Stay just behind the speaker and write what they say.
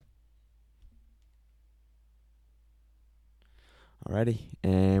Alrighty,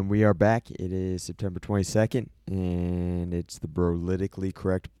 and we are back. It is September 22nd, and it's the Brolytically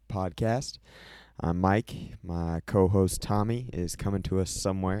Correct podcast. I'm Mike. My co-host Tommy is coming to us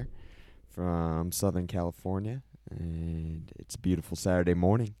somewhere from Southern California, and it's a beautiful Saturday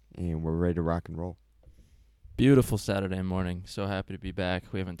morning, and we're ready to rock and roll. Beautiful Saturday morning. So happy to be back.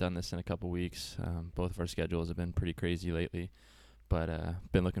 We haven't done this in a couple weeks. Both of our schedules have been pretty crazy lately, but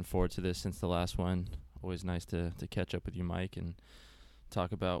been looking forward to this since the last one. Always nice to catch up with you, Mike, and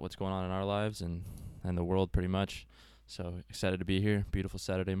talk about what's going on in our lives and the world pretty much. So excited to be here. Beautiful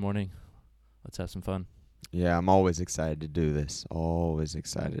Saturday morning. Let's have some fun. Yeah, I'm always excited to do this. Always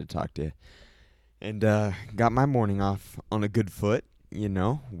excited to talk to you. And got my morning off on a good foot.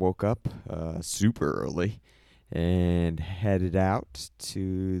 Woke up super early and headed out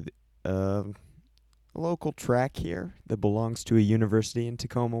to a local track here that belongs to a university in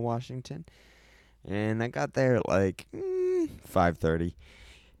Tacoma, Washington. And I got there at like 5:30,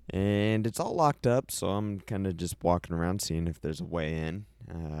 and it's all locked up, so I'm kind of just walking around seeing if there's a way in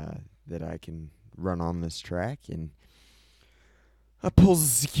that I can run on this track. And pulls a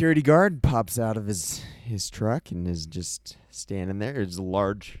security guard, pops out of his truck, and is just standing there. It's a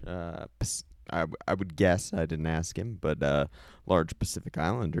large, I would guess, I didn't ask him, but large Pacific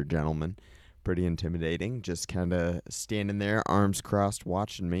Islander gentleman. Pretty intimidating, just kind of standing there, arms crossed,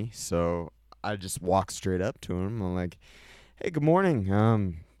 watching me. So I just walk straight up to him. I'm like, "Hey, good morning.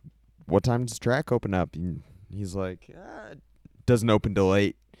 What time does the track open up?" And he's like, "It doesn't open till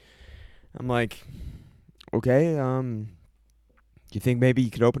 8." I'm like, "Okay, do you think maybe you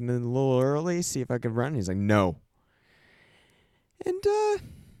could open it a little early, see if I could run?" He's like, "No." And,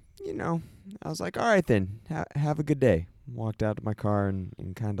 I was like, "All right then, have a good day." Walked out to my car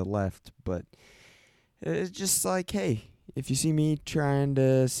and kind of left. But it's just like, hey, if you see me trying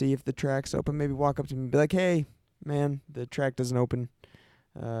to see if the track's open, maybe walk up to me and be like, "Hey, man, the track doesn't open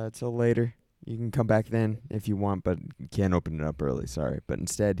till later. You can come back then if you want, but you can't open it up early, sorry." But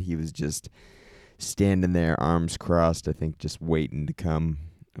instead, he was just standing there, arms crossed, I think just waiting to come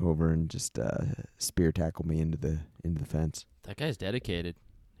over and just spear tackle me into the fence. That guy's dedicated.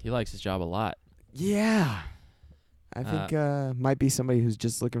 He likes his job a lot. Yeah. I think might be somebody who's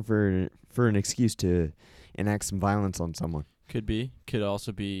just looking for an excuse to enact some violence on someone. Could be. Could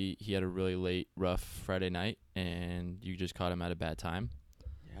also be he had a really late, rough Friday night, and you just caught him at a bad time.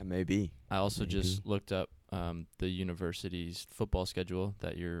 Yeah, maybe. I also just looked up the university's football schedule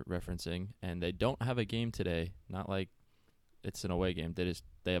that you're referencing, and they don't have a game today. Not like it's an away game.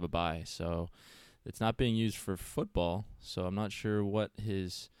 They have a bye, so it's not being used for football. So I'm not sure what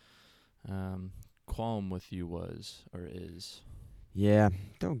his qualm with you was or is. Yeah,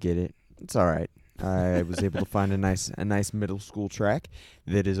 don't get it. It's all right. I was able to find a nice middle school track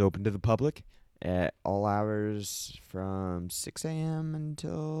that is open to the public at all hours from 6 a.m.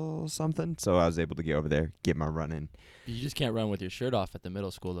 until something. So I was able to get over there, get my run in. You just can't run with your shirt off at the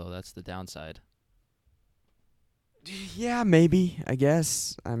middle school, though. That's the downside. Yeah, maybe, I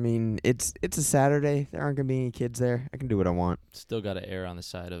guess. I mean, it's a Saturday. There aren't going to be any kids there. I can do what I want. Still got to err on the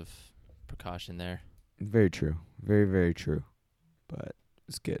side of precaution there. Very true. Very, very true. But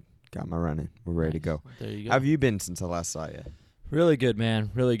it's good. Got my run in. We're ready to go. There you go. How have you been since I last saw you? Really good,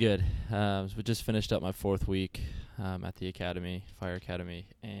 man. Really good. We just finished up my 4th week at the academy, fire academy,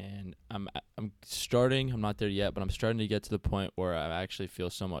 and I'm starting. I'm not there yet, but I'm starting to get to the point where I actually feel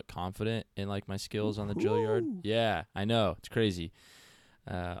somewhat confident in like my skills on the drill yard. Yeah, I know, it's crazy.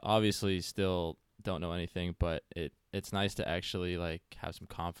 Obviously, still don't know anything, but it's nice to actually like have some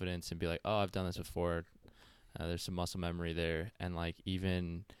confidence and be like, oh, I've done this before. There's some muscle memory there, and like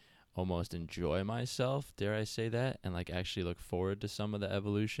even almost enjoy myself, dare I say that, and like actually look forward to some of the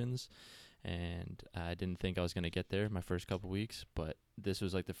evolutions. And I didn't think I was going to get there my first couple weeks, but this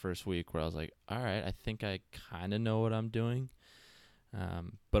was like the first week where I was like, all right, I think I kind of know what I'm doing.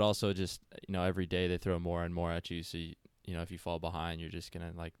 But also just, every day they throw more and more at you. So, if you fall behind, you're just going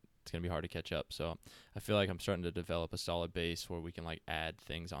to like, it's going to be hard to catch up. So I feel like I'm starting to develop a solid base where we can like add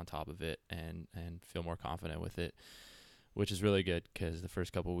things on top of it and feel more confident with it, which is really good because the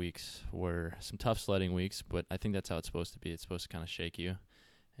first couple weeks were some tough sledding weeks, but I think that's how it's supposed to be. It's supposed to kind of shake you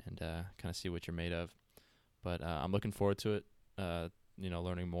and kind of see what you're made of. But I'm looking forward to it,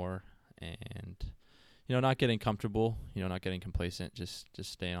 learning more and, not getting comfortable, not getting complacent, just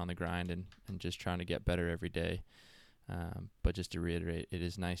staying on the grind and just trying to get better every day. But just to reiterate, it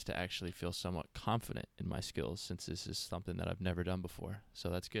is nice to actually feel somewhat confident in my skills since this is something that I've never done before. So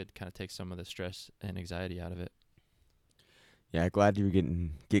that's good. Kind of takes some of the stress and anxiety out of it. Yeah, glad you're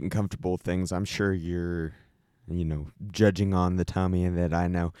getting comfortable with things. I'm sure you're judging on the Tommy that I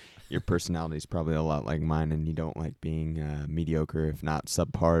know, your personality is probably a lot like mine, and you don't like being mediocre, if not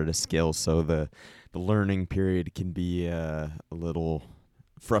subpar at a skill. So the learning period can be a little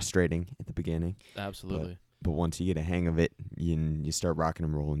frustrating at the beginning. Absolutely. But once you get a hang of it, you start rocking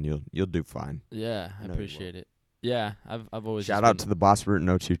and rolling, you'll do fine. Yeah, I know you appreciate it. Yeah, I've always Shout just out to the Boss Root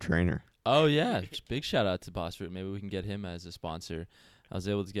No 2 trainer. Oh yeah, big shout out to Boss Root. Maybe we can get him as a sponsor. I was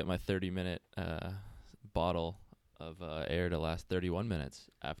able to get my 30-minute bottle of air to last 31 minutes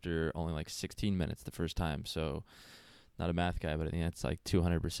after only like 16 minutes the first time. So, not a math guy, but I think that's like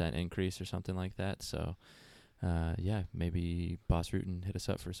 200% increase or something like that. So, yeah, maybe Boss Rootin hit us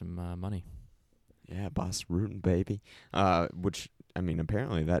up for some money. Yeah, Boss Rootin, baby. Which, I mean,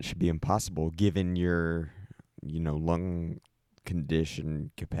 apparently that should be impossible given your, lung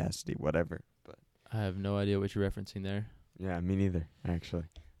condition, capacity, whatever. But I have no idea what you're referencing there. yeah, me neither, actually.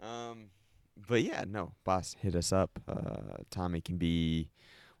 But yeah, no, Boss, hit us up. Tommy can be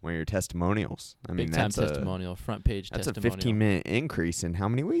one of your testimonials. I mean, Big time that's testimonial, front page that's testimonial. a 15-minute increase in how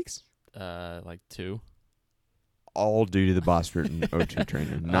many weeks? Like 2. All due to the Boss Rootin O2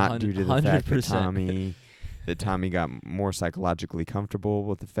 trainer, not due to the fact 100%. that Tommy got more psychologically comfortable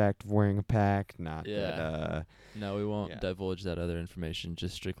with the fact of wearing a pack. Not Yeah. that. No, we won't divulge that other information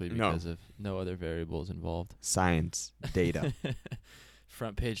just strictly because of no other variables involved. Science, data.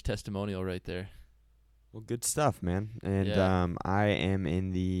 Front page testimonial right there. Well, good stuff, man. And Yeah. I am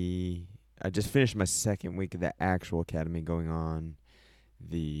I just finished my second week of the actual academy, going on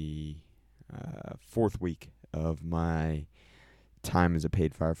the 4th week of my time as a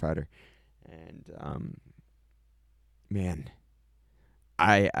paid firefighter. And, man,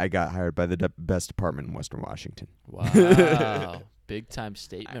 I got hired by the best department in Western Washington. Wow. Big time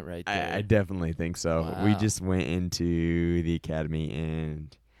statement right there. I definitely think so. Wow. We just went into the academy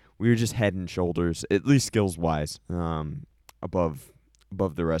and we were just head and shoulders, at least skills wise, above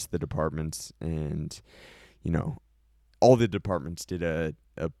the rest of the departments. And, all the departments did a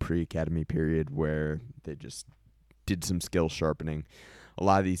pre-academy period where they just did some skill sharpening. A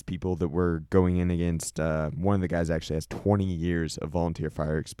lot of these people that were going in against, one of the guys actually has 20 years of volunteer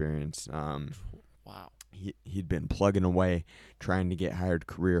fire experience. Wow. He'd been plugging away trying to get hired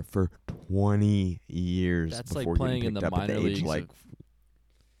career for 20 years. That's like before playing getting in picked the up at minor age, leagues. like,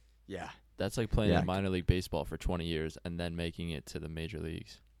 yeah, That's like playing Yeah. in minor league baseball for 20 years and then making it to the major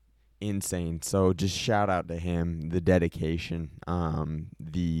leagues. insane. So just shout out to him, the dedication,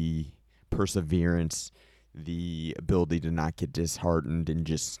 the perseverance, the ability to not get disheartened and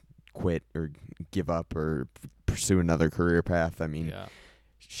just quit or give up or pursue another career path. I mean, Yeah.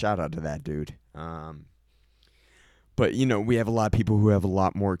 shout out to that dude. But, we have a lot of people who have a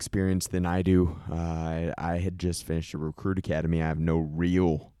lot more experience than I do. I had just finished a recruit academy. I have no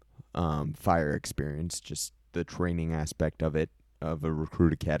real fire experience, just the training aspect of it, of a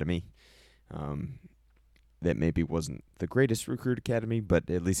recruit academy. That maybe wasn't the greatest recruit academy, but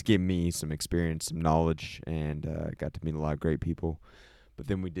at least gave me some experience, some knowledge, and got to meet a lot of great people. But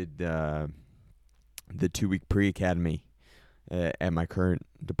then we did the 2-week pre-academy at my current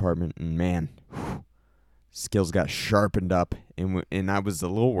department, and man, skills got sharpened up, and I was a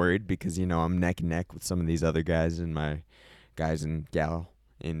little worried because I'm neck and neck with some of these other guys and my guys and gal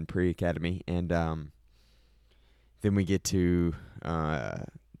in pre-academy, and then we get to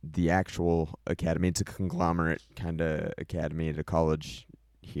the actual academy. It's a conglomerate kind of academy at a college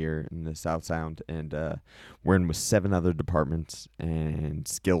here in the South Sound, and we're in with 7 other departments, and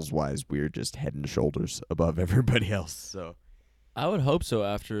skills-wise, we're just head and shoulders above everybody else. So I would hope so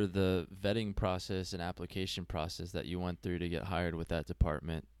after the vetting process and application process that you went through to get hired with that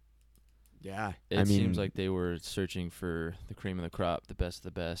department. yeah, It seems like they were searching for the cream of the crop, the best of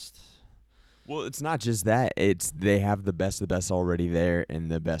the best. Well, it's not just that. It's they have the best of the best already there, and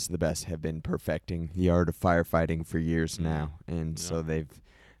the best of the best have been perfecting the art of firefighting for years now. And so they've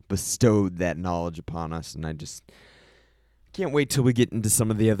bestowed that knowledge upon us, and I just can't wait till we get into some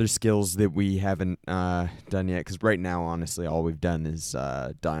of the other skills that we haven't done yet, because right now, honestly, all we've done is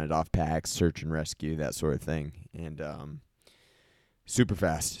done it off packs, search and rescue, that sort of thing. And super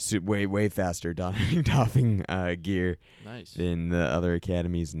fast, way faster doffing gear Nice. than the other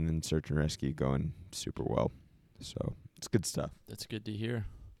academies, and then search and rescue going super well. So it's good stuff. That's good to hear.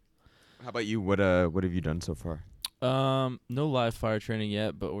 How about you? What have you done so far? No live fire training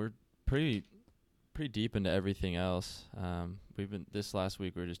yet, but we're pretty deep into everything else. This last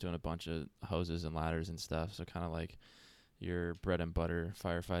week we were just doing a bunch of hoses and ladders and stuff, so kind of like your bread and butter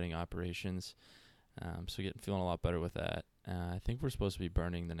firefighting operations. So feeling a lot better with that. I think we're supposed to be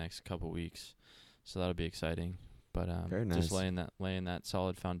burning the next couple weeks, so that'll be exciting. But Very just nice. laying that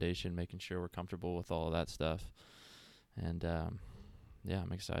solid foundation, making sure we're comfortable with all of that stuff. And yeah,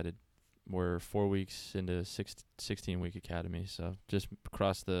 I'm excited. We're 4 weeks into 16-week academy, so just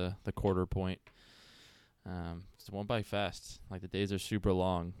crossed the quarter point. It went by fast. Like, the days are super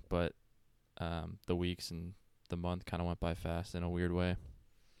long, but the weeks and the month kind of went by fast in a weird way.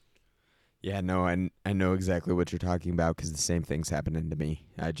 Yeah, no, I know exactly what you're talking about because the same thing's happening to me.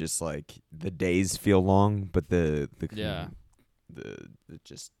 I just like the days feel long, but the Yeah. the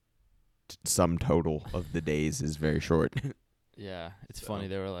just sum total of the days is very short. Yeah, it's So- funny.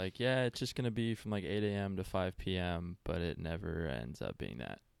 They were like, yeah, it's just going to be from like 8 a.m. to 5 p.m., but it never ends up being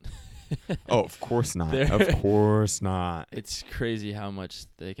that. Oh, of course not. There- Of course not. It's crazy how much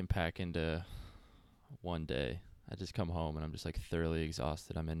they can pack into one day. I just come home and I'm just like thoroughly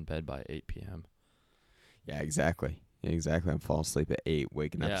exhausted. I'm in bed by 8 p.m. Yeah, exactly. I'm falling asleep at 8,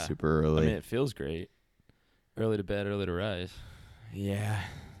 waking Yeah. up super early. I mean, it feels great. Early to bed, early to rise. Yeah,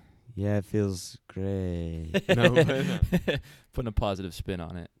 it feels great. No, but, Putting a positive spin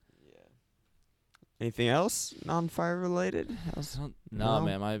on it. anything else non-fire related? No, No?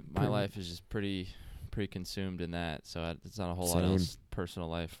 man, my Pretty- life is just pretty consumed in that. So it's not a whole lot Same. else personal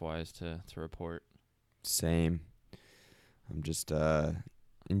life wise to report. Same. I'm just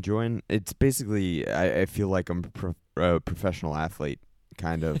enjoying. It's basically I feel like I'm a professional athlete,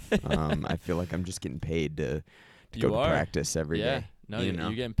 kind of. I feel like I'm just getting paid to You go to are. practice every day. Yeah. No, you you're know?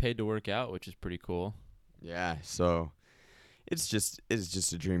 getting paid to work out, which is pretty cool. Yeah, so it's just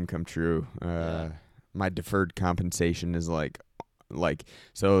a dream come true. Yeah. My deferred compensation is like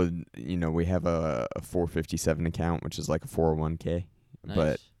so we have a 457 account, which is like a 401k, Nice.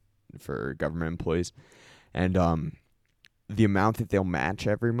 but for government employees, and the amount that they'll match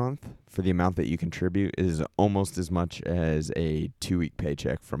every month for the amount that you contribute is almost as much as a 2-week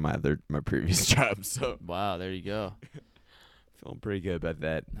paycheck from my previous job. So Wow, there you go. feeling pretty good about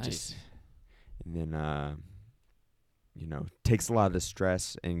that. Nice. And then takes a lot of the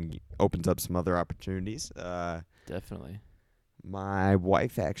stress and opens up some other opportunities. Definitely. My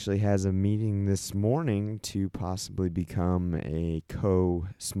wife actually has a meeting this morning to possibly become a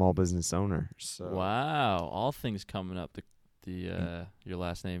small business owner. So Wow, all things coming up. The your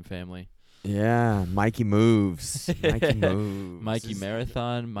last name family. yeah, Mikey moves. Mikey moves. Mikey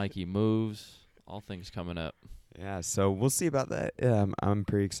Marathon, Mikey Moves, all things coming up. Yeah, so we'll see about that. I'm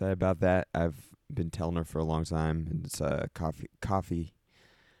pretty excited about that. I've been telling her for a long time. And it's a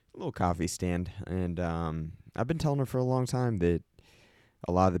little coffee stand, and I've been telling her for a long time that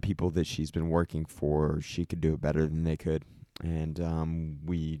a lot of the people that she's been working for, she could do it better than they could. And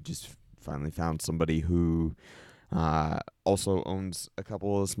we just finally found somebody who also owns a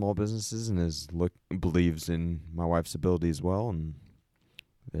couple of small businesses and believes in my wife's ability as well, and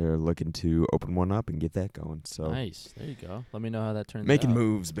they're looking to open one up and get that going. So Nice. There you go. Let me know how that turns making out.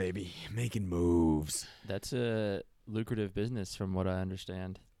 moves, baby. Making moves. That's a lucrative business from what I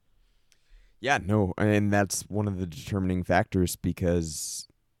understand. Yeah, no, and that's one of the determining factors because,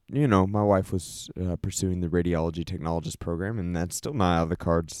 my wife was pursuing the radiology technologist program, and that's still not out of the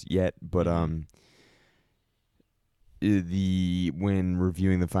cards yet. But Mhm. when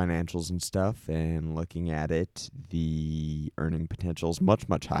reviewing the financials and stuff and looking at it, the earning potential is much,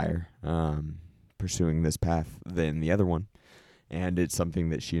 much higher pursuing this path than the other one, and it's something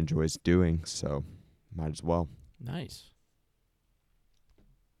that she enjoys doing, so might as well. Nice.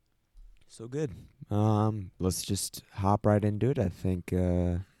 So good. Let's just hop right into it. I think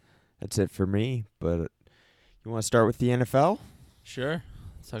that's it for me. But you want to start with the NFL? Sure.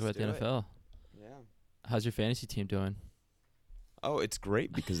 Let's talk Let's about the do it. NFL. Yeah. How's your fantasy team doing? Oh, it's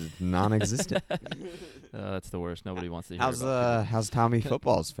great because it's non-existent. That's the worst. Nobody wants to hear How's about how's Tommy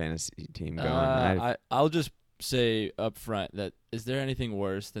Football's fantasy team going? I'll just say up front that is there anything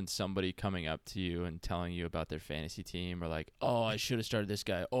worse than somebody coming up to you and telling you about their fantasy team, or like, oh, I should have started this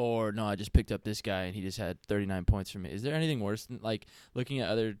guy, or no, I just picked up this guy and he just had 39 points for me. Is there anything worse than like looking at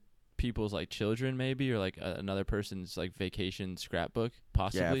other people's like children maybe, or like another person's like vacation scrapbook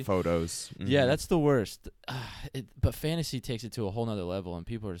possibly? Yeah, photos. Yeah, Mhm. that's the worst. But fantasy takes it to a whole nother level, and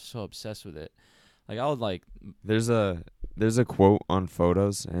people are so obsessed with it. Like I would like There's a quote on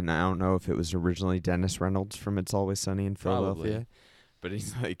photos, and I don't know if it was originally Dennis Reynolds from It's Always Sunny in Philadelphia, Probably. but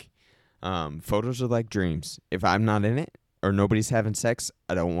he's like, photos are like dreams. If I'm not in it or nobody's having sex,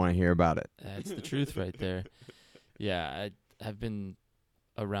 I don't want to hear about it. That's the truth right there. Yeah, I've been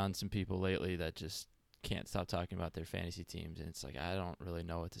around some people lately that just can't stop talking about their fantasy teams, and it's like I don't really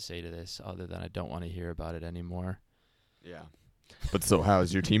know what to say to this other than I don't want to hear about it anymore. Yeah. But so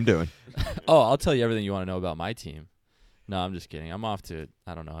how's your team doing? Oh, I'll tell you everything you want to know about my team. No, I'm just kidding. I'm off to it.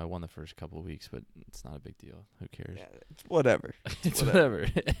 I don't know. I won the first couple of weeks, but it's not a big deal. Who cares? Yeah, it's whatever. It's whatever.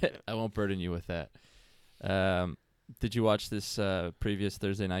 I won't burden you with that. Did you watch this previous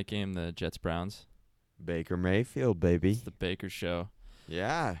Thursday night game, the Jets-Browns? Baker Mayfield, baby. It's the Baker show.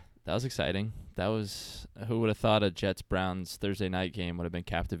 Yeah. That was exciting. That was who would have thought a Jets-Browns Thursday night game would have been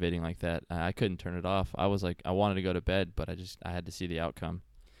captivating like that. I couldn't turn it off. I was like, I wanted to go to bed, but I had to see the outcome.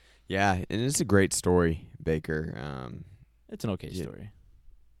 Yeah, and it's a great story, Baker. It's an okay story.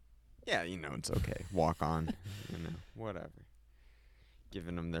 Yeah, it's okay. Walk on, whatever.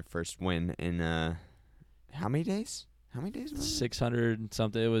 Giving them their first win in how many days? How many days was it? 600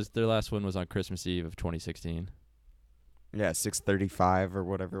 something. It was their last win was on Christmas Eve of 2016. Yeah, 635 or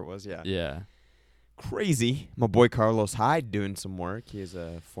whatever it was. Yeah. Yeah. Crazy. My boy Carlos Hyde doing some work. He's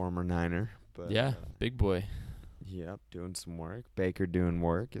a former Niner. But, Yeah, big boy. Yep, doing some work. Baker doing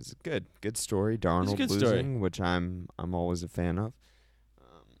work. It's good. Good story. Darnold good losing, story. which I'm always a fan of.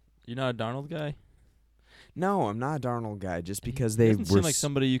 You're not a Darnold guy? No, I'm not a Darnold guy. Just because He they doesn't were seem like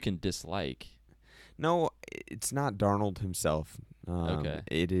somebody you can dislike. No, it's not Darnold himself. Okay.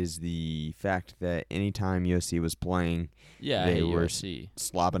 It is the fact that anytime USC was playing, Yeah, they I hate were USC.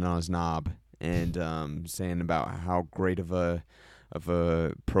 slobbing on his knob and saying about how great of a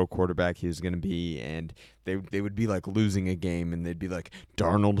pro quarterback he was going to be, and they would be like losing a game, and they'd be like,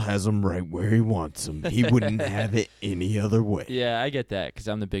 Darnold has him right where he wants him. He wouldn't have it any other way. Yeah, I get that because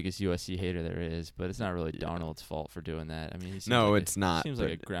I'm the biggest USC hater there is, but it's not really Darnold's fault for doing that. I mean, it's not. Seems like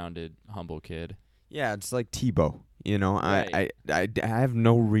a grounded, humble kid. Yeah, it's like Tebow. Right. I have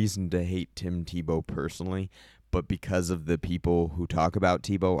no reason to hate Tim Tebow personally, but because of the people who talk about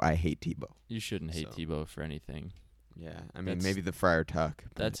Tebow, I hate Tebow. You shouldn't hate Tebow for anything. Yeah, I mean, maybe the Friar Tuck.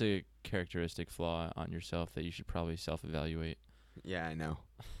 That's a characteristic flaw on yourself that you should probably self-evaluate. Yeah, I know.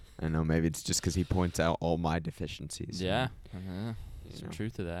 Maybe it's just because he points out all my deficiencies. Yeah, some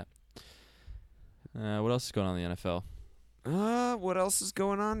truth to that. What else is going on in the NFL? What else is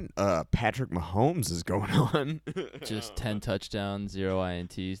going on? Patrick Mahomes is going on. Just 10 touchdowns, 0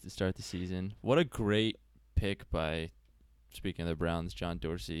 INTs to start the season. What a great pick by, speaking of the Browns, John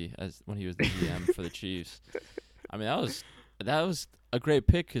Dorsey, as when he was the GM for the Chiefs. I mean, that was a great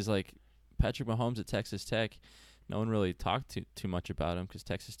pick because, like, Patrick Mahomes at Texas Tech, no one really talked too much about him because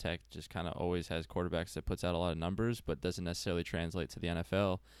Texas Tech just kind of always has quarterbacks that puts out a lot of numbers but doesn't necessarily translate to the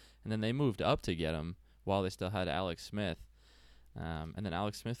NFL. And then they moved up to get him while they still had Alex Smith. And then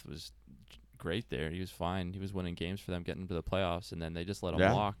Alex Smith was great there. He was fine. He was winning games for them, getting to the playoffs, and then they just let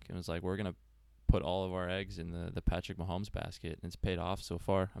him walk. And it was like, we're going to put all of our eggs in the Patrick Mahomes basket, and it's paid off so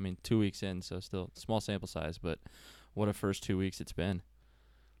far. I mean, 2 weeks in, so still small sample size, but what a first 2 weeks it's been.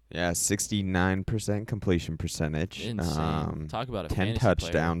 Yeah, 69% completion percentage. Insane. Talk about a 10 fantasy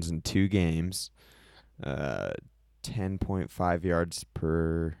touchdowns in 2 games. 10.5 yards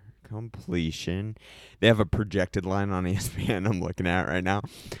per completion. They have a projected line on ESPN I'm looking at right now.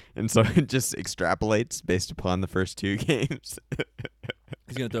 And so it just extrapolates based upon the first 2 games.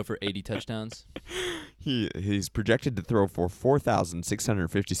 He's going to throw for 80 touchdowns. He's projected to throw for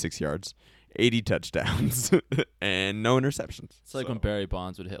 4,656 yards, 80 touchdowns, and no interceptions. It's like when Barry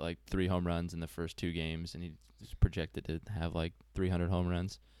Bonds would hit like 3 home runs in the first 2 games, and he's projected to have like 300 home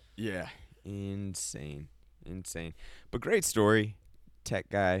runs. Yeah. Insane. But great story. Tech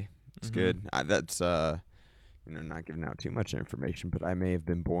guy. It's good. That's not giving out too much information, but I may have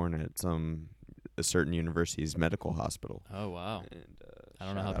been born at a certain university's medical hospital. Oh wow! And, I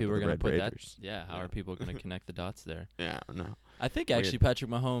don't know how people are going to put that. Yeah, how are people going to connect the dots there? Yeah, I don't know. I think actually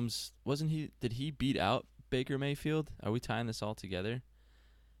Patrick Mahomes did he beat out Baker Mayfield? Are we tying this all together?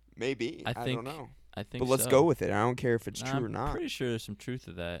 Maybe. I don't know. I think. But let's go with it. I don't care if it's true or not. I'm pretty sure there's some truth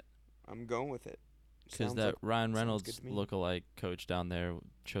to that. I'm going with it. Because that Ryan Reynolds lookalike coach down there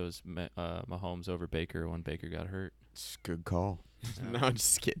chose Mahomes over Baker when Baker got hurt. It's a good call. No, I'm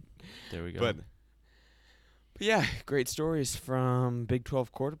just kidding. There we go. But yeah, great stories from Big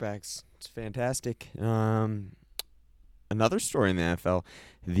 12 quarterbacks. It's fantastic. Another story in the NFL: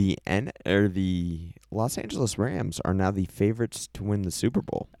 the Los Angeles Rams are now the favorites to win the Super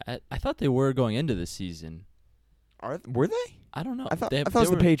Bowl. I thought they were going into the season. Were they? I don't know. I thought it was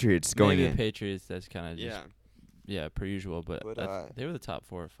the Patriots going in. The Patriots. That's kind of per usual. But they were the top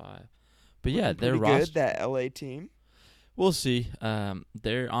 4 or 5. But yeah, they're good. That LA team. We'll see. On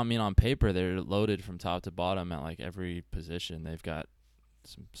paper, they're loaded from top to bottom at like every position. They've got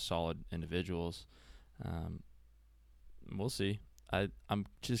some solid individuals. We'll see. I'm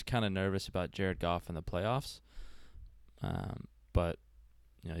just kind of nervous about Jared Goff in the playoffs. But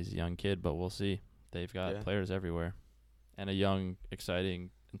he's a young kid, but we'll see. They've got players everywhere, and a young, exciting,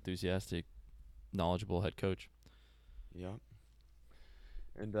 enthusiastic, knowledgeable head coach. Yep.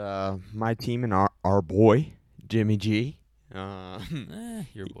 And my team and our boy Jimmy G.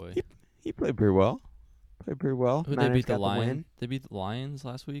 Your boy. He played pretty well. Played pretty well. Who they Niners beat the got the win. They beat the Lions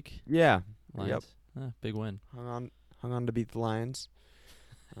last week. Yeah. Yep. Lions. Big win. Hung on to beat the Lions.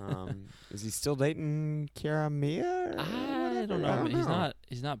 Is he still dating Kiara Mia? I don't know. But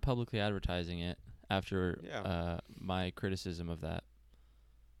he's not publicly advertising it after my criticism of that.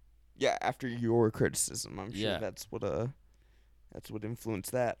 Yeah, after your criticism, I'm sure Yeah. that's what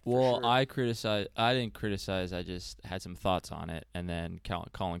influenced that. Well, sure. I didn't criticize. I just had some thoughts on it, and then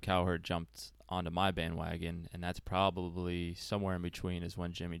Colin Cowherd jumped onto my bandwagon, and that's probably somewhere in between is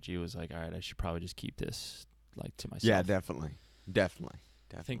when Jimmy G was like, "All right, I should probably just keep this like to myself." Yeah, definitely.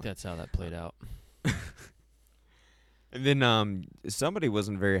 I think that's how that played out. And then somebody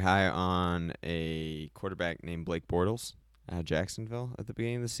wasn't very high on a quarterback named Blake Bortles out of Jacksonville at the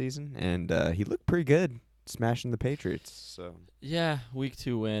beginning of the season, and he looked pretty good, smashing the Patriots. So Yeah, week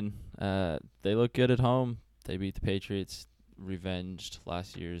 2 win. They look good at home. They beat the Patriots, revenged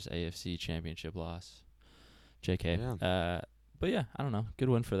last year's AFC Championship loss. JK. Yeah. But yeah, I don't know. Good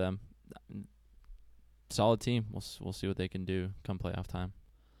win for them. Solid team. We'll see what they can do come playoff time.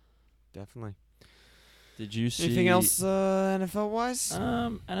 definitely. Did you see Anything else NFL wise?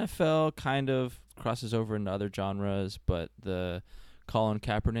 NFL kind of crosses over into other genres, but the Colin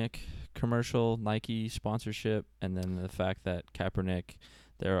Kaepernick commercial, Nike sponsorship, and then the fact that Kaepernick,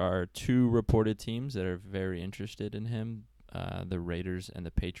 there are 2 reported teams that are very interested in him, the Raiders and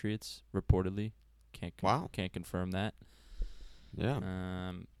the Patriots, reportedly. Can't confirm that.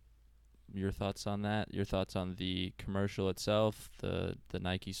 Yeah. Your thoughts on that? Your thoughts on the commercial itself, the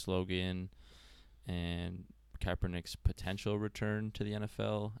Nike slogan, and Kaepernick's potential return to the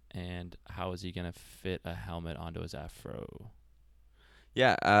NFL, and how is he going to fit a helmet onto his afro?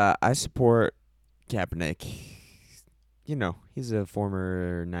 Yeah, I support Kaepernick. You know, he's a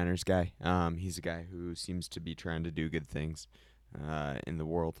former Niners guy. He's a guy who seems to be trying to do good things in the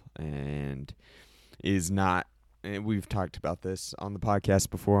world, and is not. And we've talked about this on the podcast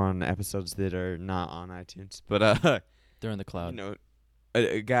before on episodes that are not on iTunes, but They're in the cloud. you know,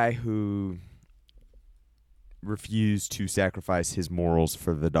 a guy who refused to sacrifice his morals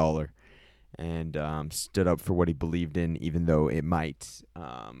for the dollar, and stood up for what he believed in, even though it might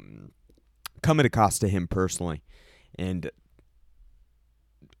come at a cost to him personally. And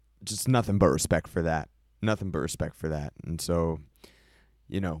just nothing but respect for that. And so,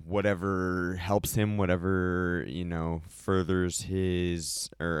 whatever helps him, whatever, furthers his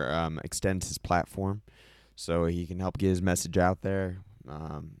or extends his platform so he can help get his message out there.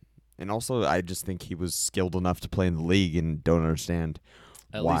 And also, I just think he was skilled enough to play in the league and don't understand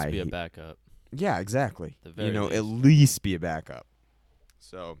At why least be a backup. Yeah, exactly. The very At least be a backup.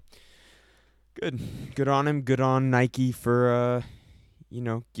 So, good on him. Good on Nike for,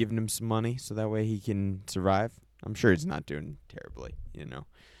 giving him some money so that way he can survive. I'm sure he's not doing terribly,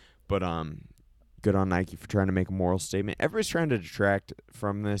 But good on Nike for trying to make a moral statement. Everybody's trying to detract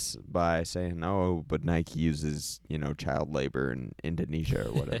from this by saying, "Oh, but Nike uses, child labor in Indonesia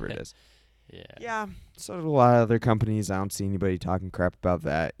or whatever it is." Yeah, so do a lot of other companies. I don't see anybody talking crap about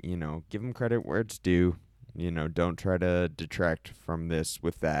that. Give them credit where it's due. Don't try to detract from this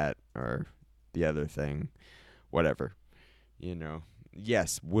with that or the other thing, whatever.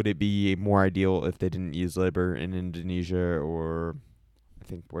 Yes, would it be more ideal if they didn't use labor in Indonesia or I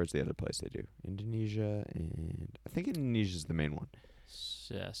think where's the other place they do? Indonesia, and I think Indonesia's the main one.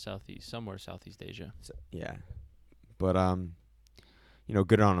 Yeah, somewhere Southeast Asia. So, yeah. But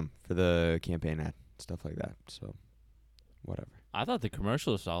good on them for the campaign ad, stuff like that. So, whatever. I thought the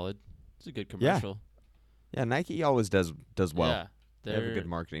commercial was solid. It's a good commercial. Yeah, Nike always does well. Yeah, they have a good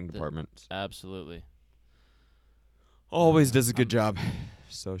marketing department. Absolutely. Always does a good job.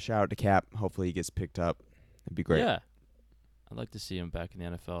 So shout out to Cap. Hopefully he gets picked up. It'd be great. Yeah. I'd like to see him back in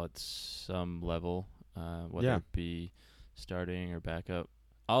the NFL at some level, whether it be starting or backup.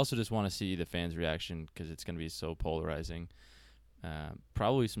 I also just want to see the fans' reaction because it's going to be so polarizing.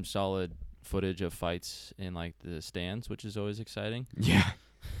 Probably some solid footage of fights in like the stands, which is always exciting. Yeah.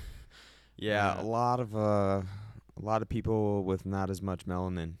 Yeah, a lot of people with not as much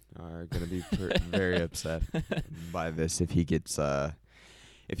melanin are going to be very upset by this if he gets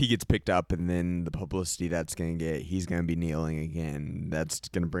picked up, and then the publicity that's going to get, he's going to be kneeling again. That's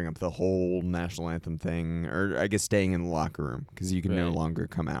going to bring up the whole national anthem thing, or I guess staying in the locker room because you can no longer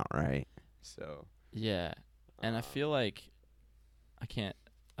come out, right? So yeah, and I feel like I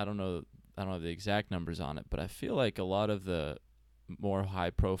don't have the exact numbers on it, but I feel like a lot of the more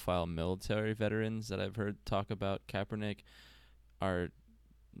high-profile military veterans that I've heard talk about Kaepernick are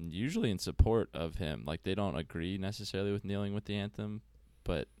usually in support of him. Like, they don't agree necessarily with kneeling with the anthem,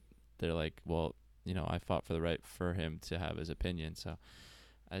 but they're like, well, you know, I fought for the right for him to have his opinion. So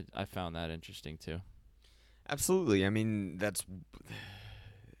I found that interesting too. Absolutely. I mean,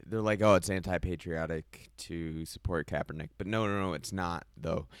 they're like, oh, it's anti-patriotic to support Kaepernick. But no, it's not,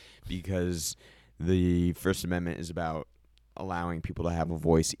 though, because the First Amendment is about allowing people to have a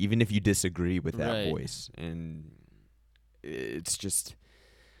voice, even if you disagree with that Right. voice. And it's just,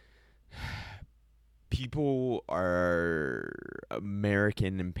 people are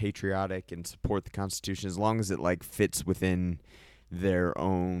American and patriotic and support the Constitution as long as it, like, fits within their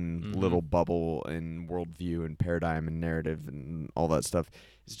own Mhm. little bubble and worldview and paradigm and narrative and all that stuff.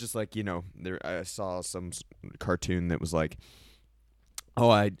 It's just like, you know, I saw some cartoon that was like, oh,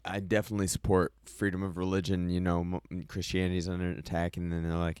 I definitely support freedom of religion, you know, Christianity's under attack, and then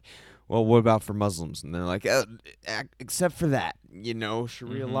they're like, well, what about for Muslims? And they're like, except for that, you know,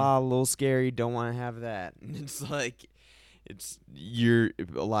 Sharia Mhm. law, a little scary, don't want to have that. And it's like, a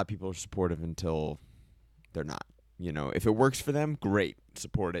lot of people are supportive until they're not. You know, if it works for them, great,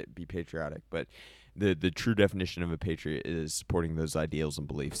 support it, be patriotic. But the true definition of a patriot is supporting those ideals and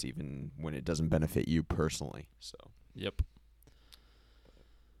beliefs, even when it doesn't benefit you personally. So, Yep.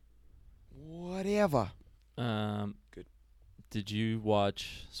 whatever. Good. Did you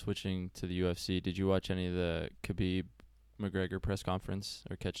watch, switching to the UFC, did you watch any of the Khabib McGregor press conference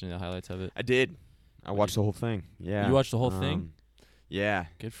or catch any of the highlights of it? I did. I What'd watched you- the whole thing. Yeah. You watched the whole thing? Yeah.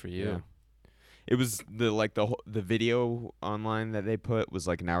 Good for you. Yeah. It was the video online that they put was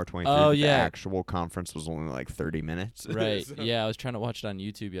like an hour 23. Oh, but yeah. The actual conference was only like 30 minutes. Right. So- Yeah, I was trying to watch it on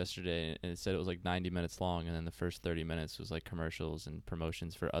YouTube yesterday, and it said it was like 90 minutes long, and then the first 30 minutes was like commercials and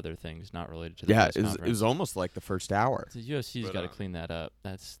promotions for other things not related to the Yeah, press it conference. was almost like the first hour. The UFC's but, got to clean that up.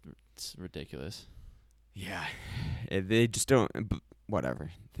 It's ridiculous. Yeah. They just don't.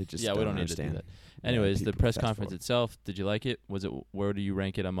 Whatever. They just Yeah, we don't need to understand. do that. Anyways, the people press fast conference forward. itself, did you like it? Where do you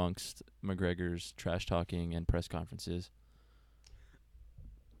rank it amongst McGregor's trash talking and press conferences?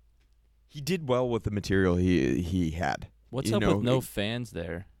 He did well with the material he had. What's You up know, with no fans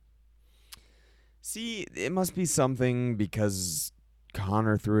there? See, it must be something because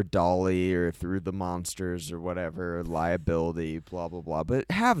Connor threw a dolly or threw the monsters or whatever, liability, blah, blah, blah. But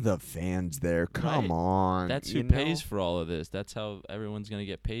have the fans there. Come Right. on. That's who you know? pays for all of this. That's how everyone's going to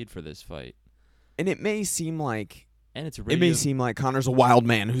get paid for this fight. And it may seem like And it's Connor's a wild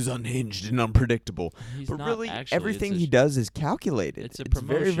man who's unhinged and unpredictable. he's But not really, actually. everything It's he does is calculated. it's a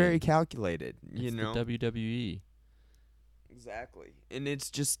very, very promotion. calculated. You it's know? the WWE. Exactly. And it's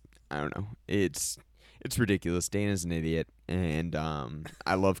just, I don't know. It's ridiculous. Dana's an idiot. And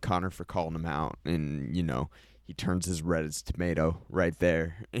I love Connor for calling him out. And, you know, he turns as red as tomato right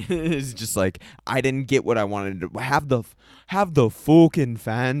there. It's just like, I didn't get what I wanted to have the fucking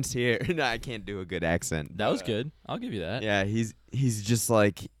fans here. No, I can't do a good accent. That was good. I'll give you that. Yeah, he's just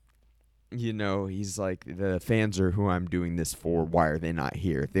like, you know, he's like, the fans are who I'm doing this for. Why are they not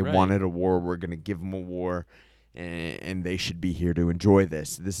here? If they Right. wanted a war, we're going to give them a war. And they should be here to enjoy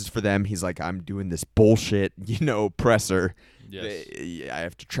this. This is for them. He's like, I'm doing this bullshit, you know, presser. Yes. I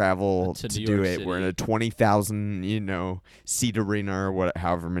have to travel To to New do York it. We're in City. a 20,000, you know, seat arena or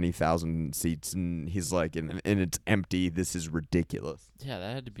however many thousand seats. And he's like, and it's empty. This is ridiculous. Yeah,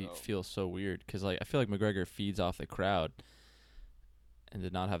 that had to So- feel so weird because, like, I feel like McGregor feeds off the crowd, and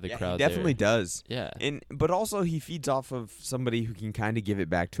did not have the Yeah, crowd he definitely there. does. Yeah. But also he feeds off of somebody who can kind of give it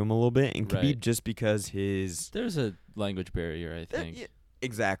back to him a little bit. And Khabib, Right. just because his There's a language barrier, I think. Yeah,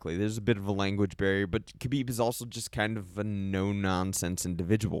 exactly. There's a bit of a language barrier, but Khabib is also just kind of a no-nonsense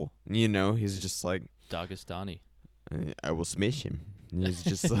individual. You know, he's just like, Dagestani. I will smash him. And he's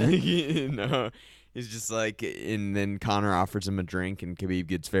just like, you know, he's just like, and then Connor offers him a drink, and Khabib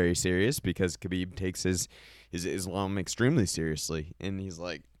gets very serious because Khabib takes his Islam extremely seriously, and he's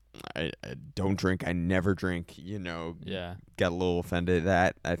like, I don't drink, I never drink. You know, Yeah. got a little offended at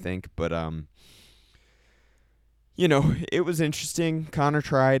that, I think, but you know, it was interesting. Connor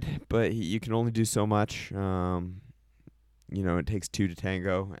tried, but you can only do so much. You know, it takes two to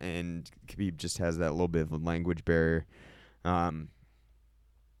tango, and Khabib just has that little bit of a language barrier.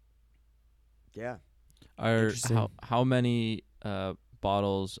 Yeah. Interesting. How many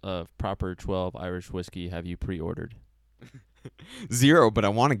bottles of proper 12 Irish whiskey have you pre-ordered? 0, but I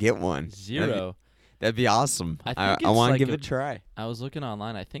want to get one. 0. That'd be awesome. I I think it's want to like give a- it a try. I was looking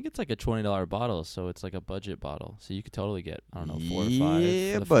online. I think it's like a $20 bottle, so it's like a budget bottle. So you could totally get, I don't know, 4 or 5.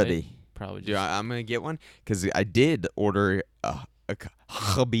 Yeah, for the buddy. fight. Probably just. Dude, I'm going to get one because I did order a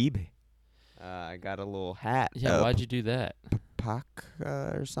Khabib. I got a little hat. Yeah, why'd you do that?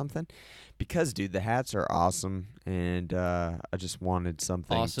 alpaca or something. Because, dude, the hats are awesome, and I just wanted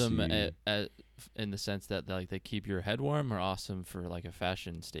something Awesome to... in the sense that like they keep your head warm, or awesome for like a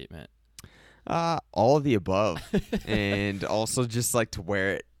fashion statement? All of the above. And also just like to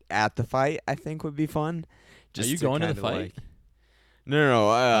wear it at the fight, I think would be fun. Are you going to the fight? Like,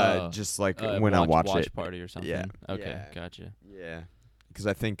 no, just like when I watch it. Party or something. Yeah. Okay, Yeah. gotcha. Yeah. Because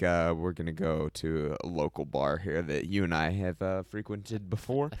I think we're going to go to a local bar here that you and I have frequented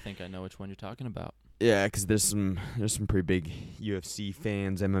before. I think I know which one you're talking about. Yeah, because there's some pretty big UFC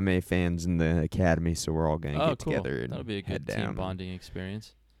fans, MMA fans in the academy, so we're all going to get together and that'll be a good team bonding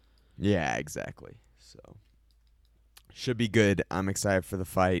experience. Yeah, exactly. So should be good. I'm excited for the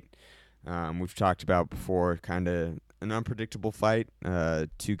fight. We've talked about before, kind of an unpredictable fight.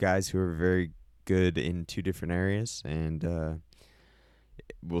 Two guys who are very good in two different areas, and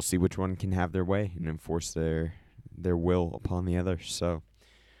we'll see which one can have their way and enforce their will upon the other. So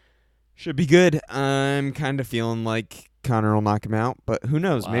should be good. I'm kind of feeling like Conor will knock him out, but who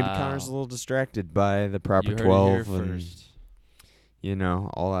knows? Wow. Maybe Conor's a little distracted by the proper You heard 12 it here and first.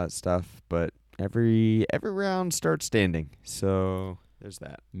 all that stuff. But every round starts standing, so there's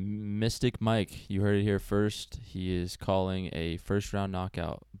that. Mystic Mike, you heard it here first. He is calling a first-round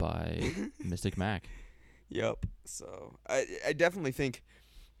knockout by Mystic Mac. Yep. So I definitely think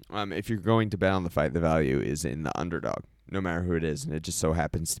if you're going to bet on the fight, the value is in the underdog, no matter who it is, and it just so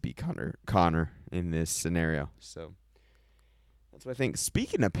happens to be Conor in this scenario. So that's what I think.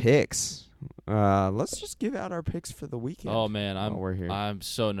 Speaking of picks, let's just give out our picks for the weekend. Oh man, we're here. I'm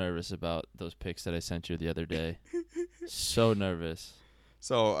so nervous about those picks that I sent you the other day. So nervous.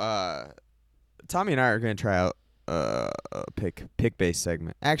 So Tommy and I are going to try out a pick-based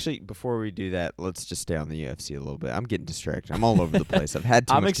segment. Actually, before we do that, let's just stay on the UFC a little bit. I'm getting distracted. I'm all over the place. I've had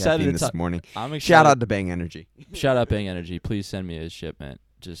too much caffeine this morning. I'm excited. Shout out to Bang Energy. Shout out Bang Energy. Please send me a shipment.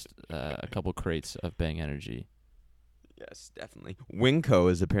 Just a couple crates of Bang Energy. Yes, definitely. Winco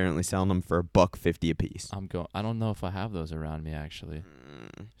is apparently selling them for $1.50 a piece. I don't know if I have those around me actually.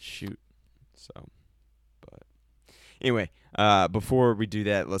 Shoot. So, but anyway, before we do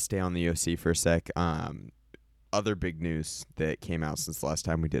that, let's stay on the UFC for a sec. Other big news that came out since the last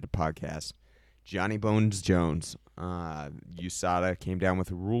time we did a podcast. Johnny Bones Jones. USADA came down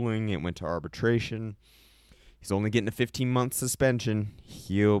with a ruling. It went to arbitration. He's only getting a 15-month suspension.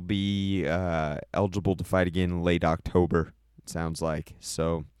 He'll be eligible to fight again late October, it sounds like.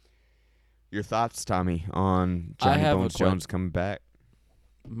 So, your thoughts, Tommy, on Johnny Bones Jones coming back?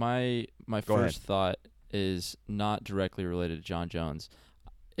 My first thought is not directly related to John Jones.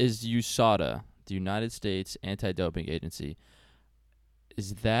 Is USADA, the United States Anti-Doping Agency,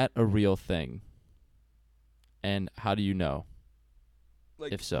 is that a real thing? And how do you know?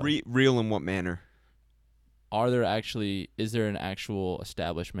 Like, if so, real in what manner? Is there an actual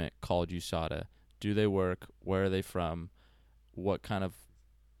establishment called USADA? Do they work? Where are they from? What kind of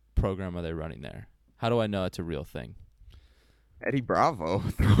program are they running there? How do I know it's a real thing? Eddie Bravo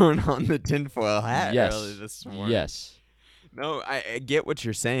throwing on the tinfoil hat early this morning. Yes. No, I get what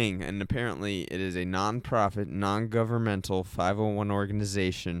you're saying, and apparently it is a non-profit, non-governmental 501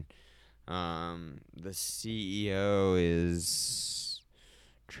 organization. The CEO is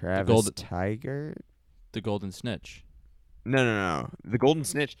Travis Tiger. The Golden Snitch. No. The Golden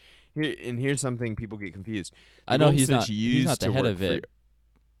Snitch. Here's something people get confused. I know he's not the head of it.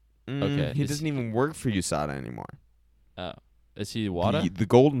 Okay. He doesn't even work for USADA anymore. Oh. Is he WADA? The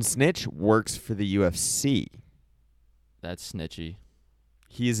Golden Snitch works for the UFC. That's snitchy.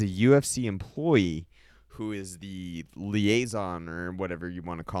 He is a UFC employee who is the liaison, or whatever you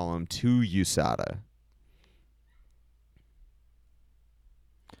want to call him, to USADA.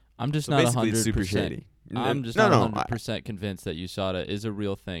 I'm just not 100%. It's super shady. I'm just not 100% convinced that USADA is a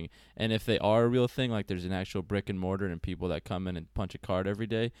real thing. And if they are a real thing, like there's an actual brick and mortar and people that come in and punch a card every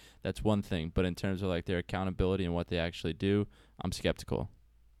day, that's one thing. But in terms of like their accountability and what they actually do, I'm skeptical.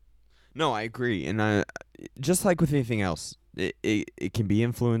 No, I agree. And just like with anything else, it can be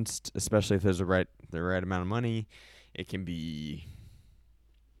influenced, especially if there's the right amount of money. It can be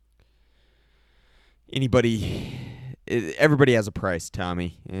anybody. Everybody has a price,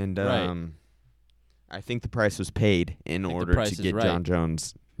 Tommy. And right. I think the price was paid in order to get John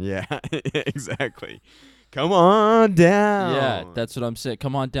Jones. Yeah, exactly. Come on down. Yeah, that's what I'm saying.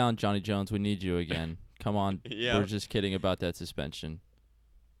 Come on down, Johnny Jones. We need you again. Come on. Yeah. We're just kidding about that suspension.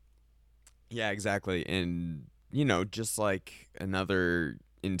 Yeah, exactly. And, just like another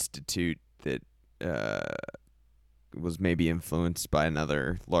institute that was maybe influenced by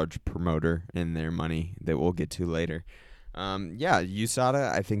another large promoter in their money that we'll get to later.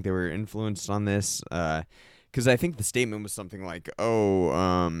 USADA, I think they were influenced on this. because I think the statement was something like,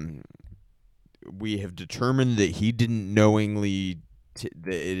 "Oh, we have determined that he didn't knowingly,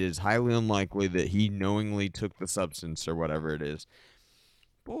 that it is highly unlikely that he knowingly took the substance or whatever it is."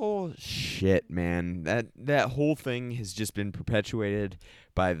 Bullshit, man. That whole thing has just been perpetuated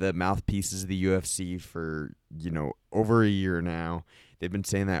by the mouthpieces of the UFC for, over a year now. They've been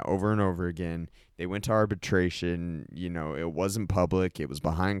saying that over and over again. They went to arbitration. It wasn't public. It was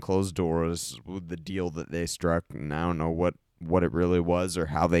behind closed doors with the deal that they struck. And I don't know what it really was or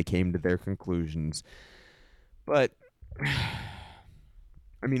how they came to their conclusions. But,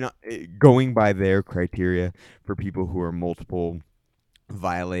 I mean, going by their criteria for people who are multiple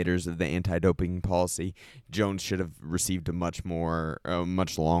violators of the anti-doping policy, Jones should have received a much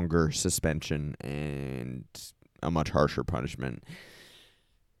longer suspension and a much harsher punishment.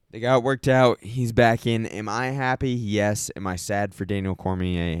 They got it worked out. He's back in. Am I happy? Yes. Am I sad for Daniel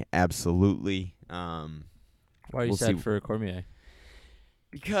Cormier? Absolutely. Why are you sad for Cormier?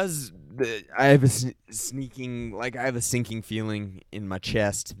 Because I have a sinking feeling in my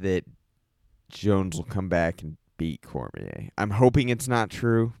chest that Jones will come back and beat Cormier. I'm hoping it's not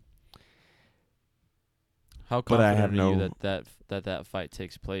true. How confident are you that fight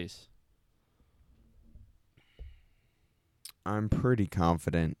takes place? I'm pretty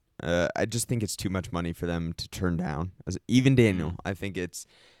confident. I just think it's too much money for them to turn down. Even Daniel, I think it's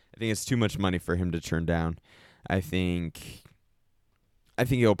too much money for him to turn down. I think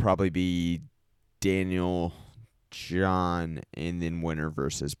it'll probably be Daniel, John, and then winner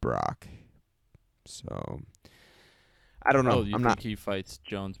versus Brock. So I don't know. Oh, you think he fights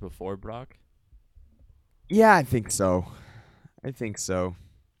Jones before Brock? Yeah, I think so.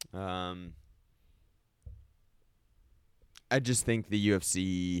 I just think the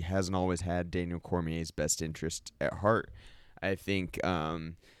UFC hasn't always had Daniel Cormier's best interest at heart. I think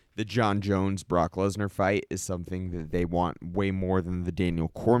the John Jones-Brock Lesnar fight is something that they want way more than the Daniel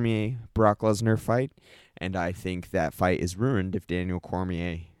Cormier-Brock Lesnar fight. And I think that fight is ruined if Daniel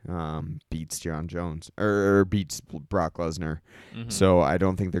Cormier beats John Jones or beats Brock Lesnar. Mm-hmm. So I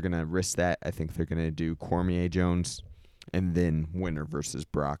don't think they're going to risk that. I think they're going to do Cormier-Jones and then winner versus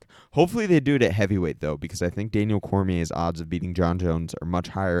Brock. Hopefully they do it at heavyweight, though, because I think Daniel Cormier's odds of beating John Jones are much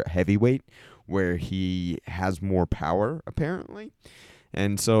higher at heavyweight, where he has more power, apparently.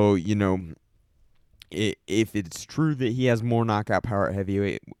 And so, if it's true that he has more knockout power at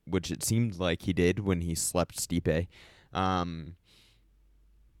heavyweight, which it seems like he did when he slept Stipe,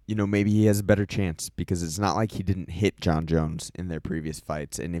 maybe he has a better chance, because it's not like he didn't hit John Jones in their previous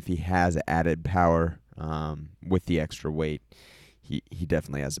fights. And if he has added power with the extra weight, he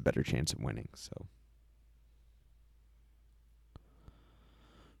definitely has a better chance of winning. So,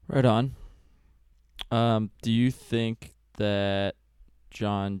 right on. Do you think that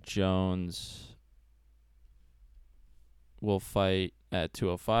John Jones will fight at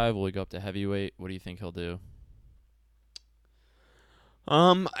 205? Will he go up to heavyweight? What do you think he'll do?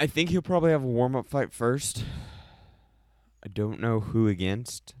 I think he'll probably have a warm-up fight first. I don't know who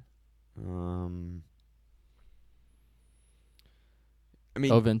against.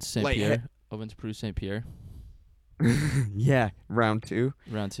 Ovens St. Pierre. Ovens Peru St. Pierre. Yeah, round 2.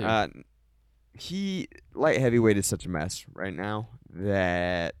 Round 2. Light heavyweight is such a mess right now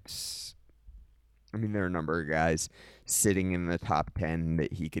that, there are a number of guys sitting in the top 10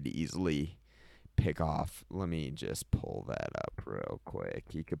 that he could easily pick off. Let me just pull that up real quick.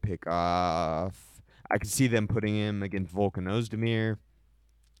 He could pick off, I could see them putting him against Volkan Ozdemir,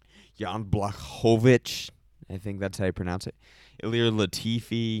 Jan Blachowicz, I think that's how you pronounce it, Ilir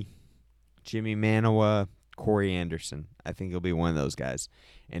Latifi, Jimmy Manoa, Corey Anderson. I think he'll be one of those guys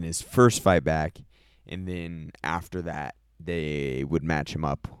in his first fight back, and then after that, they would match him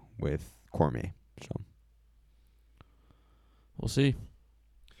up with Cormier. So we'll see.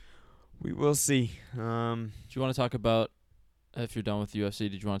 We will see. Do you want to talk about, if you're done with UFC,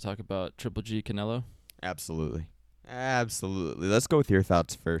 did you want to talk about Triple G Canelo? Absolutely. Let's go with your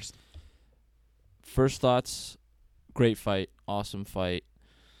thoughts first. First thoughts, great fight, awesome fight.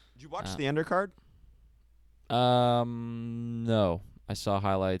 Did you watch the undercard? No. I saw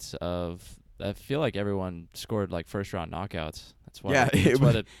highlights of, I feel like everyone scored like first round knockouts. That's why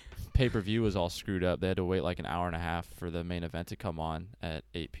the pay-per-view was all screwed up. They had to wait like an hour and a half for the main event to come on at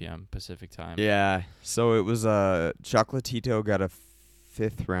 8 p.m. Pacific time. Yeah. So it was Chocolatito got a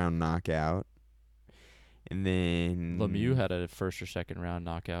 5th round knockout. And then Lemieux had a first or second round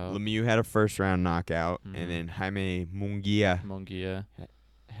knockout. Mm-hmm. And then Jaime Munguia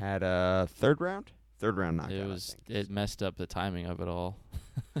had a third round knockout. It messed up the timing of it all.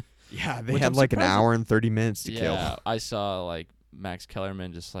 Yeah, they had like an hour and 30 minutes to kill. Yeah, I saw like Max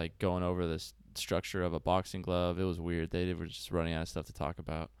Kellerman just like going over this structure of a boxing glove. It was weird. They were just running out of stuff to talk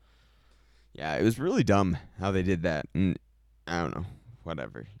about. Yeah, it was really dumb how they did that. And I don't know,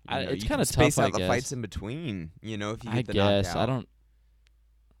 whatever. It's you kind can of space tough, out I the guess. fights in between. If you I get the guess knockout. I don't.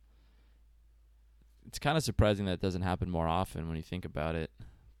 It's kind of surprising that doesn't happen more often when you think about it.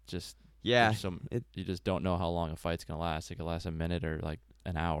 Just Yeah, you just don't know how long a fight's gonna last. It could last a minute or like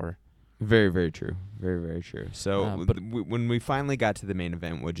an hour. very, very true. Very, very true. So, But- when we finally got to the main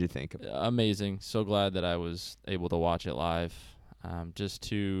event, what'd you think? Amazing. So glad that I was able to watch it live. Just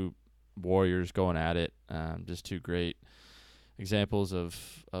two warriors going at it. Just two great examples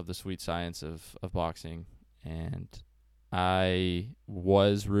of the sweet science of boxing. And I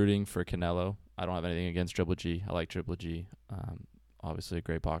was rooting for Canelo. I don't have anything against Triple G. I like Triple G. Obviously a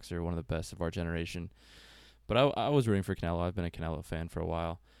great boxer, one of the best of our generation. But I was rooting for Canelo. I've been a Canelo fan for a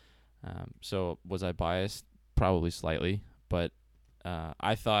while. So was I biased? Probably slightly. But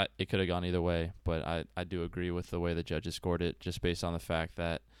I thought it could have gone either way. But I do agree with the way the judges scored it, just based on the fact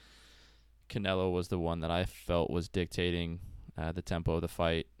that Canelo was the one that I felt was dictating the tempo of the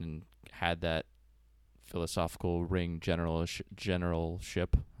fight and had that philosophical ring generalship.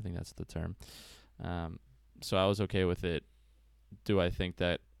 I think that's the term. So I was okay with it. Do I think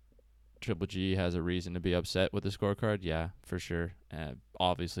that Triple G has a reason to be upset with the scorecard? Yeah, for sure.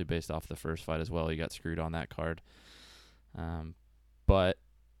 Obviously, based off the first fight as well, he got screwed on that card. But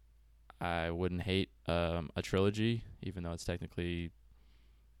I wouldn't hate a trilogy, even though it's technically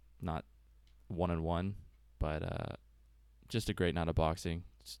not 1-1. But just a great night of boxing.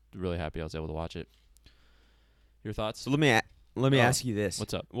 Just really happy I was able to watch it. Your thoughts? So let me ask you this.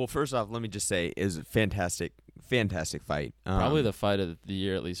 What's up? Well, first off, let me just say, it was a fantastic fight. Probably the fight of the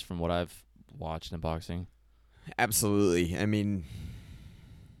year, at least from what I've watched in boxing. Absolutely. I mean,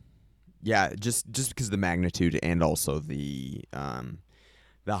 yeah, just because of the magnitude and also the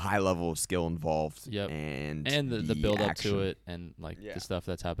high level of skill involved. Yep. And the build up action, to it and the stuff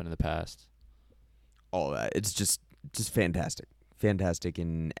that's happened in the past. all that. It's just fantastic. Fantastic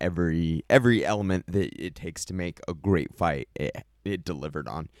in every element that it takes to make a great fight. It delivered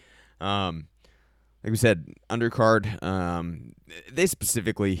on. Like we said, undercard. They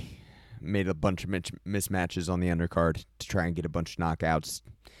specifically made a bunch of mismatches on the undercard to try and get a bunch of knockouts.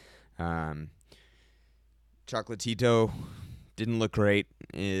 Chocolatito didn't look great.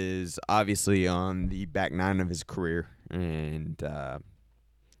 Is obviously on the back nine of his career and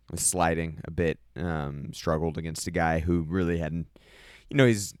was sliding a bit. Struggled against a guy who really hadn't.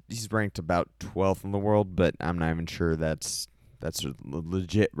 He's ranked about 12th in the world, but I'm not even sure that's a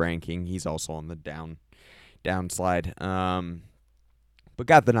legit ranking. He's also on the downslide. But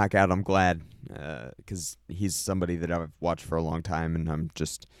got the knockout. I'm glad because he's somebody that I've watched for a long time, and I'm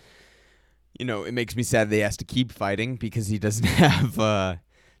just, it makes me sad that he has to keep fighting because he doesn't have the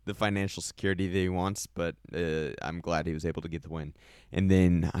financial security that he wants. But I'm glad he was able to get the win. And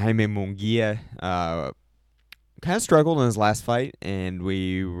then Jaime Munguia kind of struggled in his last fight, and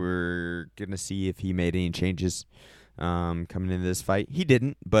we were gonna see if he made any changes coming into this fight. He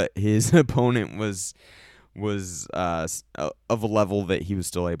didn't, but his opponent was of a level that he was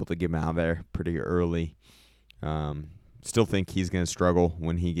still able to get him out of there pretty early. Still think he's going to struggle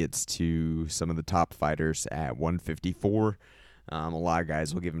when he gets to some of the top fighters at 154. A lot of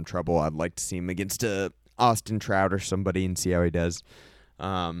guys will give him trouble. I'd like to see him against Austin Trout or somebody and see how he does.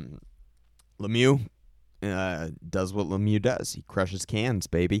 Lemieux does what Lemieux does. He crushes cans,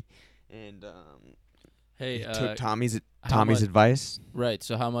 baby. And Hey, took Tommy's much- advice. Right.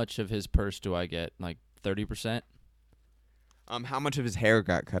 So how much of his purse do I get? Like 30%? How much of his hair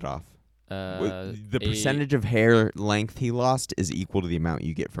got cut off? The A- percentage of hair length he lost is equal to the amount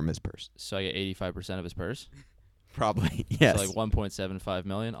you get from his purse. So I get 85% of his purse. Probably, yes. So like 1.75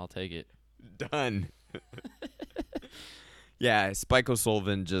 million. I'll take it. Done. Yeah, Spike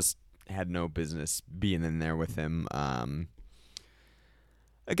O'Sullivan just had no business being in there with him. A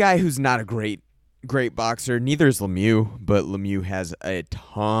guy who's not a great boxer. Neither is Lemieux, but Lemieux has a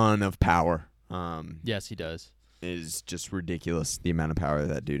ton of power. Yes, he does. Is just ridiculous the amount of power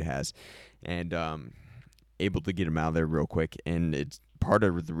that dude has, and able to get him out of there real quick. And it's part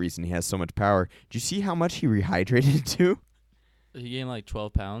of the reason he has so much power. Did you see how much he rehydrated to? He gained like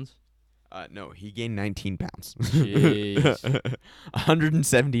 12 pounds. No, he gained 19 pounds. Jeez.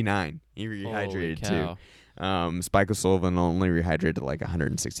 179 he Holy rehydrated cow. to. Spike O'Sullivan only rehydrated to like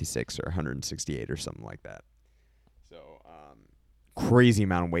 166 or 168 or something like that. So crazy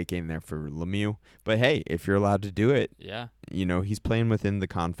amount of weight gain there for Lemieux. But hey, if you're allowed to do it, Yeah. he's playing within the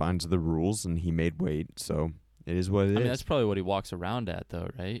confines of the rules, and he made weight, so it is what it is. I mean, that's probably what he walks around at, though,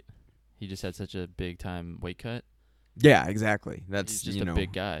 right? He just had such a big time weight cut. Yeah, exactly. That's He's just a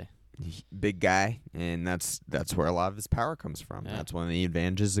big guy. big guy, and that's where a lot of his power comes from. Yeah. That's one of the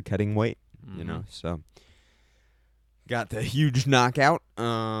advantages of cutting weight, you Mhm. know. So got the huge knockout.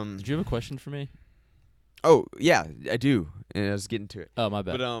 Did you have a question for me? Oh yeah, I do. And I was getting to it. Oh, my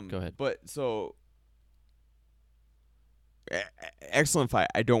bad. But Go ahead. But so excellent fight.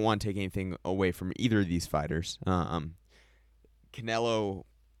 I don't want to take anything away from either of these fighters. Canelo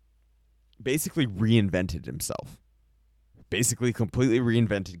basically reinvented himself. Basically completely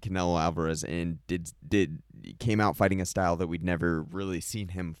reinvented Canelo Alvarez and came out fighting a style that we'd never really seen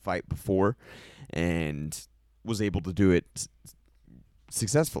him fight before, and was able to do it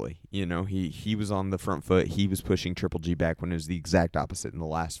successfully. You know, he was on the front foot. He was pushing Triple G back when it was the exact opposite in the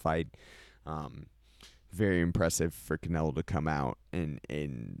last fight. Very impressive for Canelo to come out and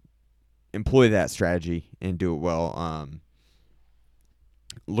employ that strategy and do it well.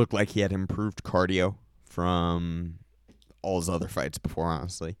 Looked like he had improved cardio from all his other fights before,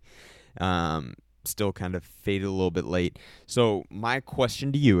 honestly. Still kind of faded a little bit late. So my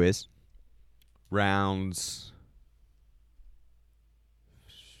question to you is, rounds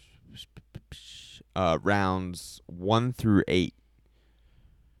 1 through 8,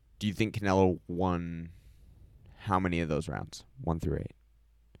 do you think Canelo won how many of those rounds? 1 through 8?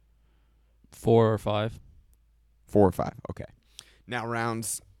 4 or 5. 4 or 5, okay. Now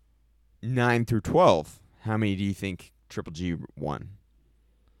rounds 9 through 12, how many do you think Triple G won?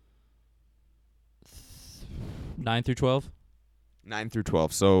 9 through 12. 9 through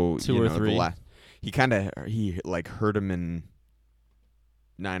 12. So 2 or 3. He hurt him in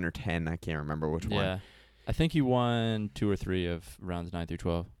 9 or 10. I can't remember which one. Yeah. I think he won 2 or 3 of rounds 9 through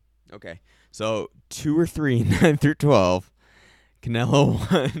 12. Okay. So 2 or 3, 9 through 12.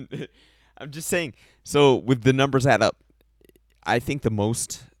 Canelo won. I'm just saying. So with the numbers add up, I think the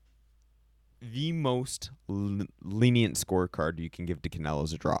most lenient scorecard you can give to Canelo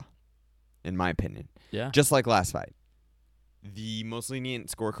is a draw, in my opinion. Yeah. Just like last fight. The most lenient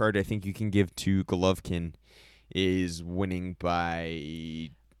scorecard I think you can give to Golovkin is winning by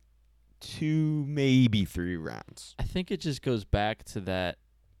 2, maybe 3 rounds. I think it just goes back to that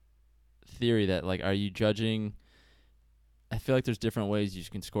theory that, like, are you judging? I feel like there's different ways you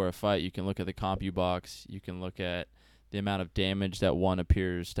can score a fight. You can look at the CompuBox. You can look at the amount of damage that one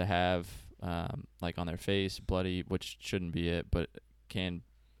appears to have, like on their face, bloody, which shouldn't be it, but can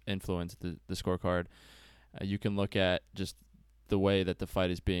influence the scorecard. You can look at just the way that the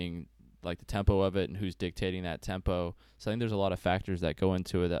fight is being, like the tempo of it and who's dictating that tempo. So I think there's a lot of factors that go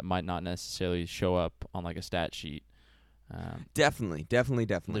into it that might not necessarily show up on like a stat sheet. Definitely.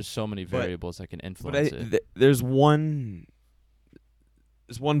 There's so many variables that can influence it. There's one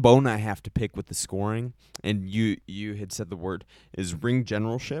bone I have to pick with the scoring, and you had said the word, is ring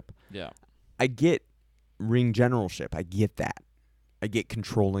generalship. Yeah. I get ring generalship. I get that. I get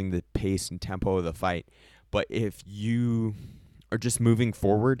controlling the pace and tempo of the fight. But if you are just moving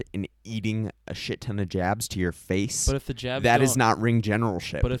forward and eating a shit ton of jabs to your face, but if the jabs that is not ring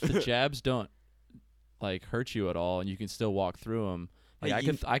generalship. But if the jabs don't like hurt you at all and you can still walk through them, like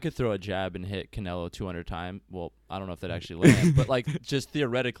I could throw a jab and hit Canelo 200 times. Well, I don't know if that actually lands, but like just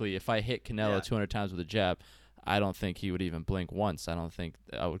theoretically, if I hit Canelo 200 times with a jab, I don't think he would even blink once. I don't think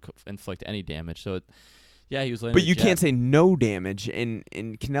I would inflict any damage. So, he was landing. But you can't say no damage, and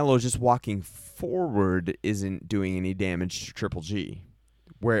Canelo just walking forward isn't doing any damage to Triple G,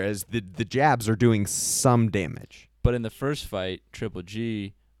 whereas the jabs are doing some damage. But in the first fight, Triple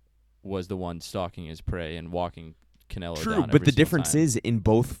G was the one stalking his prey and walking Canelo down. True, but the difference is in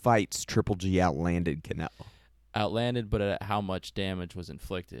both fights, Triple G outlanded Canelo. Outlanded, but at how much damage was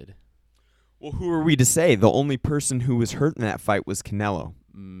inflicted? Well, who are we to say? The only person who was hurt in that fight was Canelo.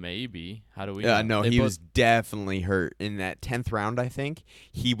 Maybe. How do we know? No, he was definitely hurt in that 10th round, I think.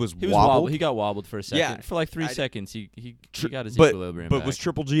 He was wobbled. He got wobbled for a second. Yeah, for like 3 seconds. He got his equilibrium But back. was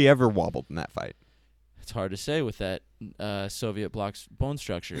Triple G ever wobbled in that fight? It's hard to say with that Soviet block's bone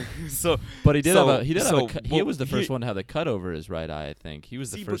structure. So, but he did have he was the he first one to have the cut over his right eye, I think. He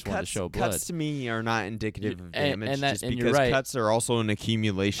was the first one to show blood. Cuts to me are not indicative of damage, and because you're right. cuts are also an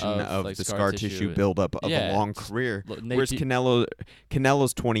accumulation of like the scar tissue buildup of a long career. Whereas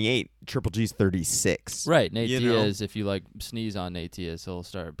Canelo's 28, Triple G's 36. Right, Nate Diaz, if you like sneeze on Nate Diaz, he'll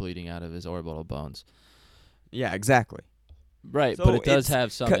start bleeding out of his orbital bones. Yeah, exactly. Right, so but it does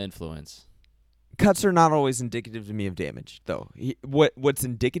have some influence. Cuts are not always indicative to me of damage, though. What's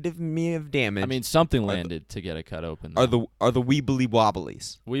indicative to me of damage? I mean, something landed to get a cut open. Are the weebly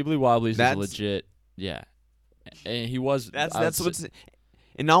wobblies? Weebly wobblies is legit. Yeah, and he was. That's what's.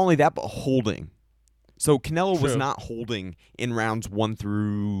 And not only that, but holding. So Canelo True. was not holding in rounds 1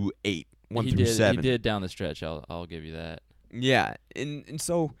 through 8, 1 through 7. He did down the stretch. I'll give you that. Yeah, and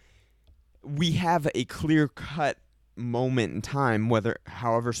so we have a clear-cut moment in time,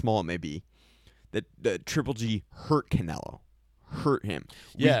 however small it may be, that Triple G hurt Canelo, hurt him.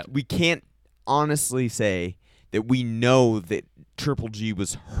 Yeah. We can't honestly say that we know that Triple G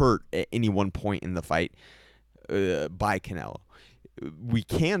was hurt at any one point in the fight by Canelo. We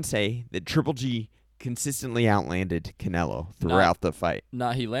can say that Triple G consistently outlanded Canelo throughout the fight.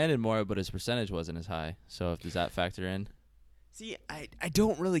 He landed more, but his percentage wasn't as high. So does that factor in? See, I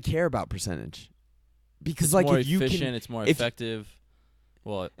don't really care about percentage because It's like more if you efficient, can, it's more if- effective.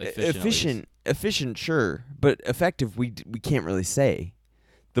 Well, efficient. efficient, sure, but effective we can't really say.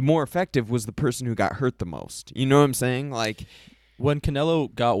 The more effective was the person who got hurt the most. You know what I'm saying? Like When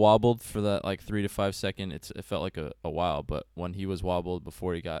Canelo got wobbled for that 3 to 5 second, it felt like a while. But when he was wobbled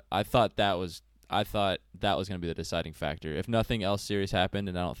before he got, I thought that was going to be the deciding factor. If nothing else serious happened,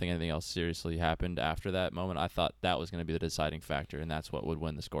 and I don't think anything else seriously happened after that moment, I thought that was going to be the deciding factor, and that's what would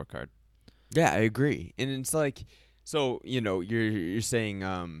win the scorecard. yeah, I agree. And it's like, so you're saying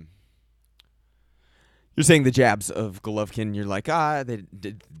you're saying the jabs of Golovkin. You're like,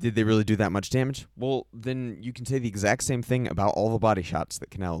 did they really do that much damage? Well, then you can say the exact same thing about all the body shots that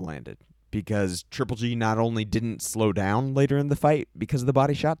Canelo landed. Because Triple G not only didn't slow down later in the fight because of the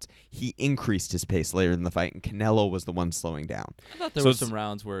body shots, he increased his pace later in the fight, and Canelo was the one slowing down. I thought there were some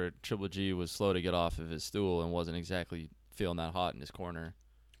rounds where Triple G was slow to get off of his stool and wasn't exactly feeling that hot in his corner.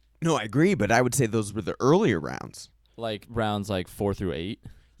 No, I agree, but I would say those were the earlier rounds. Like rounds 4 through 8.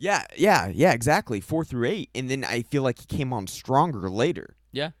 Yeah, exactly. 4 through 8, and then I feel like he came on stronger later.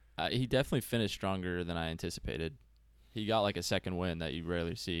 Yeah, he definitely finished stronger than I anticipated. He got a second win that you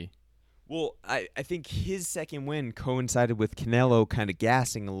rarely see. Well, I think his second win coincided with Canelo kind of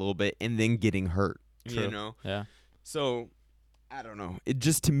gassing a little bit and then getting hurt. True. You know? Yeah. So, I don't know. It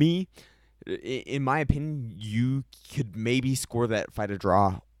just, to me, in my opinion, you could maybe score that fight a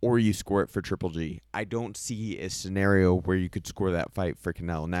draw or you score it for Triple G. I don't see a scenario where you could score that fight for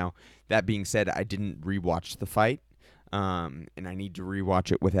Canelo. Now, that being said, I didn't rewatch the fight, and I need to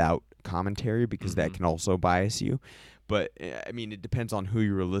rewatch it without commentary because that can also bias you. But, I mean, it depends on who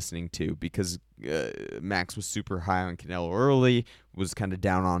you were listening to because Max was super high on Canelo early, was kind of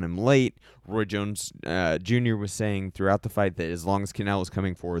down on him late. Roy Jones Jr. was saying throughout the fight that as long as Canelo's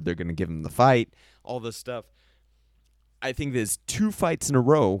coming forward, they're going to give him the fight, all this stuff. I think there's 2 fights in a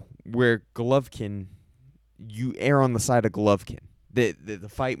row where Golovkin, you err on the side of Golovkin. The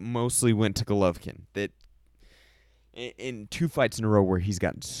fight mostly went to Golovkin. That in 2 fights in a row where he's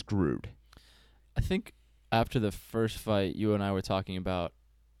gotten screwed. I think after the first fight, you and I were talking about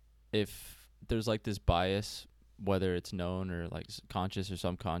if there's this bias, whether it's known or conscious or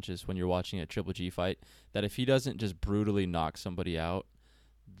subconscious when you're watching a Triple G fight, that if he doesn't just brutally knock somebody out,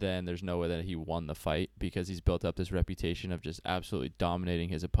 then there's no way that he won the fight because he's built up this reputation of just absolutely dominating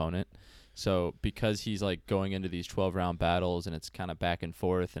his opponent. So because he's going into these 12-round battles and it's kind of back and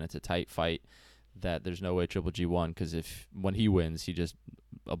forth and it's a tight fight, that there's no way Triple G won because when he wins, he just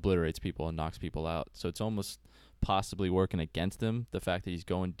obliterates people and knocks people out. So it's almost possibly working against him, the fact that he's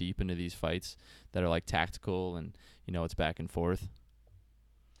going deep into these fights that are tactical and it's back and forth.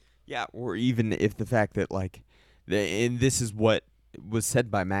 Yeah, or even if the fact that and this is what was said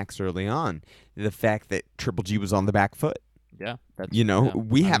by Max early on, the fact that Triple G was on the back foot. Yeah,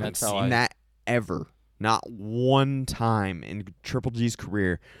 we haven't seen that ever. Not one time in Triple G's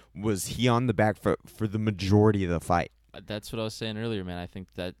career was he on the back foot for the majority of the fight. That's what I was saying earlier, man. I think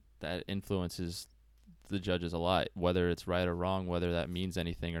that influences the judges a lot, whether it's right or wrong, whether that means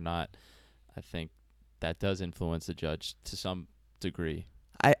anything or not. I think that does influence the judge to some degree.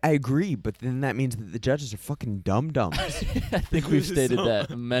 I agree, but then that means that the judges are fucking dum-dums. I think we've stated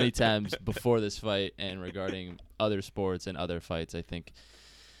that many times before this fight and regarding other sports and other fights, I think.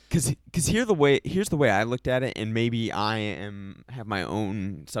 Because here's the way I looked at it, and maybe I have my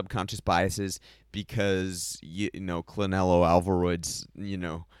own subconscious biases because Canelo Alvaroids,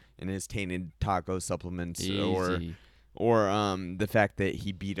 and his tainted taco supplements, Easy. or the fact that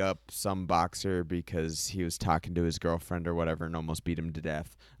he beat up some boxer because he was talking to his girlfriend or whatever and almost beat him to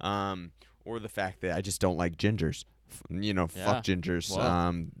death, or the fact that I just don't like gingers, fuck gingers,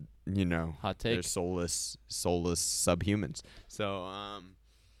 well, hot take. They're soulless subhumans. So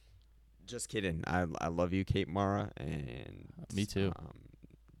just kidding. I love you, Kate Mara, and me too.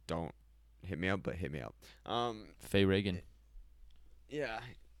 Don't hit me up, but hit me up. Faye Reagan. Yeah.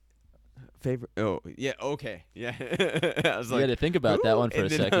 Favorite? Oh, yeah. Okay. Yeah. I was you had to think about that one for a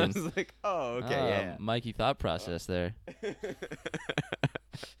second. I was like, oh, okay. Yeah. Mikey thought process there.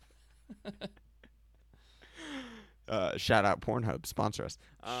 Shout out Pornhub, sponsor us.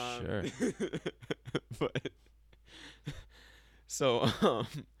 Sure. But so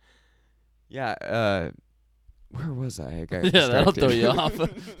Yeah. Where was I? I got Yeah, that'll throw you distracted.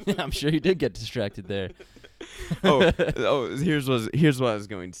 off. I'm sure you did get distracted there. Here's what I was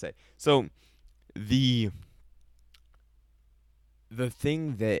going to say. So the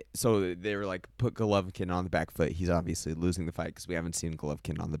thing that they were like, put Golovkin on the back foot. He's obviously losing the fight because we haven't seen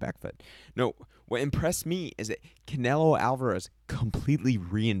Golovkin on the back foot. No, what impressed me is that Canelo Alvarez completely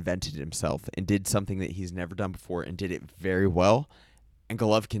reinvented himself and did something that he's never done before and did it very well. And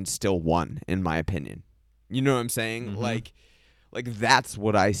Golovkin still won, in my opinion. You know what I'm saying? Mhm. Like that's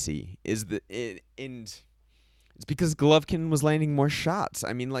what I see. And it's because Golovkin was landing more shots.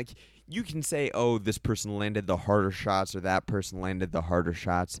 I mean, like, you can say, oh, this person landed the harder shots or that person landed the harder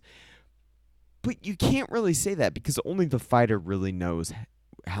shots. But you can't really say that because only the fighter really knows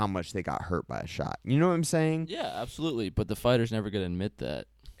how much they got hurt by a shot. You know what I'm saying? Yeah, absolutely. But the fighter's never going to admit that.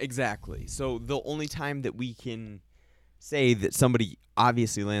 Exactly. So the only time that we can say that somebody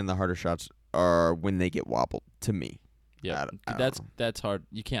obviously landed the harder shots are when they get wobbled, to me. Yeah, I don't know. that's hard.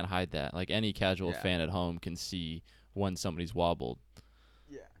 You can't hide that. Like, any casual Yeah. fan at home can see when somebody's wobbled.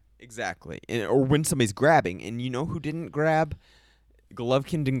 Yeah, exactly. Or when somebody's grabbing. And you know who didn't grab?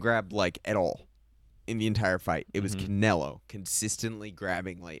 Golovkin didn't grab, like, at all in the entire fight. It was Mhm. Canelo consistently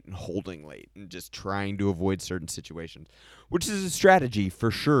grabbing late and holding late and just trying to avoid certain situations, which is a strategy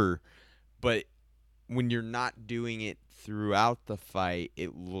for sure. But when you're not doing it throughout the fight,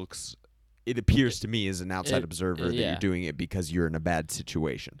 it appears to me as an outside observer that yeah. you're doing it because you're in a bad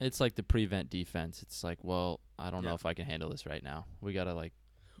situation. It's like the prevent defense. It's like, well, I don't know Yeah. if I can handle this right now. We got to, like,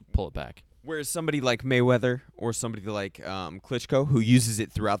 pull it back. Whereas somebody like Mayweather or somebody like Klitschko, who uses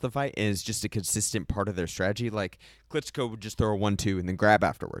it throughout the fight, and is just a consistent part of their strategy. Like, Klitschko would just throw a 1-2 and then grab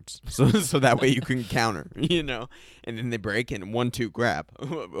afterwards, so that way you can counter, you know. And then they break and 1-2 grab.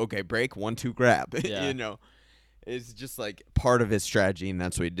 Okay, break 1-2 grab. Yeah. You know, it's just like part of his strategy, and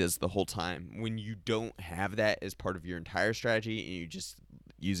that's what he does the whole time. When you don't have that as part of your entire strategy, and you just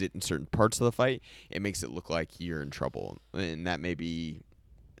use it in certain parts of the fight, it makes it look like you're in trouble, and that may be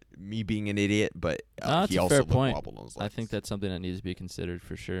me being an idiot, but No, that's he a also fair point. wobbled on his I legs. think that's something that needs to be considered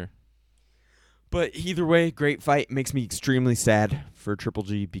for sure. But either way, great fight. Makes me extremely sad for Triple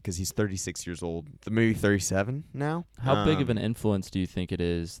G because he's 36 years old. Maybe 37 now. How big of an influence do you think it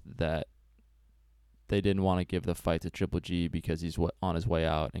is that they didn't want to give the fight to Triple G because he's on his way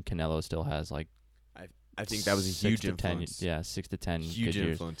out, and Canelo still has, like, I think that was a 6 huge to 10 influence. Yeah, 6 to 10 Huge good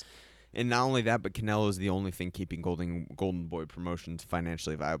years. influence. And not only that, but Canelo is the only thing keeping Golden Boy Promotions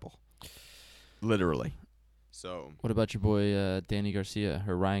financially viable. Literally. So, What about your boy Danny Garcia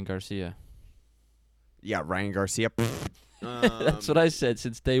or Ryan Garcia? yeah, Ryan Garcia. That's what I said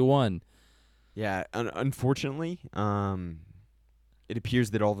since day one. Yeah, unfortunately, it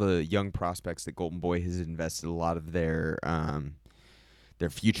appears that all the young prospects that Golden Boy has invested a lot of their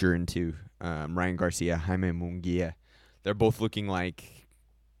future into, Ryan Garcia, Jaime Munguia, they're both looking like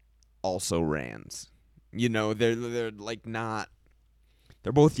also Rands. You know, they're like not.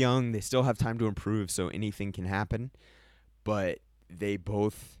 They're both young. They still have time to improve, so anything can happen. But they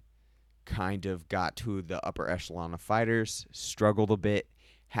both kind of got to the upper echelon of fighters, struggled a bit,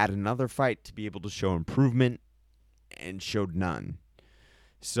 had another fight to be able to show improvement, and showed none.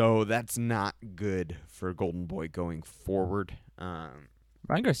 So that's not good for Golden Boy going forward.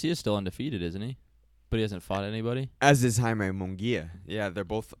 Ryan Garcia's still undefeated, isn't he? But he hasn't fought anybody. As is Jaime Munguia. Yeah, they're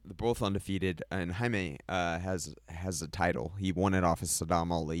both undefeated, and Jaime has a title. He won it off of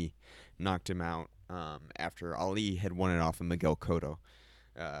Saddam Ali, knocked him out after Ali had won it off of Miguel Cotto.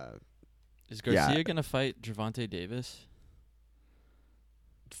 Is Garcia gonna fight Gervonta Davis?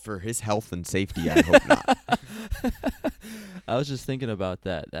 For his health and safety, I hope not. I was just thinking about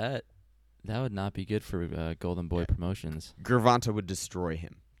that. That would not be good for Golden Boy Promotions. Gervonta would destroy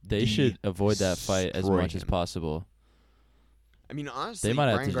him. They should avoid that fight as Destroy much as him. possible. I mean, honestly, They might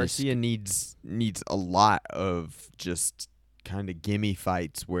have Ryan to just Garcia needs a lot of just kind of gimme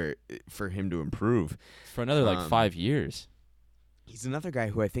fights for him to improve. For another, like, 5 Um, years. He's another guy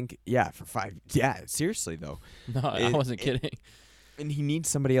who I think, for 5. Yeah, seriously though. No, I wasn't kidding. And he needs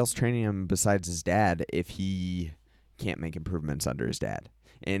somebody else training him besides his dad if he can't make improvements under his dad.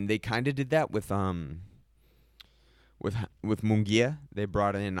 And they kind of did that with Munguia. They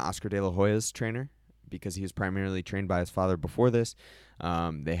brought in Oscar De La Hoya's trainer because he was primarily trained by his father before this.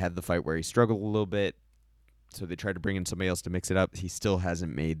 They had the fight where he struggled a little bit, so they tried to bring in somebody else to mix it up. He still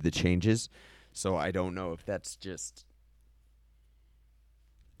hasn't made the changes, so I don't know if that's just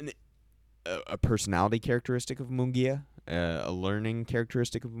a personality characteristic of Munguia, a learning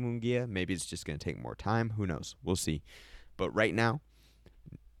characteristic of Munguia. Maybe it's just going to take more time. Who knows? We'll see. But right now,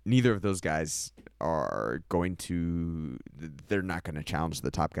 neither of those guys are going to they're not going to challenge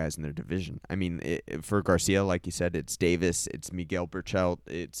the top guys in their division. I mean, for Garcia, like you said, it's Davis, it's Miguel Burchelt,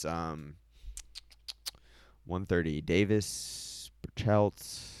 it's 130 Davis,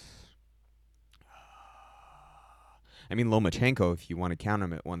 Burchelt. I mean, Lomachenko, if you want to count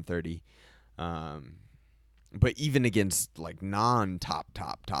him at 130. But even against like non-top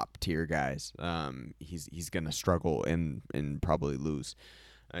tier guys, he's gonna struggle and probably lose.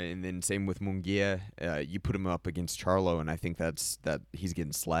 And then same with Munguia. You put him up against Charlo, and I think that he's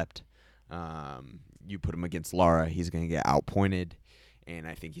getting slept. You put him against Lara, he's gonna get outpointed, and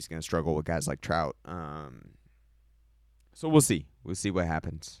I think he's gonna struggle with guys like Trout. So we'll see. We'll see what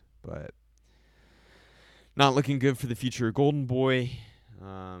happens, but not looking good for the future of Golden Boy.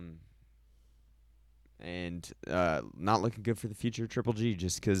 And not looking good for the future of Triple G,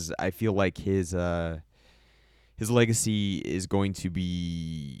 just because I feel like his legacy is going to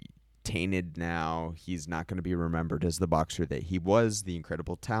be tainted now. He's not going to be remembered as the boxer that he was, the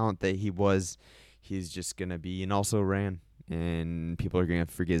incredible talent that he was. He's just going to be an also-ran, and people are going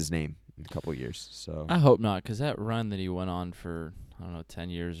to forget his name in a couple of years. So I hope not, because that run that he went on for, 10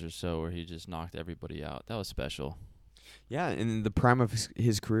 years or so, where he just knocked everybody out, that was special. Yeah, and the prime of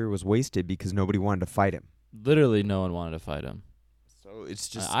his career was wasted because nobody wanted to fight him. Literally, no one wanted to fight him. So it's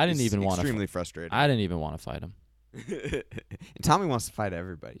just I didn't even want to. Extremely frustrating. I didn't even want to fight him. And Tommy wants to fight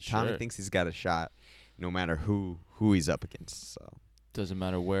everybody. Sure. Tommy thinks he's got a shot, no matter who he's up against. So doesn't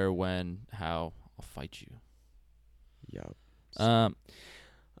matter where, when, how. I'll fight you. Yep.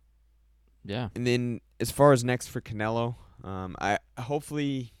 Yeah. And then as far as next for Canelo, I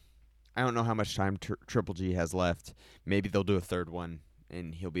don't know how much time Triple G has left. Maybe they'll do a third one,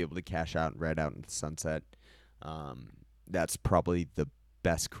 and he'll be able to cash out and ride out into the sunset. That's probably the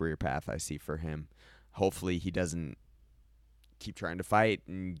best career path I see for him. Hopefully he doesn't keep trying to fight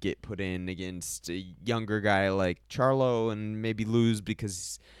and get put in against a younger guy like Charlo and maybe lose,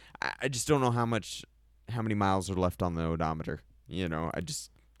 because I just don't know how many miles are left on the odometer. You know, I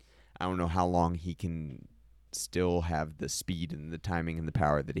don't know how long he can still have the speed and the timing and the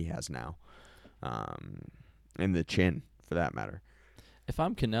power that he has now, and the chin for that matter. If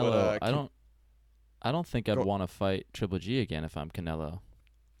I'm Canelo, I don't think I'd want to fight Triple G again if I'm Canelo.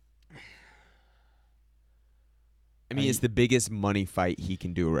 I mean, it's the biggest money fight he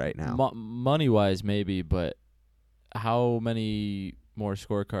can do right now. Money-wise, maybe, but how many more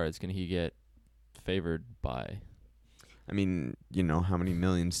scorecards can he get favored by? I mean, you know, how many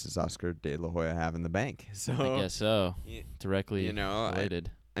millions does Oscar De La Hoya have in the bank? So I guess so. Directly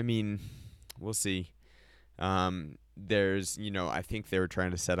related. I mean, we'll see. There's, I think they were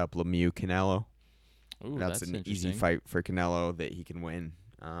trying to set up Lemieux Canelo. Ooh, that's an easy fight for Canelo that he can win.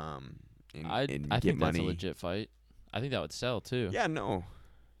 I get think money. That's a legit fight. I think that would sell too.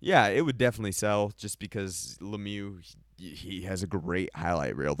 Yeah, it would definitely sell, just because Lemieux, he has a great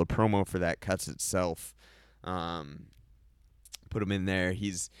highlight reel. The promo for that cuts itself. Put him in there.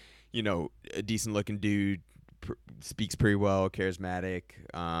 He's, a decent-looking dude, speaks pretty well, charismatic,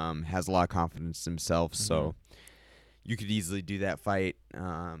 has a lot of confidence in himself. Mm-hmm. So you could easily do that fight.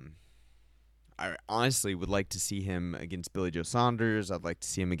 I honestly would like to see him against Billy Joe Saunders. I'd like to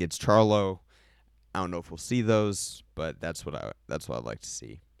see him against Charlo. I don't know if we'll see those, but that's what I'd like to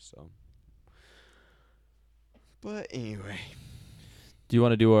see. So, but anyway, do you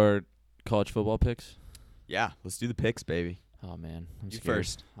want to do our college football picks? Yeah, let's do the picks, baby. Oh man, I'm scared.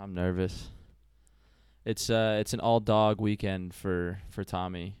 First. I'm nervous. It's an all dog weekend for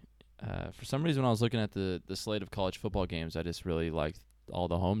Tommy. For some reason, when I was looking at the slate of college football games, I just really liked all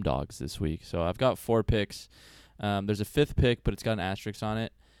the home dogs this week. So I've got 4 picks. There's a 5th pick, but it's got an asterisk on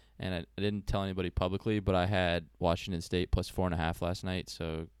it. And I didn't tell anybody publicly, but I had Washington State plus 4.5 last night,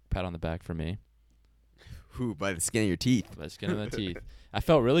 so pat on the back for me. Ooh, by the skin of your teeth. By the skin of my teeth. I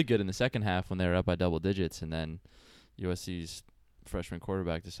felt really good in the second half when they were up by double digits, and then USC's freshman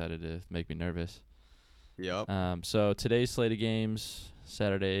quarterback decided to make me nervous. Yep. So today's slate of games,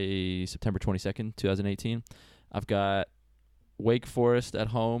 Saturday, September 22nd, 2018, I've got Wake Forest at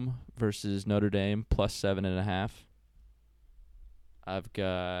home versus Notre Dame plus 7.5. I've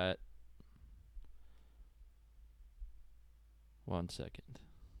got 1 second.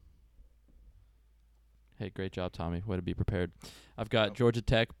 Hey, great job, Tommy. Way to be prepared. I've got Georgia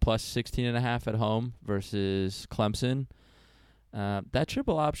Tech plus 16.5 at home versus Clemson. That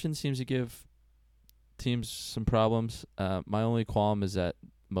triple option seems to give teams some problems. My only qualm is that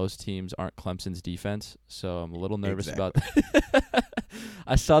most teams aren't Clemson's defense, so I'm a little nervous about that.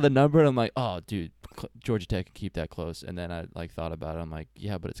 I saw the number, and I'm like, oh, dude, Georgia Tech can keep that close. And then I thought about it. I'm like,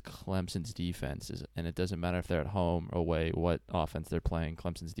 yeah, but it's Clemson's defense, and it doesn't matter if they're at home or away, what offense they're playing.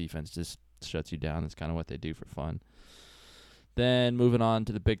 Clemson's defense just shuts you down. That's kind of what they do for fun. Then moving on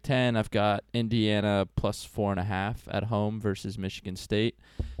to the Big Ten, I've got Indiana plus 4.5 at home versus Michigan State.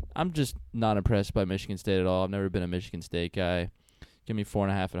 I'm just not impressed by Michigan State at all. I've never been a Michigan State guy. Give me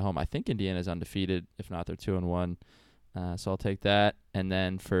 4.5 at home. I think Indiana's undefeated. If not, they're 2-1. So I'll take that. And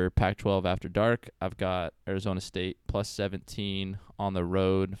then for Pac-12 after dark, I've got Arizona State plus 17 on the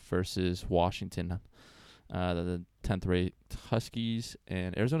road versus Washington, the 10th rate Huskies.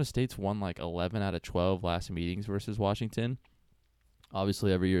 And Arizona State's won like 11 out of 12 last meetings versus Washington.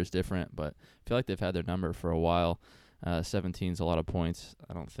 Obviously, every year is different, but I feel like they've had their number for a while. 17's a lot of points.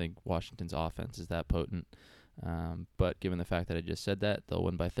 I don't think Washington's offense is that potent. But given the fact that I just said that, they'll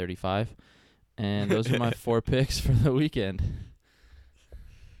win by 35. And those are my 4 picks for the weekend.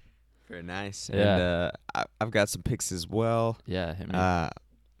 Very nice. Yeah. And I've got some picks as well. Yeah, hit me.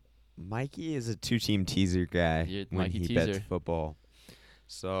 Mikey is a 2-team teaser guy when Mikey he teaser. bets football.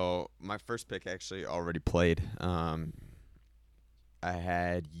 So my first pick actually already played. I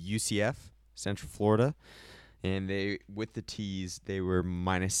had UCF, Central Florida, and they with the tees they were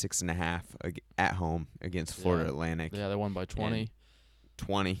minus 6.5 at home against Florida Atlantic. Yeah, they won by 20. And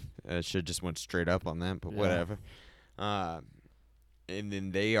 20. Should just went straight up on that, but whatever. And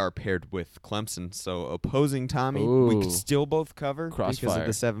then they are paired with Clemson, so opposing Tommy, we could still both cover because of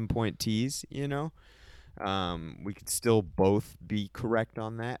the 7-point tees. You know, we could still both be correct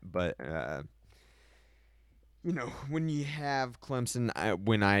on that, but. You know, when you have Clemson,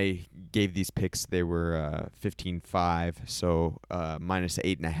 when I gave these picks, they were 15-5, so minus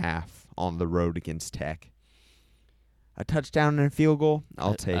 8.5 on the road against Tech. A touchdown and a field goal,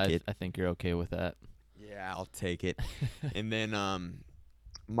 I'll take it. I think you're okay with that. Yeah, I'll take it. And then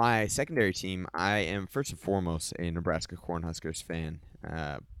my secondary team, I am first and foremost a Nebraska Cornhuskers fan.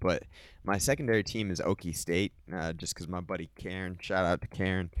 But my secondary team is Okie State, just because my buddy Karen, shout out to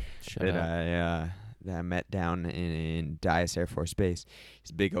Karen, that I met down in Dyess Air Force Base.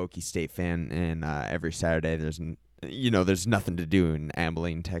 He's a big Okie State fan, and every Saturday there's nothing to do in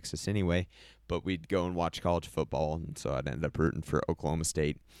Abilene, Texas anyway, but we'd go and watch college football, and so I'd end up rooting for Oklahoma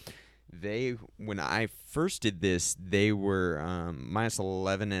State. When I first did this, they were minus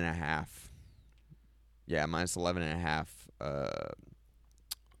 11.5. Yeah, minus 11.5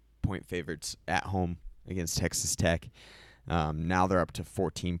 point favorites at home against Texas Tech. Now they're up to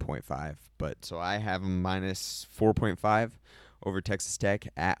 14.5. But so I have them minus 4.5 over Texas Tech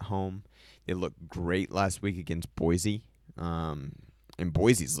at home. They looked great last week against Boise. And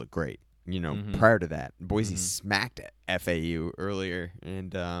Boise's looked great. You know, prior to that, Boise smacked FAU earlier.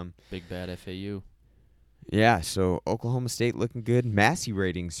 And big bad FAU. Yeah, so Oklahoma State looking good. Massey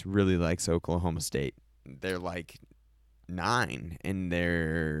Ratings really likes Oklahoma State. They're like 9, and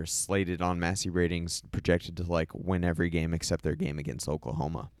they're slated on Massey Ratings, projected to like win every game except their game against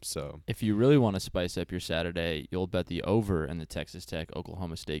Oklahoma. So if you really want to spice up your Saturday, you'll bet the over in the Texas Tech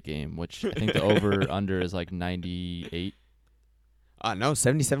Oklahoma State game, which I think the over under is like 98. No,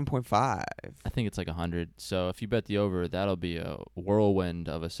 77.5. I think it's like 100. So if you bet the over, that'll be a whirlwind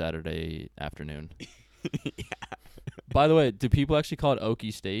of a Saturday afternoon. Yeah. By the way, do people actually call it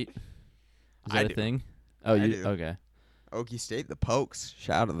Okie State? Is that a thing? Oh, you do. Okay. Okie State, the Pokes.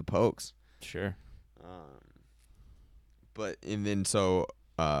 Shout out to the Pokes. Sure. And then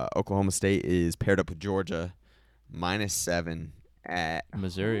Oklahoma State is paired up with Georgia, minus 7 at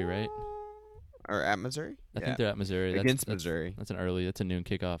Missouri, right? Or at Missouri? I think they're at Missouri. Against Missouri. That's a noon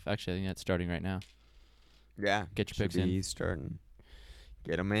kickoff. Actually, I think that's starting right now. Yeah. Get your picks in. Starting.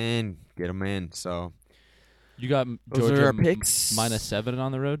 Get them in. So you got those Georgia are our picks. minus 7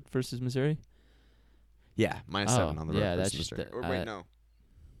 on the road versus Missouri? Yeah, minus 7 on the road versus that's Missouri. Or wait, no.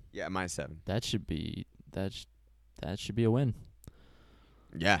 Yeah, minus 7. That should be a win.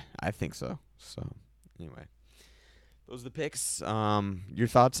 Yeah, I think so. So, anyway. Those are the picks. Your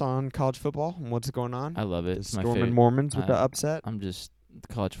thoughts on college football and what's going on? I love it. The It's my Stormin' favorite. Mormons with the upset.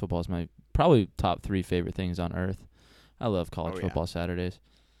 College football is my probably top 3 favorite things on earth. I love college football Saturdays.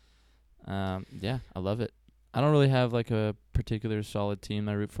 Yeah, I love it. I don't really have like a particular solid team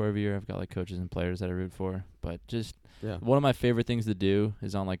I root for every year. I've got like coaches and players that I root for, but just one of my favorite things to do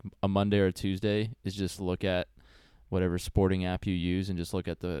is on like a Monday or a Tuesday is just look at whatever sporting app you use and just look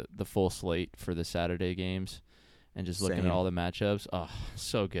at the full slate for the Saturday games and just looking at all the matchups. Oh,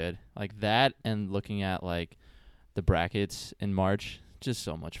 so good. Like that and looking at like the brackets in March, just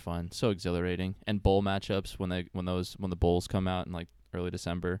so much fun. So exhilarating. And bowl matchups when the bowls come out in like early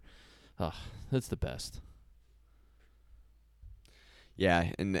December. Oh, that's the best.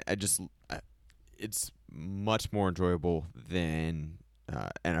 Yeah, and it's much more enjoyable than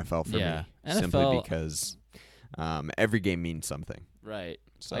NFL for me. NFL, simply because Every game means something. Right.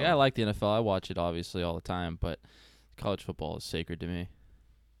 So Like, I like the NFL. I watch it obviously all the time, but college football is sacred to me.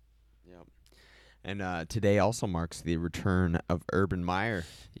 Yep. And today also marks the return of Urban Meyer.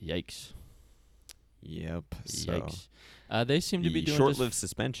 Yikes. Yep. So Yikes. They seem to be the doing short-lived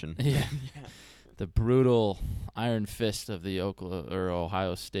suspension. Yeah. The brutal iron fist of the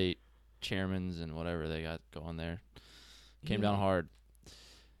Ohio State chairmans and whatever they got going there came down hard.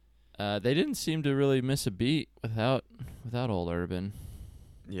 They didn't seem to really miss a beat without old Urban.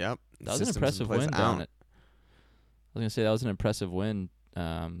 Yep. That was an impressive win down it. I was gonna say that was an impressive win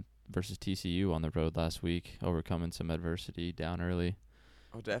versus TCU on the road last week, overcoming some adversity down early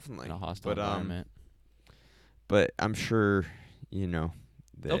Oh, definitely. in a hostile environment. But I'm sure,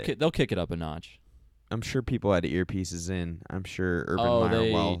 They'll kick it up a notch. I'm sure people had earpieces in. I'm sure Urban Oh,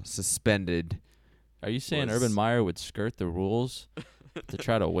 Meyer, while suspended. Are you saying was- Urban Meyer would skirt the rules to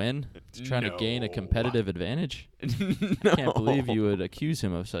try to win, to try to gain a competitive advantage? No. Can't believe you would accuse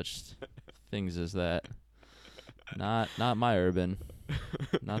him of such things as that. Not my Urban,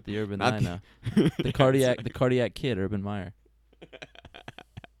 not the Urban that I know. The cardiac kid, Urban Meyer.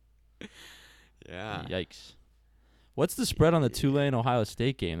 Yeah. Yikes. What's the spread on the Tulane Ohio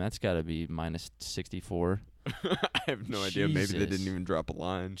State game? That's got to be minus 64. I have no idea. Maybe they Jesus. didn't even drop a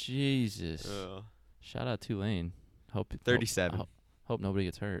line. Jesus. Shout out Tulane. Hope 37. Hope nobody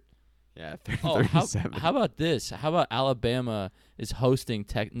gets hurt. Yeah, Oh, 37. how about this? How about Alabama is hosting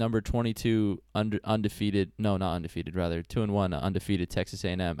number 22 undefeated? No, not undefeated. Rather 2-1 undefeated Texas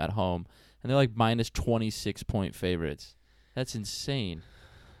A&M at home, and they're like minus 26-point favorites. That's insane.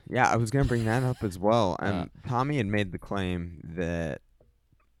 Yeah, I was going to bring that up as well. Tommy had made the claim that,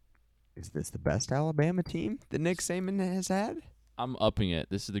 is this the best Alabama team that Nick Saban has had? I'm upping it.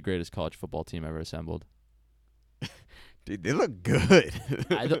 This is the greatest college football team ever assembled. Dude, they look good.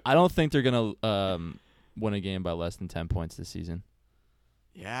 I don't think they're gonna win a game by less than 10 points this season.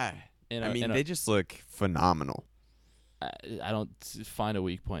 Yeah. In I a- mean, in a- they just look phenomenal. I don't find a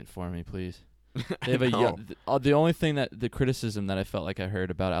weak point for me, please. They have No. the only thing that the criticism that I felt like I heard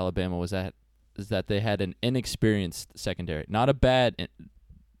about Alabama is that they had an inexperienced secondary, not a bad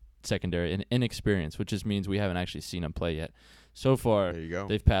secondary, an inexperienced, which just means we haven't actually seen them play yet. So far, There you go.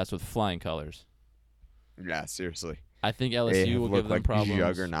 they've passed with flying colors. Yeah, seriously. I think They LSU have will looked give them like problems.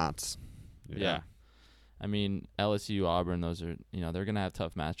 juggernauts. Yeah. I mean, LSU, Auburn, those are, they're going to have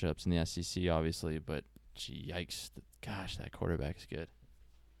tough matchups in the SEC, obviously, but yikes. Gosh, that quarterback is good.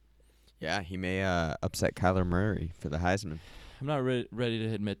 Yeah, he may upset Kyler Murray for the Heisman. I'm not ready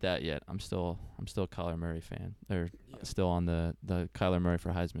to admit that yet. I'm still a Kyler Murray fan. They're still on the Kyler Murray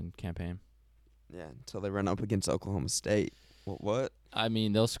for Heisman campaign. Yeah, until they run up against Oklahoma State. What? I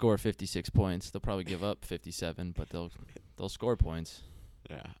mean, they'll score 56 points. They'll probably give up 57, but they'll score points.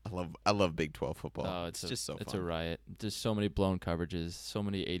 Yeah, I love Big 12 football. Oh, it's just so it's fun. a riot. Just so many blown coverages, so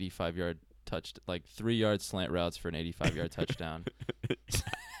many 85-yard 3-yard slant routes for an 85-yard touchdown.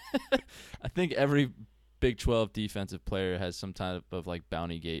 I think every Big 12 defensive player has some type of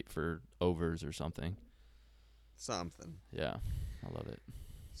bounty gate for overs or something. Something. Yeah, I love it.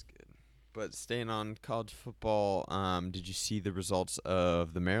 It's good. But staying on college football, did you see the results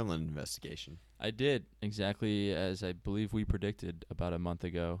of the Maryland investigation? I did, exactly as I believe we predicted about a month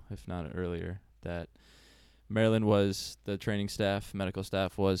ago, if not earlier, that Maryland the training staff, medical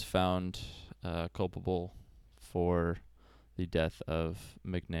staff was found culpable for the death of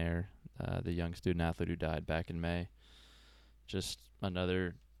McNair, the young student athlete who died back in May. Just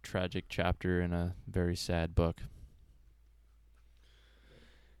another tragic chapter in a very sad book.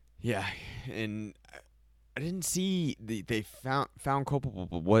 Yeah, and I didn't see they found culpable,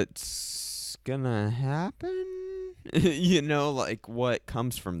 but what's gonna happen? What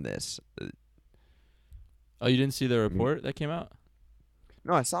comes from this? Oh, you didn't see the report that came out?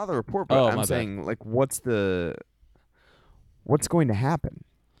 No, I saw the report, but Oh, my I'm bad. saying what's going to happen?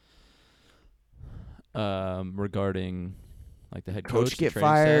 Regarding the head Coach coach, get the training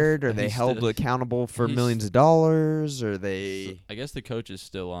fired? staff, Are they he's held still- accountable for he's- millions of dollars? Are they? I guess the coach is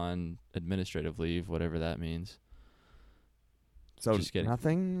still on administrative leave, whatever that means. So Just kidding.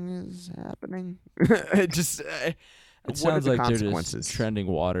 nothing is happening. Just It what are sounds the like they're consequences? just trending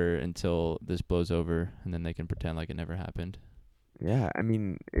water until this blows over, and then they can pretend like it never happened. Yeah, I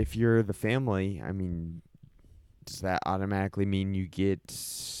mean, if you're the family, does that automatically mean you get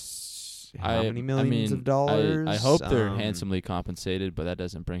how many millions of dollars? I hope they're handsomely compensated, but that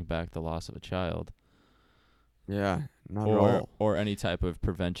doesn't bring back the loss of a child Yeah, not at all. or any type of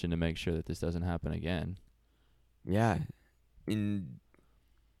prevention to make sure that this doesn't happen again. Yeah.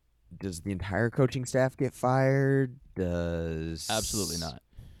 Does the entire coaching staff get fired? Absolutely not.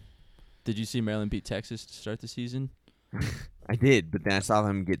 Did you see Maryland beat Texas to start the season? I did, but then I saw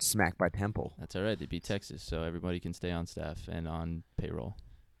them get smacked by Temple. That's all right. They beat Texas, so everybody can stay on staff and on payroll.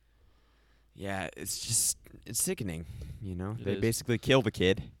 Yeah, it's sickening. It They is. basically kill the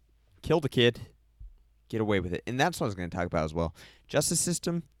kid, get away with it, and that's what I was going to talk about as well. Justice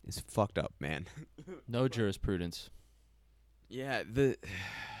system is fucked up, man. No jurisprudence. Yeah, Did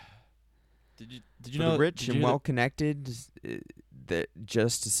you for know the rich did you and know that- well connected, the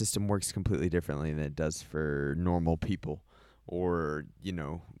justice system works completely differently than it does for normal people, or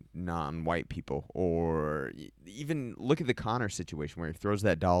non-white people, or even look at the Connor situation where he throws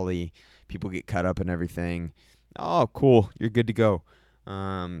that dolly, people get cut up and everything. Oh, cool, you're good to go.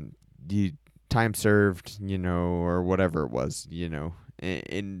 You time served, or whatever it was,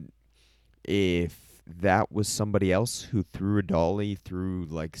 and if that was somebody else who threw a dolly through,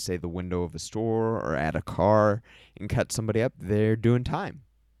 like, say, the window of a store or at a car and cut somebody up, they're doing time,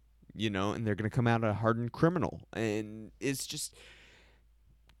 and they're going to come out a hardened criminal. And it's just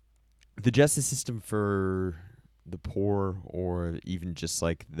the justice system for the poor, or even just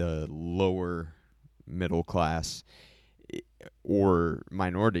like the lower middle class or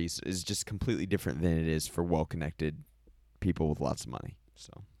minorities, is just completely different than it is for well-connected people with lots of money.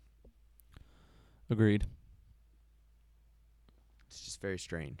 So Agreed. it's just very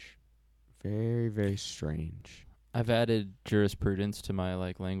strange. Very, very strange. I've added jurisprudence to my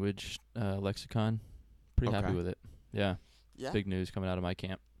language lexicon. Pretty happy Okay. with it. Yeah. Yeah. Big news coming out of my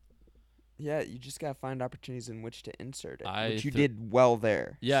camp. Yeah, you just gotta find opportunities in which to insert it. I Which you thro- did well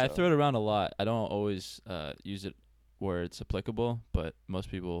there. Yeah, I so. throw it around a lot. I don't always use it where it's applicable, but most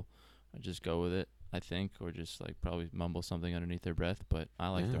people just go with it, I think, or just probably mumble something underneath their breath, but I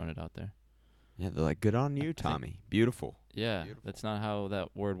like Yeah. throwing it out there. Yeah, they're like, good on you, think- Tommy. Beautiful. Yeah, Beautiful. that's not how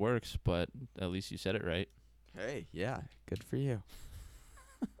that word works, but at least you said it right. Hey, yeah, good for you.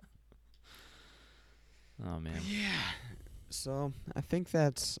 Oh, man. Yeah. So I think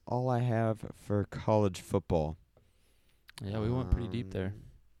that's all I have for college football. Yeah, we went pretty deep there.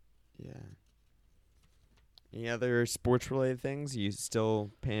 Yeah. Any other sports-related things? You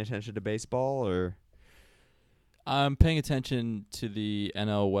still paying attention to baseball, or? I'm paying attention to the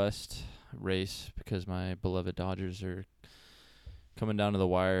NL West race because my beloved Dodgers are coming down to the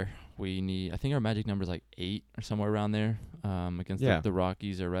wire. I think our magic number is 8 or somewhere around there. Against Yeah. the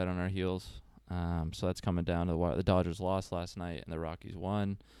Rockies are right on our heels. So that's coming down to the wire. The Dodgers lost last night and the Rockies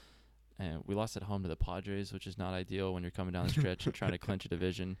won. And we lost at home to the Padres, which is not ideal when you're coming down the stretch and trying to clinch a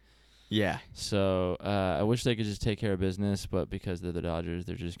division. Yeah. So I wish they could just take care of business, but because they're the Dodgers,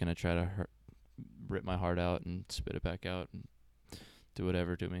 they're just going to try to rip my heart out and spit it back out and do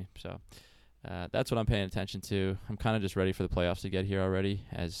whatever to me. So that's what I'm paying attention to. I'm kind of just ready for the playoffs to get here already,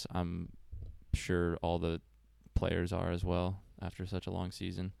 as I'm sure all the players are as well after such a long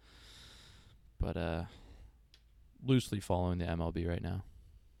season. But loosely following the MLB right now.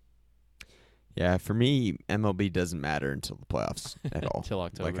 Yeah, for me, MLB doesn't matter until the playoffs at all. Until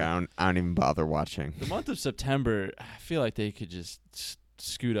October. Like, I don't even bother watching. The month of September, I feel like they could just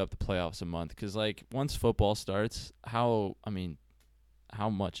scoot up the playoffs a month. Because, once football starts, how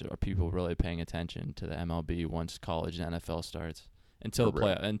much are people really paying attention to the MLB once college and NFL starts? Until the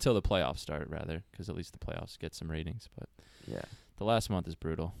playoffs start, rather. Because at least the playoffs get some ratings. But Yeah, the last month is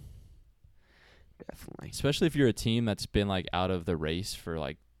brutal. definitely. Especially if you're a team that's been, out of the race for,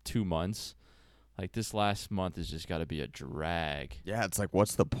 2 months. This last month has just got to be a drag. Yeah, it's like,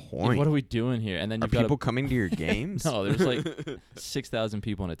 what's the point? What are we doing here? And then Are you've got people coming to your games? No, there's 6,000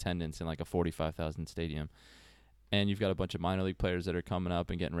 people in attendance in a 45,000 stadium. And you've got a bunch of minor league players that are coming up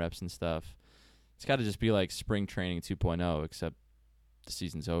and getting reps and stuff. It's got to just be like spring training 2.0, except the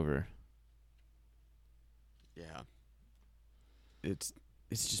season's over. Yeah. It's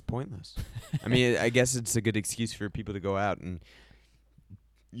just pointless. I mean, I guess it's a good excuse for people to go out and,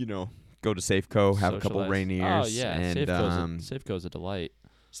 go to Safeco, have a couple Socialize. Rainiers, Oh, yeah. and Safeco's a delight.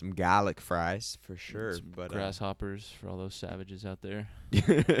 some garlic fries for sure. Some But grasshoppers for all those savages out there.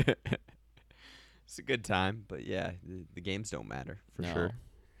 it's a good time. But yeah, the games don't matter for No. sure.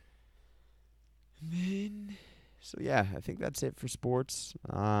 And then, so yeah, I think that's it for sports.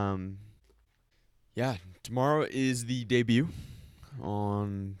 Yeah, tomorrow is the debut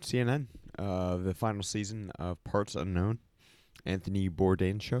on CNN of the final season of Parts Unknown, Anthony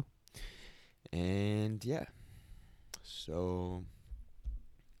Bourdain show. And yeah, so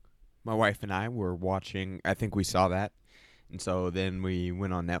my wife and I were watching, I think we saw that. And so then we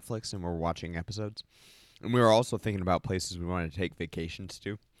went on Netflix and we're watching episodes. And we were also thinking about places we wanted to take vacations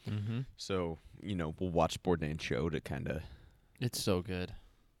to. Mm-hmm. So, we'll watch Bourdain's show to kind of... It's so good.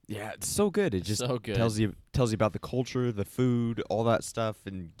 Yeah, it's so good. It just So good. tells you about the culture, the food, all that stuff,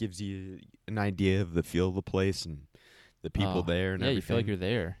 and gives you an idea of the feel of the place and the people Oh, there and yeah, everything. you feel like you're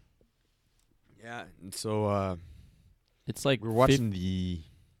there. Yeah, and so It's like we're watching the.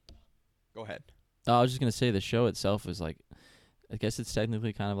 Go ahead. I was just gonna say the show itself is like, I guess it's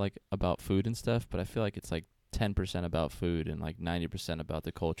technically kind of like about food and stuff, but I feel like it's like 10% about food and like 90% about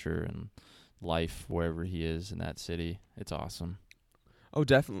the culture and life wherever he is in that city. It's awesome. Oh,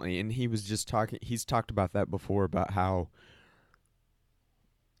 definitely. And he was just talking. He's talked about that before about how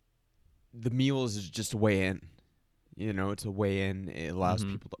the meal is just a way in. You know, it's a way in. It allows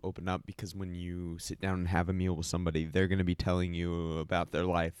Mhm. people to open up because when you sit down and have a meal with somebody, they're going to be telling you about their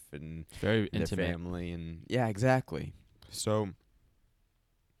life and It's very their intimate. family. And yeah, exactly. So,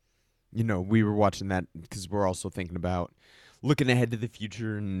 you know, we were watching that because we're also thinking about looking ahead to the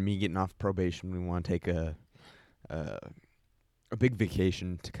future and me getting off probation. We want to take a a big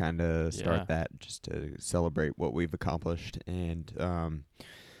vacation to kind of start Yeah. that, just to celebrate what we've accomplished. And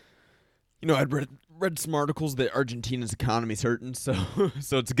you know, I'd read some articles that Argentina's economy's hurting, so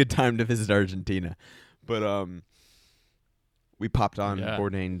so it's a good time to visit Argentina. But we popped on Yeah.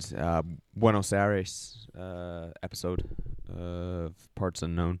 Bourdain's Buenos Aires episode of Parts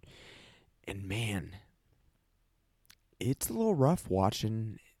Unknown, and man, it's a little rough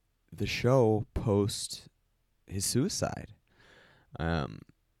watching the show post his suicide. And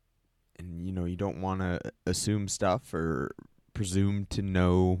you know, you don't want to assume stuff or presume to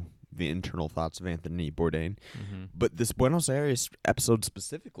know the internal thoughts of Anthony Bourdain. Mhm. But this Buenos Aires episode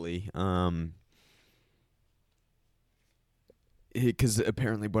specifically, because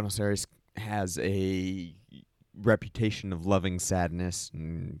apparently Buenos Aires has a reputation of loving sadness,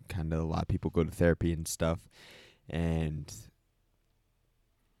 and kind of a lot of people go to therapy and stuff. And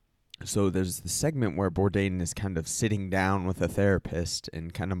so there's the segment where Bourdain is kind of sitting down with a therapist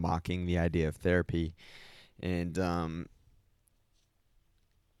and kind of mocking the idea of therapy. And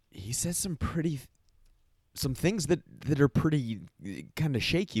he says some things that are pretty kind of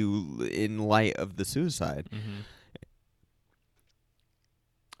shake you in light of the suicide. Mhm.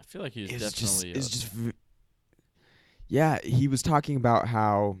 I feel like he's It's definitely. yeah, he was talking about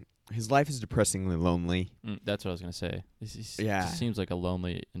how his life is depressingly lonely. That's what I was gonna say. He Yeah. just seems like a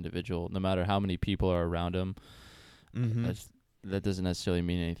lonely individual. No matter how many people are around him, Mm-hmm. that doesn't necessarily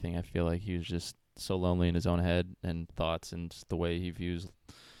mean anything. I feel like he was just so lonely in his own head and thoughts and just the way he views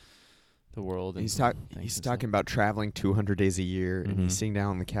the world. And He's things he's and talking about traveling 200 days a year, and he's Mhm. sitting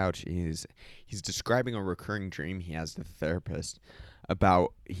down on the couch. And he's describing a recurring dream he has with the therapist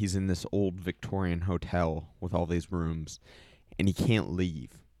about he's in this old Victorian hotel with all these rooms, and he can't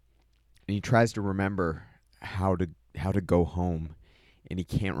leave. And he tries to remember how to go home, and he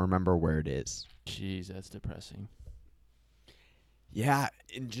can't remember where it is. Jeez, that's depressing. Yeah,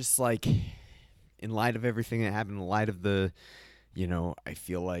 and just like in light of everything that happened, in light of the, you know, I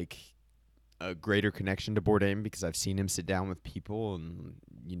feel like a greater connection to Bourdain because I've seen him sit down with people and,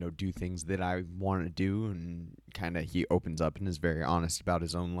 you know, do things that I want to do, and kind of he opens up and is very honest about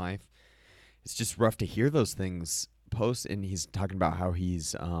his own life. It's just rough to hear those things post, and he's talking about how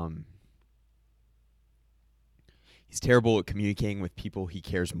he's terrible at communicating with people he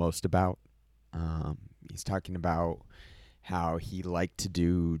cares most about. He's talking about how he liked to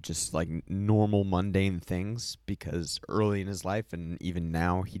do just like normal mundane things because early in his life and even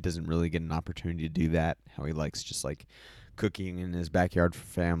now he doesn't really get an opportunity to do that. How he likes just like cooking in his backyard for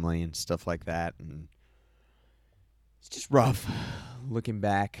family and stuff like that. And it's just rough looking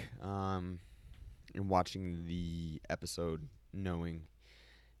back and watching the episode, knowing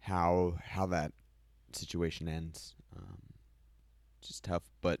how that situation ends. Just tough,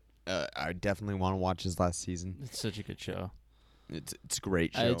 but I definitely want to watch his last season. It's such a good show. It's a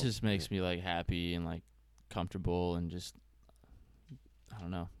great show. It just makes me like happy and like comfortable and just, I don't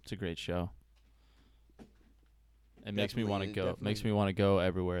know. It's a great show. It makes me want to go. Makes me want to go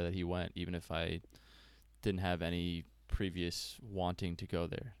everywhere that he went, even if I didn't have any previous wanting to go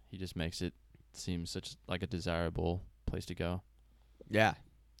there. He just makes it seem such like a desirable place to go. Yeah.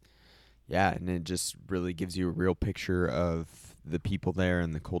 Yeah, and it just really gives you a real picture of the people there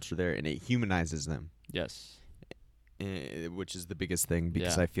and the culture there, and it humanizes them, Yes. which is the biggest thing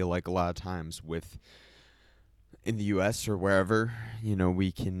because Yeah. I feel like a lot of times in the U.S. or wherever, you know,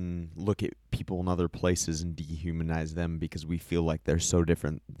 we can look at people in other places and dehumanize them because we feel like they're so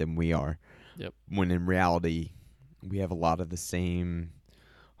different than we are. Yep. When in reality, we have a lot of the same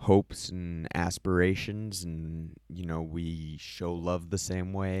hopes and aspirations, and you know, we show love the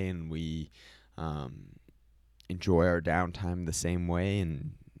same way, and we enjoy our downtime the same way,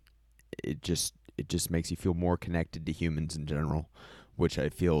 and it just makes you feel more connected to humans in general which I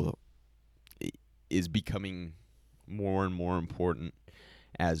feel is becoming more and more important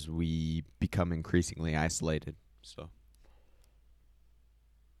as we become increasingly isolated. So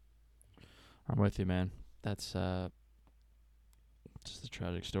I'm with you, man. That's just a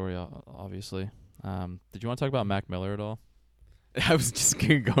tragic story, obviously. Did you want to talk about Mac Miller at all? I was just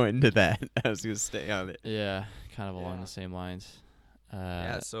going to go into that. I was going to stay on it. Yeah, kind of along the same lines.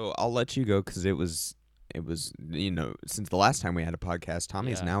 So I'll let you go because it was, since the last time we had a podcast,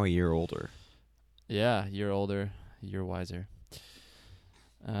 Tommy's now a year older. Yeah, year older, year wiser.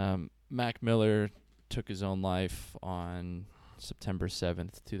 Mac Miller took his own life on September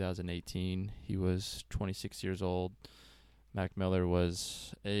 7th, 2018. He was 26 years old. Mac Miller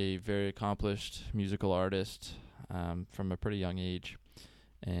was a very accomplished musical artist from a pretty young age,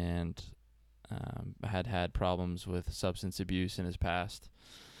 and had problems with substance abuse in his past,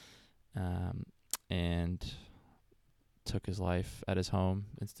 and took his life at his home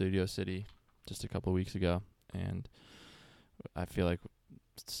in Studio City just a couple of weeks ago. And I feel like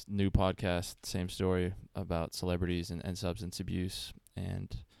new podcast, same story about celebrities and substance abuse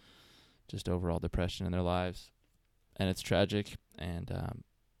and just overall depression in their lives. And it's tragic. And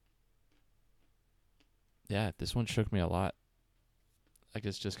this one shook me a lot. I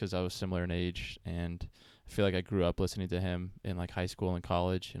guess just because I was similar in age, and I feel like I grew up listening to him in like high school and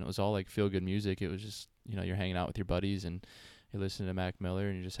college, and it was all like feel good music. It was just, you're hanging out with your buddies and you're listening to Mac Miller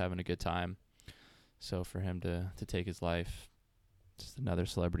and you're just having a good time. So for him to take his life, just another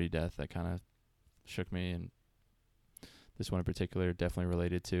celebrity death that kind of shook me. And this one in particular definitely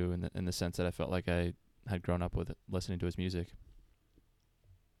related to in the sense that I felt like I had grown up with listening to his music.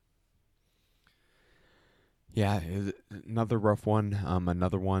 Yeah, another rough one.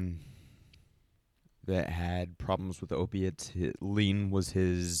 Another one that had problems with opiates. Lean was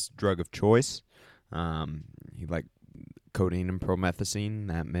his drug of choice. He liked codeine and promethazine,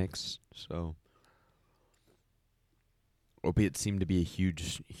 that mix. So opiates seem to be a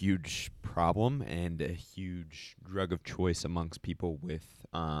huge, huge problem and a huge drug of choice amongst people with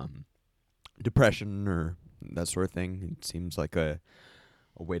depression or that sort of thing. It seems like a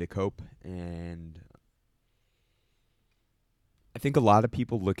way to cope. And I think a lot of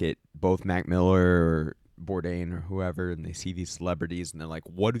people look at both Mac Miller or Bourdain or whoever, and they see these celebrities, and they're like,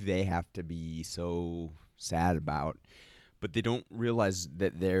 what do they have to be so sad about? But they don't realize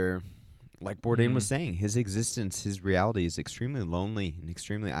that they're, like Bourdain was saying, his existence, his reality is extremely lonely and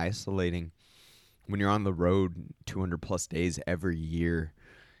extremely isolating when you're on the road 200-plus days every year,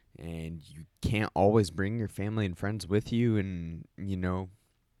 and you can't always bring your family and friends with you, and,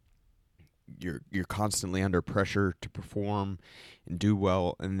 you're constantly under pressure to perform and do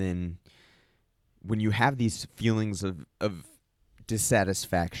well. And then when you have these feelings of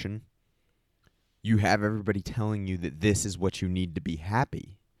dissatisfaction, you have everybody telling you that this is what you need to be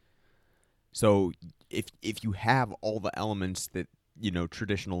happy. So if you have all the elements that,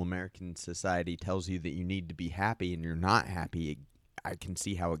 traditional American society tells you that you need to be happy and you're not happy, I can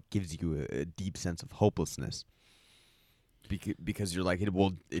see how it gives you a deep sense of hopelessness. Because you're like,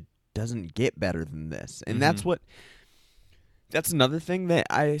 it doesn't get better than this. And that's another thing that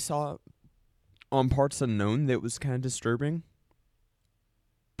I saw on Parts Unknown that was kind of disturbing.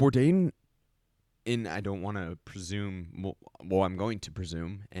 Bourdain, and I don't want to presume, well, I'm going to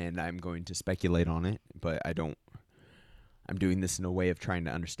presume, and I'm going to speculate on it, but I'm doing this in a way of trying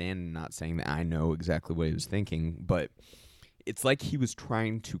to understand and not saying that I know exactly what he was thinking, but it's like he was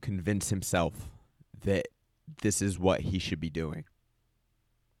trying to convince himself that this is what he should be doing.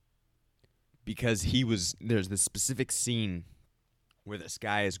 Because there's this specific scene where this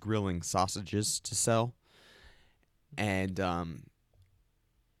guy is grilling sausages to sell, and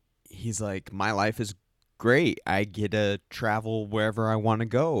he's like, my life is great. I get to travel wherever I want to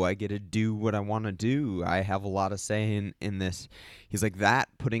go. I get to do what I want to do. I have a lot of say in this. He's like, that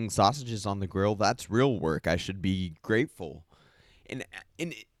putting sausages on the grill, that's real work. I should be grateful. And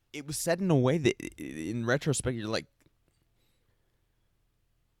it was said in a way that, in retrospect, you're like,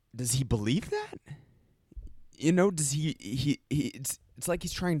 does he believe that? Does he it's like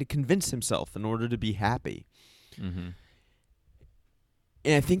he's trying to convince himself in order to be happy. Mm-hmm.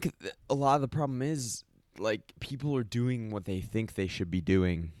 And I think a lot of the problem is, like, people are doing what they think they should be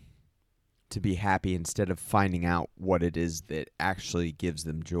doing to be happy instead of finding out what it is that actually gives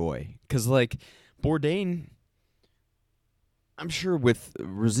them joy. Because, like, Bourdain, I'm sure with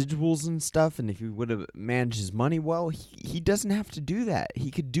residuals and stuff, and if he would have managed his money well, he doesn't have to do that. He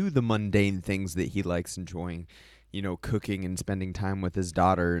could do the mundane things that he likes enjoying, cooking and spending time with his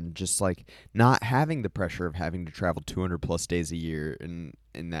daughter, and just, like, not having the pressure of having to travel 200-plus days a year and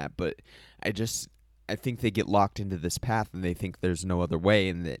that. But I I think they get locked into this path and they think there's no other way,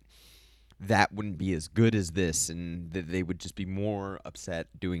 and that wouldn't be as good as this, and that they would just be more upset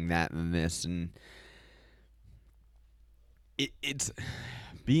doing that than this. And it's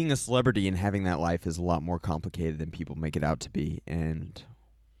being a celebrity and having that life is a lot more complicated than people make it out to be, and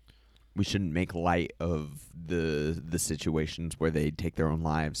we shouldn't make light of the situations where they take their own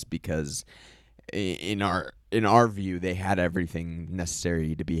lives, because in our view, they had everything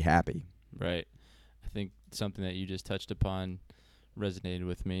necessary to be happy. Right. I think something that you just touched upon resonated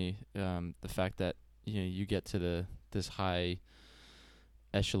with me. The fact that you get to this high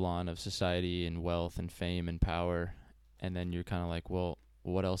echelon of society and wealth and fame and power, and then you're kind of like, well,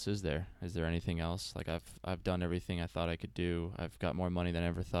 what else is there? Is there anything else? Like I've done everything I thought I could do. I've got more money than I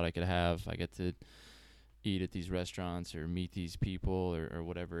ever thought I could have. I get to eat at these restaurants or meet these people or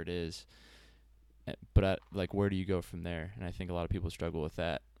whatever it is. But like, where do you go from there? And I think a lot of people struggle with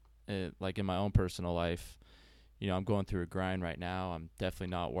that. Like in my own personal life, I'm going through a grind right now. I'm definitely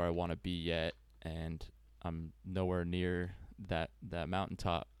not where I want to be yet, and I'm nowhere near that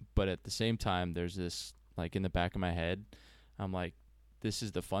mountaintop. But at the same time, there's this, like, in the back of my head, I'm like, this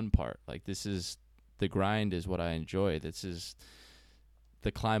is the fun part. Like, this is the grind is what I enjoy. This is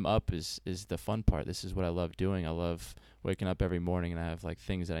the climb up is the fun part. This is what I love doing. I love waking up every morning, and I have like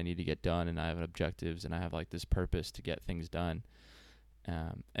things that I need to get done, and I have objectives, and I have like this purpose to get things done.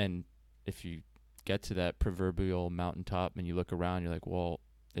 And if you get to that proverbial mountaintop and you look around, you're like, well,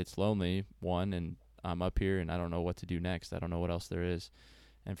 it's lonely, one, and I'm up here and I don't know what to do next. I don't know what else there is.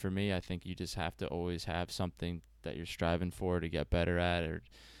 And for me, I think you just have to always have something that you're striving for to get better at, or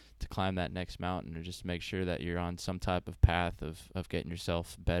to climb that next mountain, or just make sure that you're on some type of path of getting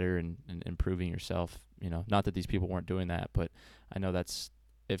yourself better and improving yourself. Not that these people weren't doing that, but I know that's,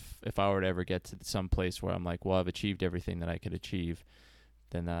 if I were to ever get to some place where I'm like, well, I've achieved everything that I could achieve,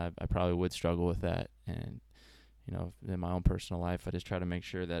 then I probably would struggle with that. And, in my own personal life, I just try to make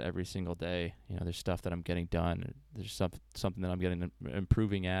sure that every single day, there's stuff that I'm getting done, or there's something that I'm getting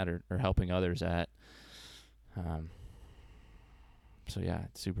improving at, or helping others at. So yeah,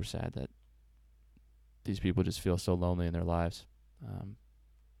 it's super sad that these people just feel so lonely in their lives.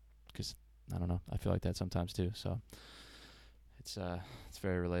 'Cause I don't know, I feel like that sometimes too. So it's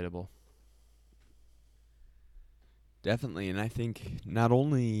very relatable. Definitely. And I think not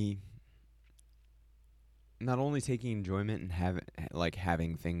only taking enjoyment and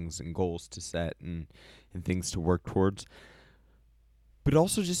having things and goals to set and things to work towards, but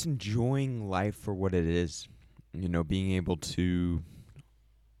also just enjoying life for what it is. Being able to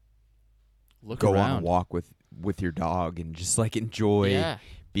go around. on a walk with your dog and just like enjoy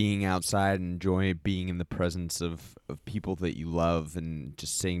being outside, and enjoy being in the presence of people that you love, and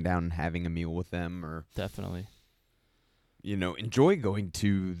just sitting down and having a meal with them, or definitely, enjoy going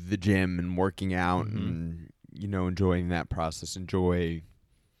to the gym and working out, and enjoying that process, enjoy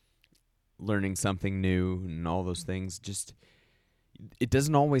learning something new and all those things. Just, it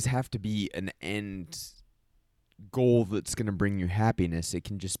doesn't always have to be an end goal that's going to bring you happiness. It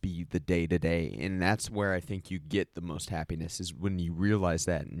can just be the day-to-day, and that's where I think you get the most happiness, is when you realize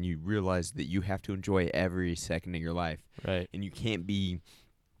that, and you realize that you have to enjoy every second of your life. Right. And you can't be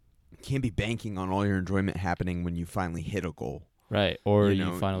banking on all your enjoyment happening when you finally hit a goal. Right. Or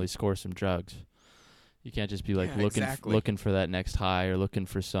you finally score some drugs. You can't just be like looking for that next high, or looking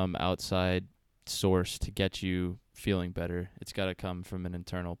for some outside source to get you feeling better. It's got to come from an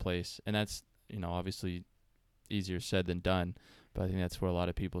internal place. And that's, obviously easier said than done, but I think that's where a lot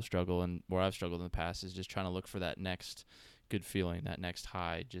of people struggle, and where I've struggled in the past, is just trying to look for that next good feeling, that next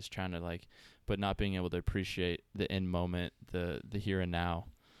high, just trying to but not being able to appreciate the in moment, the here and now.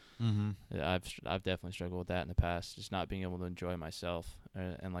 I've definitely struggled with that in the past, just not being able to enjoy myself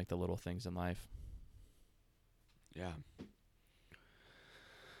and like the little things in life. Yeah.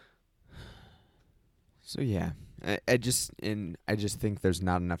 So yeah, I just think there's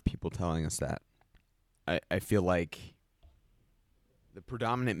not enough people telling us that. I feel like the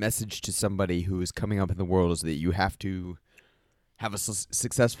predominant message to somebody who is coming up in the world is that you have to have a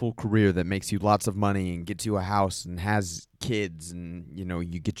successful career that makes you lots of money and gets you a house and has kids, and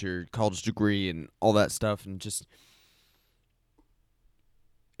you get your college degree and all that stuff, and just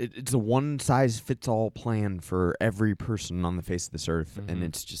it's a one-size-fits-all plan for every person on the face of this earth, and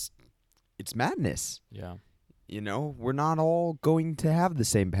it's madness. Yeah. We're not all going to have the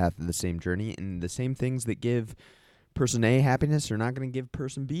same path and the same journey, and the same things that give person A happiness are not going to give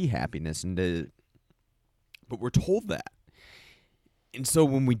person B happiness. But we're told that. And so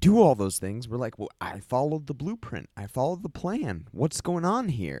when we do all those things, we're like, well, I followed the blueprint. I followed the plan. What's going on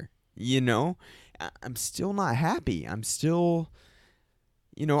here? I'm still not happy. I'm still,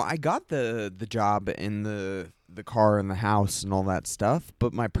 I got the job and the car and the house and all that stuff,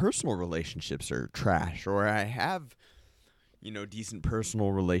 but my personal relationships are trash. Or I have, decent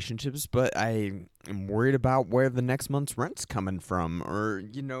personal relationships, but I am worried about where the next month's rent's coming from. Or,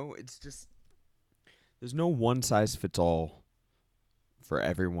 it's just there's no one size fits all for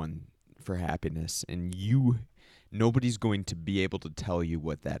everyone for happiness, and nobody's going to be able to tell you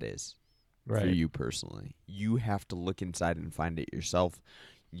what that is. For you personally. You have to look inside and find it yourself.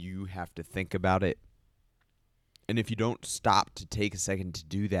 You have to think about it. And if you don't stop to take a second to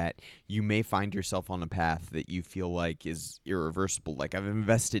do that, you may find yourself on a path that you feel like is irreversible. Like, I've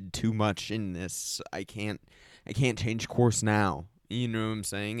invested too much in this. I can't change course now. You know what I'm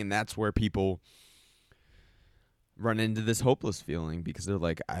saying? And that's where people run into this hopeless feeling, because they're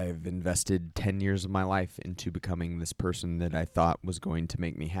like, I've invested 10 years of my life into becoming this person that I thought was going to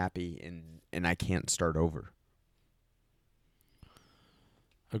make me happy, and I can't start over.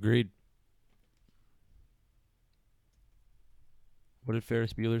 Agreed. What did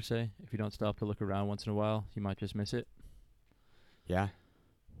Ferris Bueller say? If you don't stop to look around once in a while, you might just miss it. Yeah.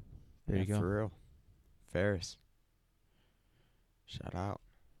 There you go. For real. Ferris. Shout out.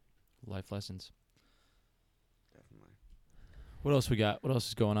 Life lessons. Definitely. What else we got? What else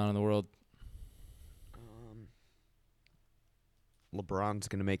is going on in the world? LeBron's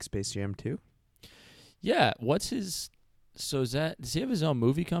going to make Space Jam 2? Yeah. Does he have his own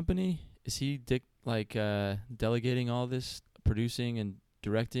movie company? Is he delegating all this producing and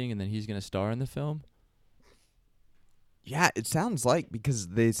directing, and then he's going to star in the film? Yeah, it sounds like, because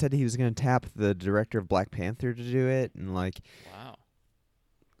they said he was going to tap the director of Black Panther to do it, and Wow.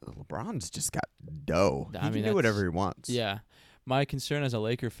 LeBron's just got dough. He can do whatever he wants. Yeah. My concern as a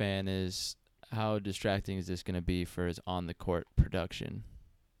Laker fan is, how distracting is this going to be for his on-the-court production?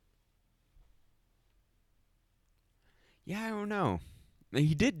 Yeah, I don't know.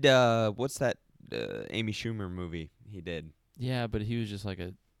 He did, what's that Amy Schumer movie he did? Yeah, but he was just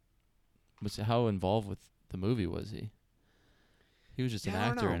how involved with the movie was he? He was just an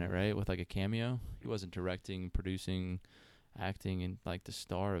actor in it, right? With like a cameo? He wasn't directing, producing, acting, and like the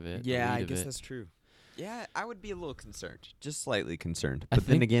star of it. Yeah, I guess that's true. Yeah, I would be a little concerned. Just slightly concerned. But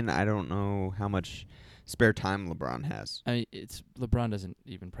then again, I don't know how much spare time LeBron has. I mean, LeBron doesn't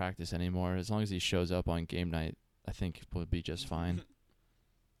even practice anymore. As long as he shows up on game night, I think he'll be just fine.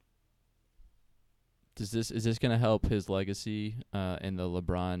 Is this going to help his legacy in the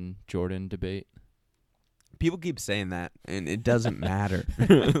LeBron Jordan debate? People keep saying that, and it doesn't matter.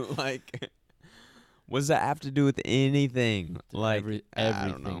 What does that have to do with anything?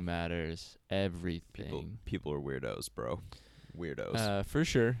 Everything matters. Everything. People are weirdos, bro. Weirdos. For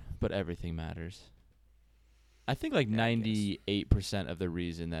sure, but everything matters. I think 98% of the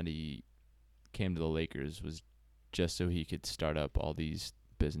reason that he came to the Lakers was just so he could start up all these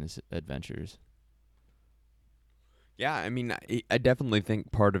business adventures. Yeah, I mean, I definitely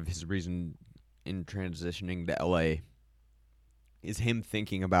think part of his reason in transitioning to LA is him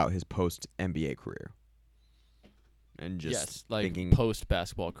thinking about his post-NBA career. And just thinking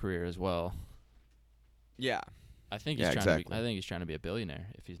post-basketball career as well. Yeah. I think he's trying to be a billionaire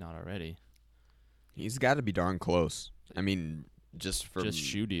if he's not already. He's got to be darn close. I mean, just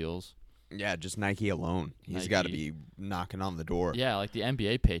shoe deals. Yeah, just Nike alone. He's got to be knocking on the door. Yeah, like the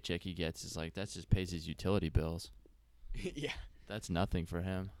NBA paycheck he gets is that just pays his utility bills. Yeah. That's nothing for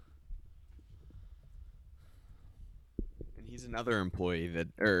him. And he's another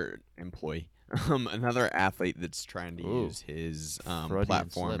another athlete that's trying to use his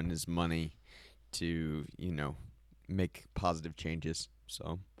platform and his money to, make positive changes.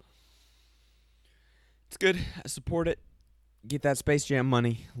 So it's good. I support it. Get that Space Jam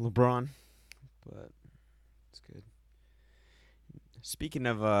money, LeBron. But it's good. Speaking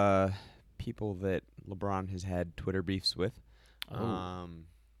of people that LeBron has had Twitter beefs with. Can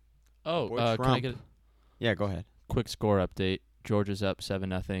Trump. I get Yeah, go ahead. Quick score update. Georgia's up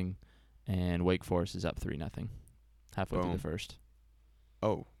 7-0, and Wake Forest is up 3-0. Halfway through the first.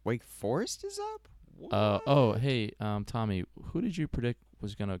 Oh, Wake Forest is up? What? Hey, Tommy, who did you predict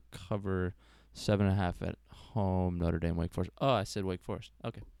was going to cover 7.5 at home, Notre Dame, Wake Forest? Oh, I said Wake Forest.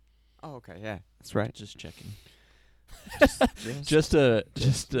 Okay. Oh, okay, yeah. That's right. Just checking. just a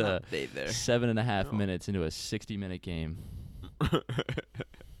update there. 7.5 minutes into a 60-minute game.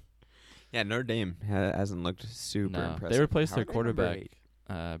 Yeah, Notre Dame hasn't looked super impressive. They replaced their quarterback,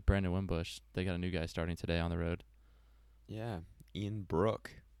 Brandon Wimbush. They got a new guy starting today on the road. Yeah, Ian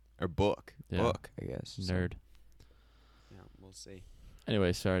Book, I guess. Nerd. Yeah, we'll see.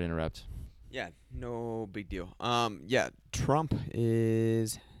 Anyway, sorry to interrupt. Yeah, no big deal. Yeah, Trump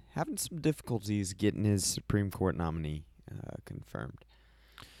is having some difficulties getting his Supreme Court nominee confirmed.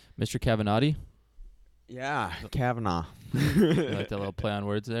 Mr. Cavanati. Yeah, Kavanaugh. You like that little play on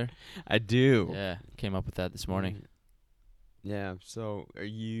words there? I do. Yeah, came up with that this morning. Yeah. So,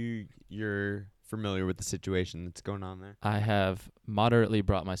 you're familiar with the situation that's going on there? I have moderately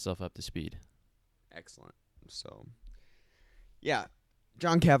brought myself up to speed. Excellent. So, yeah,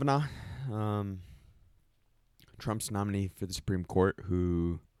 John Kavanaugh, Trump's nominee for the Supreme Court,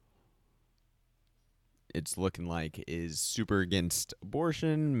 who it's looking like is super against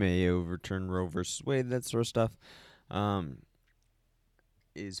abortion, may overturn Roe versus Wade, that sort of stuff,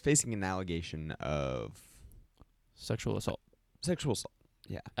 is facing an allegation of Sexual assault. sexual assault.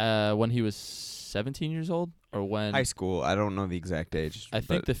 Yeah. When he was 17 years old, or when High school. I don't know the exact age. I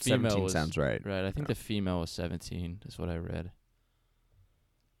think but the female 17 was sounds right. Right, I think the female was 17 is what I read.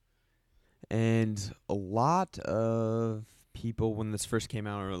 And a lot of people, when this first came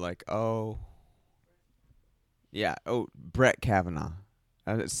out, were like, "Oh, yeah, Brett Kavanaugh."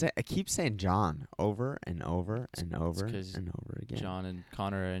 I keep saying John over and over and over 'cause and over again. John and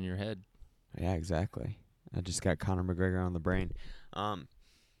Connor are in your head. Yeah, exactly. I just got Conor McGregor on the brain.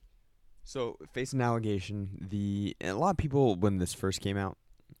 So facing an allegation, and a lot of people when this first came out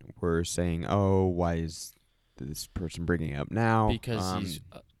were saying, "Oh, why is this person bringing it up now?" Because he's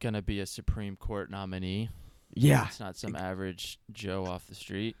going to be a Supreme Court nominee. Yeah, It's not some average Joe off the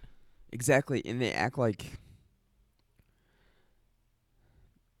street. exactly. And they act like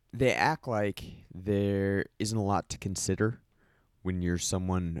there isn't a lot to consider when you're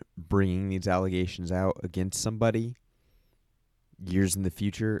someone bringing these allegations out against somebody years in the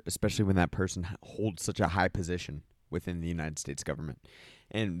future, especially when that person holds such a high position within the United States government.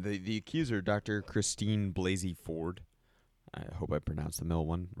 And the accuser, Dr. Christine Blasey Ford, I hope I pronounced the middle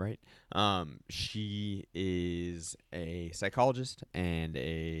one right. She is a psychologist and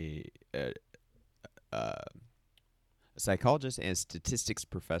a psychologist and statistics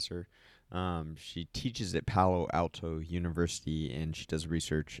professor. She teaches at Palo Alto University and she does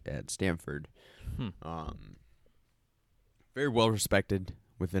research at Stanford. Very well respected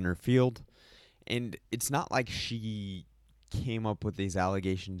within her field. And it's not like she came up with these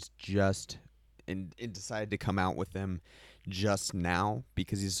allegations and decided to come out with them just now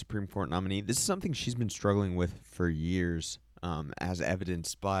because he's a Supreme Court nominee. This is something she's been struggling with for years, as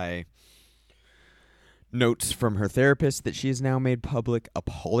evidenced by notes from her therapist that she has now made public, a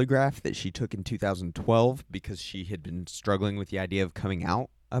polygraph that she took in 2012 because she had been struggling with the idea of coming out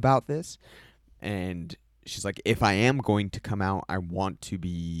about this. And she's like, if I am going to come out, I want to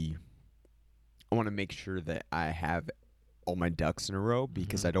make sure that I have all my ducks in a row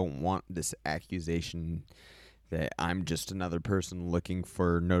because I don't want this accusation that I'm just another person looking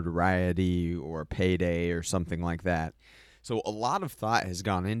for notoriety or payday or something like that. So a lot of thought has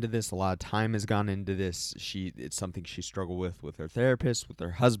gone into this. A lot of time has gone into this. It's something she struggled with her therapist, with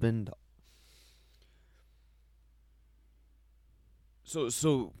her husband.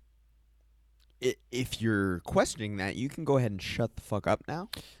 So if you're questioning that, you can go ahead and shut the fuck up now.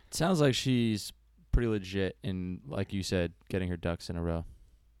 It sounds like she's pretty legit in, like you said, getting her ducks in a row.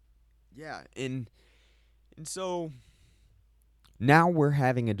 Yeah, and so now we're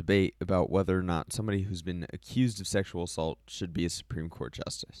having a debate about whether or not somebody who's been accused of sexual assault should be a Supreme Court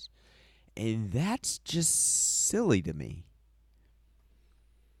justice. And that's just silly to me.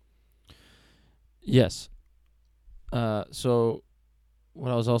 Yes. So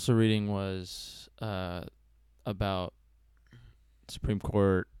what I was also reading was about Supreme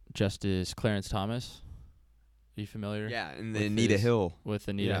Court Justice Clarence Thomas. Are you familiar? Yeah, and the Anita Hill. With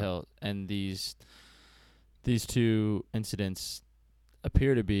Anita Hill. And these two incidents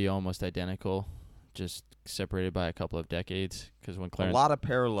appear to be almost identical, just separated by a couple of decades. Because when Clarence, a lot of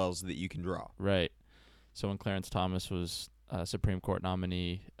parallels that you can draw. Right. So when Clarence Thomas was a Supreme Court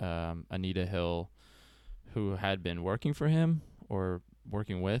nominee, Anita Hill, who had been working for him or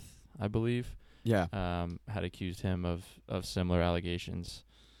working with, I believe, had accused him of similar allegations,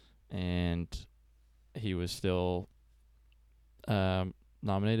 and he was still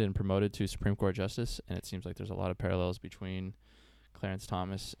nominated and promoted to Supreme Court Justice, and it seems like there's a lot of parallels between Clarence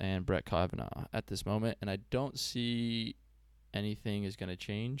Thomas and Brett Kavanaugh at this moment, and I don't see anything is going to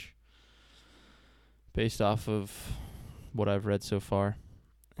change based off of what I've read so far,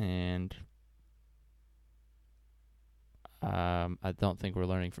 and I don't think we're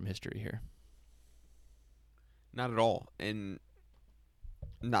learning from history here. Not at all. And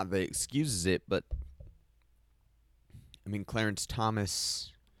not that it excuses it, but I mean, Clarence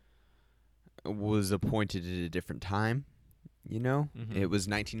Thomas was appointed at a different time, you know? Mm-hmm. It was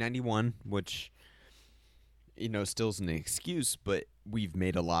 1991, which, still isn't an excuse, but we've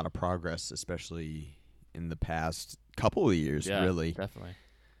made a lot of progress, especially in the past couple of years, really. Definitely.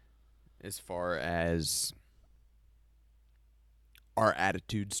 as far as our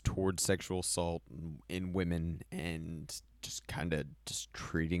attitudes towards sexual assault in women and just kind of just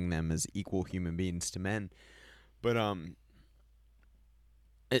treating them as equal human beings to men. But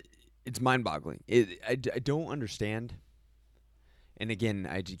it's mind-boggling. I don't understand. And again,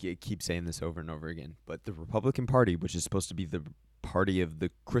 keep saying this over and over again. But the Republican Party, which is supposed to be the party of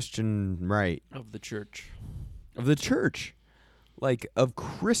the Christian right, Of the church. like of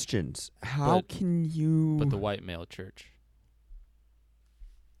Christians, how But- can you? But the white male church.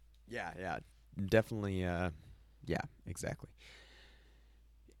 Yeah, definitely. Yeah, exactly.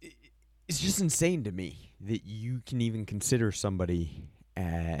 It's just insane to me that you can even consider somebody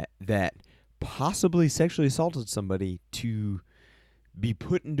that possibly sexually assaulted somebody to be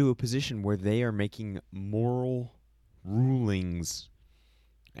put into a position where they are making moral rulings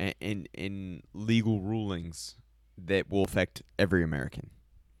and legal rulings that will affect every American.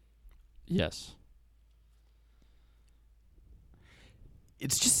 Yes.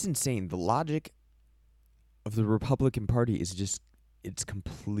 It's just insane. The logic of the Republican Party is just, it's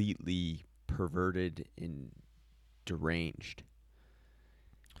completely perverted and deranged.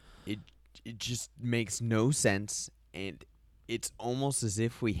 It just makes no sense, and it's almost as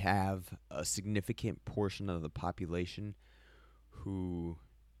if we have a significant portion of the population who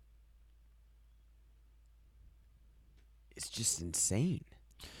is just insane.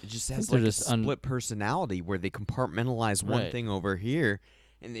 It just has they're like a just split personality where they compartmentalize one Right. thing over here,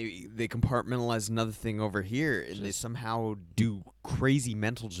 and they compartmentalize another thing over here, and they Just- somehow do crazy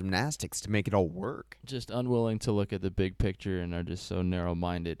mental gymnastics to make it all work. Just unwilling to look at the big picture and are just so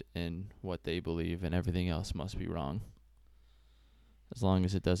narrow-minded in what they believe, and everything else must be wrong. As long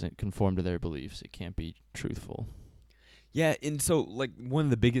as it doesn't conform to their beliefs, it can't be truthful. Yeah, and so like one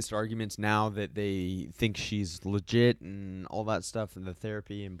of the biggest arguments now that they think she's legit and all that stuff and the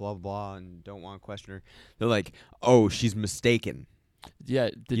therapy and blah blah blah and don't want to question her. They're like, "Oh, she's mistaken." Yeah,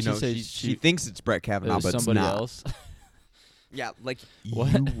 did you she know, say she thinks it's Brett it Kavanaugh, was but it's somebody not. else? Yeah, like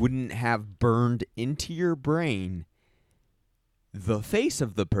What? you wouldn't have burned into your brain the face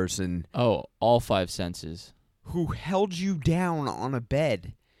of the person Oh, all five senses. who held you down on a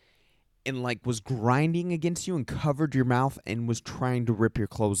bed and like was grinding against you and covered your mouth and was trying to rip your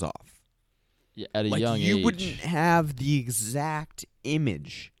clothes off. Yeah, at a Like young you age. wouldn't have the exact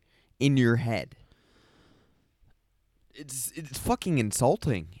image in your head. It's fucking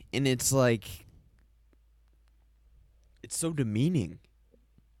insulting, and it's like it's so demeaning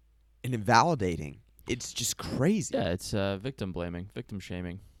and invalidating. It's just crazy. Yeah, it's victim blaming, victim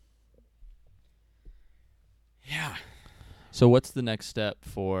shaming. Yeah. So what's the next step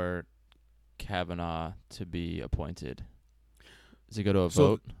for Kavanaugh to be appointed? Does it go to a So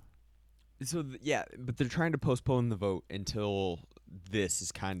vote? So yeah, but they're trying to postpone the vote until this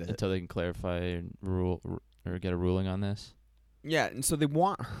is kind of Until they can clarify and or get a ruling on this? yeah, and so they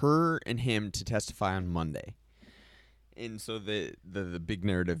want her and him to testify on Monday. And so the big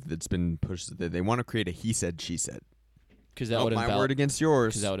narrative that's been pushed is that they want to create a he said she said. Because that Oh, would my word against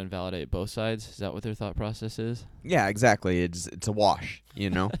yours. Because that would invalidate both sides. Is that what their thought process is? Yeah, exactly. It's a wash, you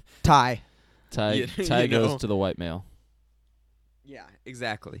know. Tie. Tie You tie know? goes to the white male. Yeah,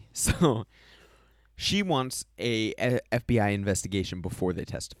 exactly. So she wants a FBI investigation before they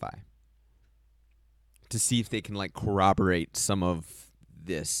testify to see if they can like corroborate some of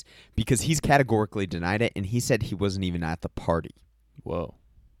this, because he's categorically denied it, and he said he wasn't even at the party. Whoa.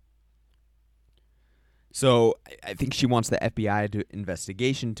 So I think she wants the FBI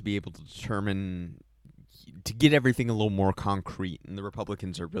investigation to be able to determine, to get everything a little more concrete, and the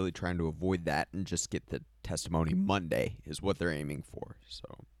Republicans are really trying to avoid that and just get the testimony Monday is what they're aiming for.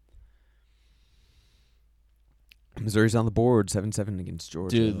 So Missouri's on the board, 7-7 against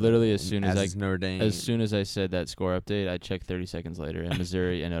Georgia. Dude, literally as and soon as I is Notre Dame. As soon as I said that score update, I checked 30 seconds later, and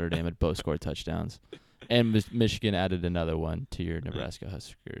Missouri and Notre Dame had both scored touchdowns. And Michigan added another one to your Nebraska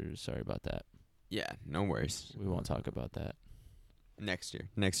Huskers. Sorry about that. Yeah, no worries. We won't talk about that. Next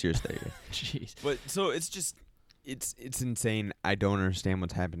year's their year. Jeez. But so it's just it's insane. I don't understand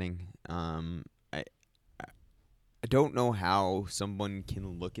what's happening. I don't know how someone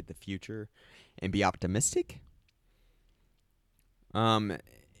can look at the future and be optimistic. As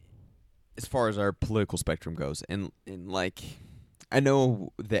far as our political spectrum goes, and like I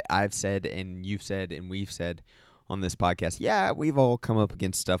know that I've said and you've said and we've said on this podcast, yeah, we've all come up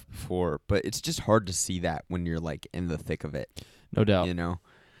against stuff before, but it's just hard to see that when you're like in the thick of it. No doubt. You know,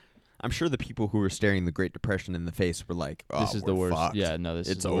 I'm sure the people who were staring the Great Depression in the face were like, "Oh, This is the we're worst. fucked." Yeah, no, this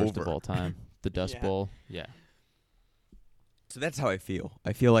is It's the worst over. of all time. The Dust Yeah. Bowl. Yeah. So that's how I feel.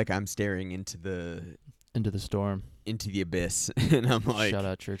 I feel like I'm staring into the Into the storm. abyss, and I'm like, Shout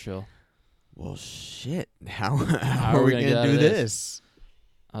out Churchill. Well, shit. How How are we gonna going get out to do of this?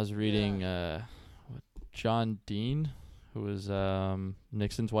 I was reading John Dean, who was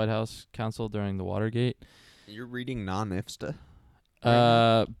Nixon's White House counsel during the Watergate. You're reading non-IFSTA?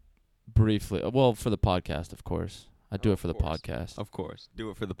 Briefly. Well, for the podcast, of course. I do it for the course. podcast. Of course. Do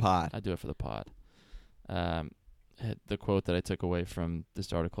it for the pod. I do it for the pod. The quote that I took away from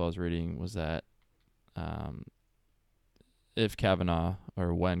this article I was reading was that if Kavanaugh,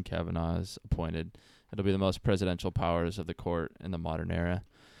 or when Kavanaugh is appointed, it'll be the most presidential powers of the court in the modern era.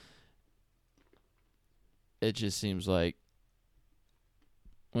 It just seems like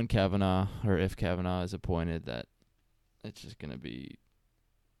when Kavanaugh, or if Kavanaugh is appointed, that it's just going to be,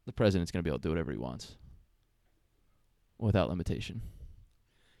 the president's going to be able to do whatever he wants without limitation.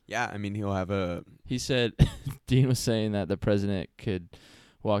 Yeah, I mean, he'll have a... He said, Dean was saying that the president could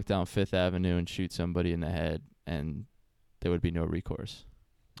walk down Fifth Avenue and shoot somebody in the head and there would be no recourse.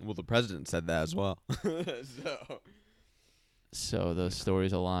 Well, the president said that as well. So those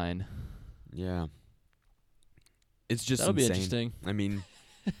stories align. Yeah. It's just That'll be insane. interesting. I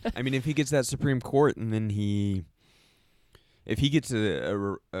mean, if he gets that Supreme Court and then if he gets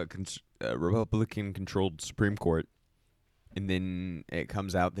a Republican-controlled Supreme Court, and then it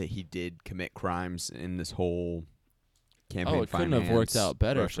comes out that he did commit crimes in this whole campaign it couldn't have worked out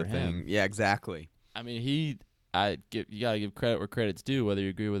better Russia for him. thing. Yeah, exactly. I mean, you gotta give credit where credit's due, whether you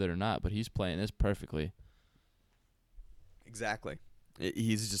agree with it or not. But he's playing this perfectly. Exactly.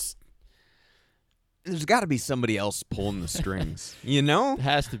 He's just... There's got to be somebody else pulling the strings, you know? It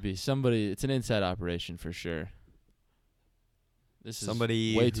has to be somebody. It's an inside operation for sure. This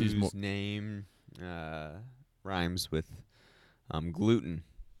Somebody is way too whose name rhymes with gluten.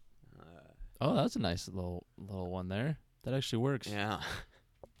 Oh, that's a nice little one there. That actually works. Yeah.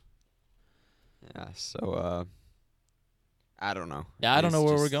 Yeah, so I don't know. Yeah, I don't know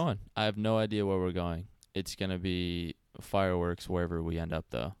where we're just- going. I have no idea where we're going. It's going to be fireworks wherever we end up,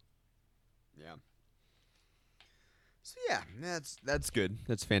 though. Yeah. So yeah, that's good.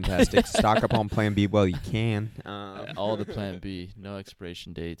 That's fantastic. Stock up on Plan B while you can. All the Plan B, no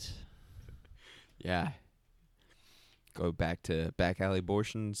expiration dates. Yeah. Go back to back alley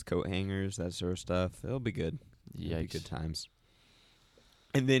abortions, coat hangers, that sort of stuff. It'll be good. It'll be Yikes. good times.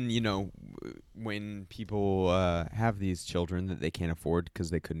 And then, when people have these children that they can't afford because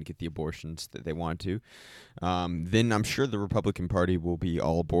they couldn't get the abortions that they want to, then I'm sure the Republican Party will be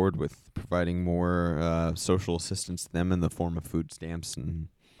all aboard with providing more social assistance to them in the form of food stamps and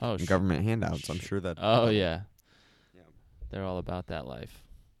government handouts. I'm sure that... Oh, yeah. Yeah. They're all about that life.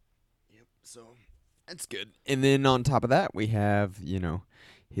 Yep. So that's good. And then on top of that, we have,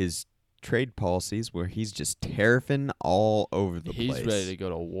 his trade policies where he's just tariffing all over the place. He's ready to go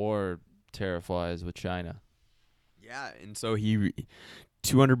to war, tariff-wise, with China. Yeah, and so he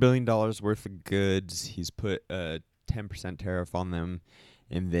 $200 billion worth of goods. He's put a 10% tariff on them,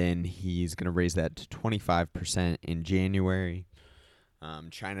 and then he's going to raise that to 25% in January.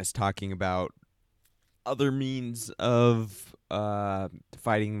 China's talking about other means of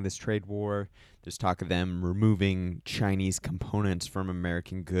fighting this trade war. There's talk of them removing Chinese components from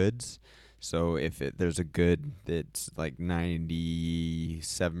American goods. So if there's a good that's like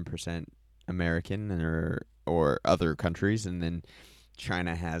 97% American or other countries, and then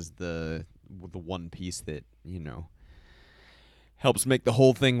China has the one piece that, helps make the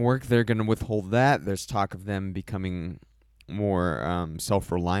whole thing work, they're going to withhold that. There's talk of them becoming more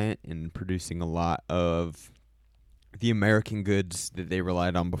self-reliant in producing a lot of the American goods that they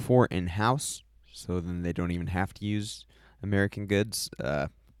relied on before in-house, so then they don't even have to use American goods. We'll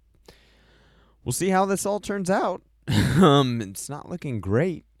see how this all turns out. It's not looking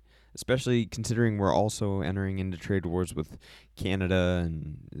great, especially considering we're also entering into trade wars with Canada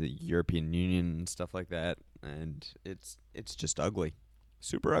and the European Union and stuff like that, and it's just ugly,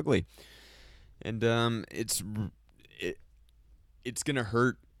 super ugly, and it's gonna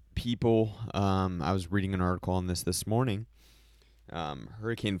hurt people. I was reading an article on this morning.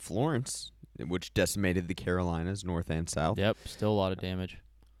 Hurricane Florence, which decimated the Carolinas, north and south. Yep, still a lot of damage.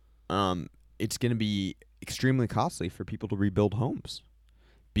 It's going to be extremely costly for people to rebuild homes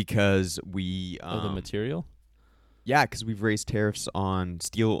because we... the material? Yeah, because we've raised tariffs on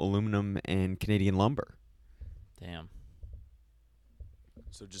steel, aluminum, and Canadian lumber. Damn.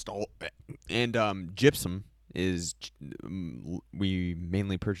 So just all... And gypsum is... we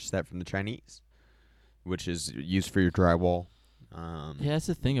mainly purchase that from the Chinese, which is used for your drywall. Yeah, that's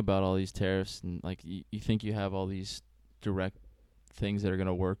the thing about all these tariffs, and like you think you have all these direct things that are going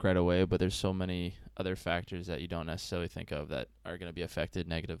to work right away, but there's so many other factors that you don't necessarily think of that are going to be affected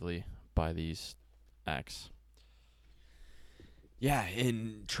negatively by these acts. Yeah,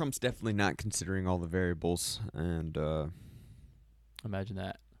 and Trump's definitely not considering all the variables, and Imagine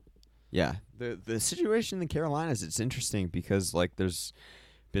that. yeah, the situation in the Carolinas, it's interesting because like there's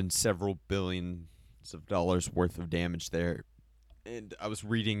been several billions of dollars worth of damage there, and I was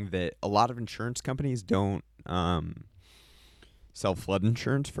reading that a lot of insurance companies don't sell flood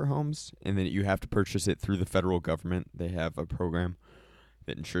insurance for homes, and that you have to purchase it through the federal government. They have a program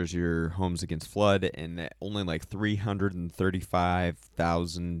that insures your homes against flood, and that only like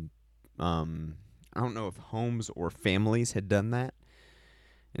 335,000 I don't know if homes or families had done that.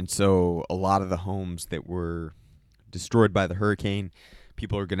 And so a lot of the homes that were destroyed by the hurricane,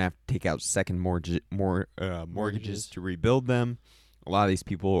 people are going to have to take out second mortgages to rebuild them. A lot of these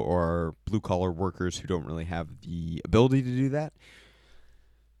people are blue-collar workers who don't really have the ability to do that.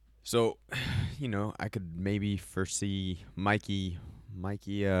 So, I could maybe foresee Mikey,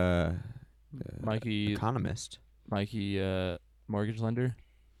 economist. Mikey, mortgage lender.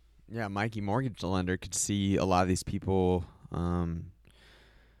 Yeah, Mikey, mortgage lender, could see a lot of these people.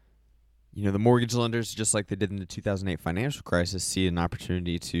 The mortgage lenders, just like they did in the 2008 financial crisis, see an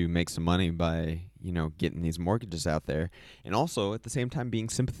opportunity to make some money by, getting these mortgages out there. And also, at the same time, being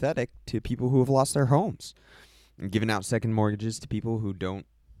sympathetic to people who have lost their homes. And giving out second mortgages to people who don't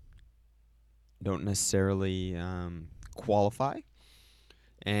necessarily qualify.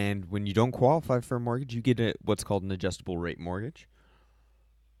 And when you don't qualify for a mortgage, you get what's called an adjustable rate mortgage.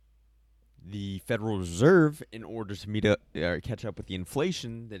 The Federal Reserve, in order to catch up with the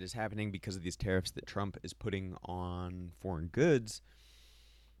inflation that is happening because of these tariffs that Trump is putting on foreign goods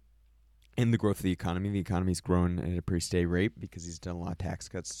and the growth of the economy's grown at a pretty steady rate because he's done a lot of tax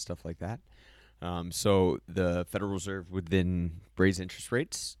cuts and stuff like that. So the Federal Reserve would then raise interest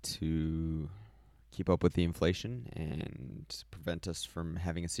rates to keep up with the inflation and prevent us from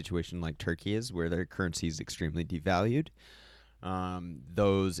having a situation like Turkey is, where their currency is extremely devalued.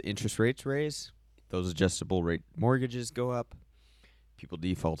 Those interest rates raise, those adjustable rate mortgages go up, people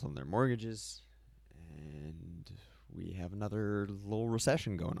default on their mortgages, and we have another little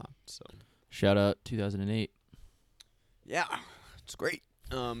recession going on. So shout out 2008. Yeah, it's great.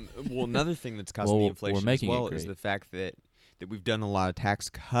 Another thing that's causing the inflation as well is the fact that we've done a lot of tax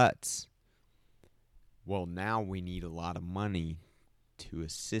cuts. Well, now we need a lot of money to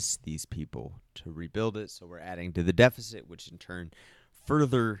assist these people to rebuild it, so we're adding to the deficit, which in turn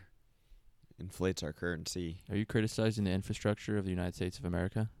further inflates our currency. Are you criticizing the infrastructure of the United States of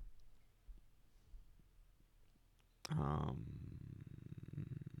America?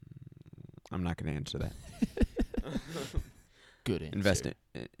 I'm not going to answer that. Good answer.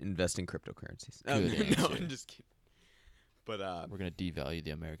 Invest in cryptocurrencies. Good answer. No, I'm just kidding. But we're going to devalue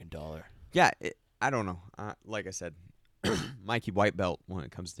the American dollar. Yeah, I don't know. Like I said, Mikey white belt when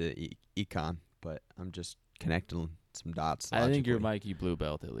it comes to econ, but I'm just connecting some dots. I think you're Mikey blue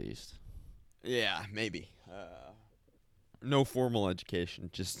belt at least. Yeah, maybe. No formal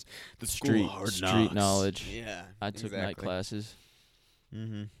education, just the street knowledge. Yeah, I took night classes.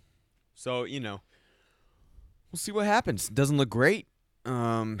 Mm-hmm. So we'll see what happens. It doesn't look great,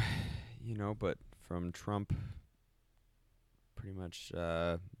 but from Trump, pretty much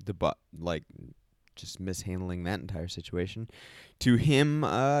just mishandling that entire situation, to him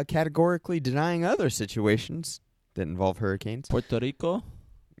categorically denying other situations that involve hurricanes. Puerto Rico?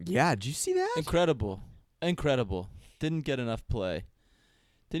 Yeah, did you see that? Incredible. Didn't get enough play.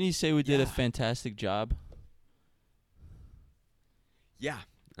 Didn't he say we did a fantastic job? Yeah.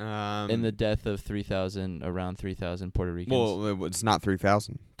 In the death of around 3,000 Puerto Ricans. Well, it's not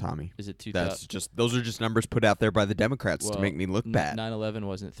 3,000, Tommy. Is it 2,000? Those are just numbers put out there by the Democrats to make me look bad. 9/11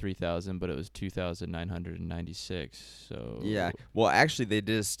 wasn't 3,000, but it was 2,996. So yeah. Well, actually, they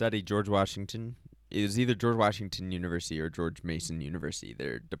did a study. George Washington. It was either George Washington University or George Mason University,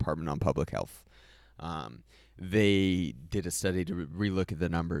 their Department on Public Health. They did a study to relook at the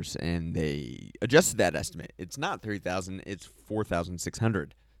numbers, and they adjusted that estimate. It's not 3,000; it's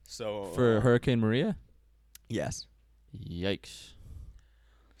 4,600. So for Hurricane Maria? Yes. Yikes.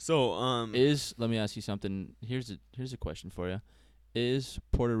 So let me ask you something. Here's a question for you. Is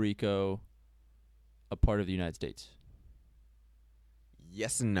Puerto Rico a part of the United States?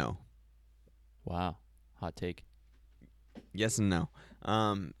 Yes and no. Wow. Hot take. Yes and no.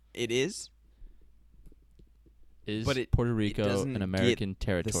 It is. Is Puerto Rico an American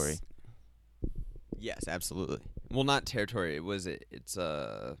territory? Yes, absolutely. Well, not territory. It's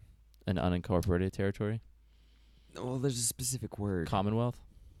an unincorporated territory? Well, there's a specific word. Commonwealth?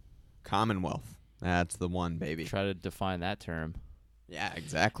 Commonwealth. That's the one, baby. Try to define that term. Yeah,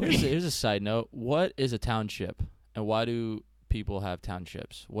 exactly. Here's a side note. What is a township, and why do people have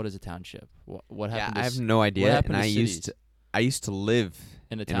townships? What is a township? What happened? I have no idea. What happened and to I cities? I used to live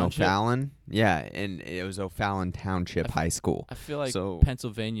In a in township? O'Fallon. Yeah, and it was O'Fallon Township High School. I feel like So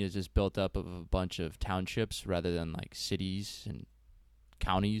Pennsylvania is just built up of a bunch of townships rather than like cities and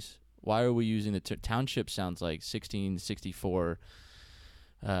counties. Why are we using the township? Sounds like 1664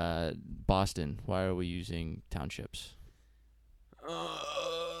 Boston. Why are we using townships?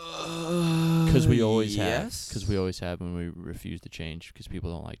 Because we always have. yes. Because we always have when we refuse to change because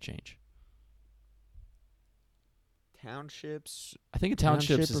people don't like change. Townships. I think a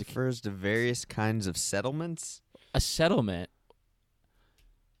township is refers to various kinds of settlements. a settlement.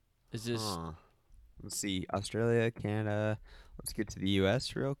 Is this Let's see. Australia, Canada. Let's get to the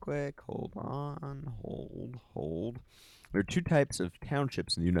U.S. real quick. Hold on. Hold. There are two types of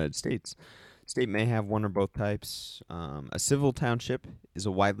townships in the United States. State may have one or both types. A civil township is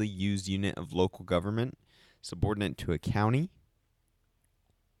a widely used unit of local government, subordinate to a county.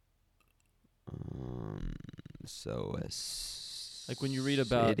 So like when you read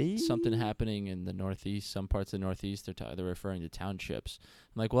about city? something happening in the Northeast, some parts of the Northeast, they're referring to townships.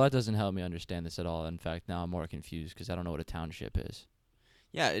 I'm like, well, that doesn't help me understand this at all. In fact, now I'm more confused because I don't know what a township is.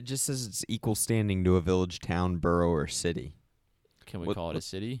 Yeah, it just says it's equal standing to a village, town, borough, or city. Can we call it a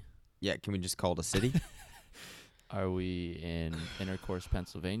city? Yeah, can we just call it a city? Are we in Intercourse,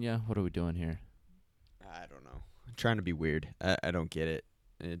 Pennsylvania? What are we doing here? I don't know. I'm trying to be weird. I don't get it.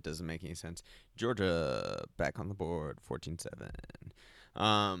 It doesn't make any sense. Georgia back on the board, 14-7.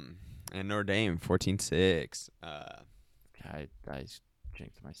 And Notre Dame, 14-6. I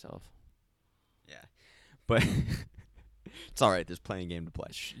jinxed myself. Yeah. But it's all right. There's plenty of game to play.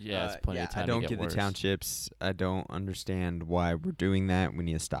 Yeah, it's plenty of time I don't to get get worse. the townships. I don't understand why we're doing that. We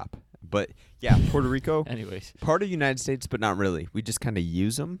need to stop. But, yeah, Puerto Rico, Anyways, part of the United States, but not really. We just kind of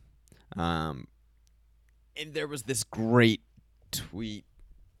use them. And there was this great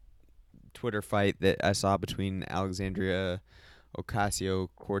Twitter fight that I saw between Alexandria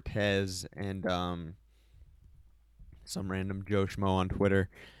Ocasio-Cortez and some random Joe Schmo on Twitter,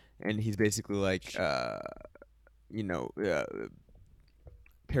 and he's basically like,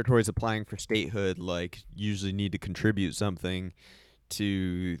 territories applying for statehood like usually need to contribute something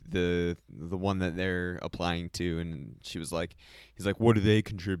to the one that they're applying to, and he's like, what do they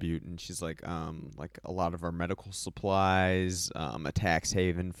contribute? And she's like a lot of our medical supplies, a tax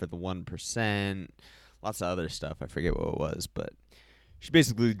haven for the 1%, lots of other stuff. I forget what it was, but she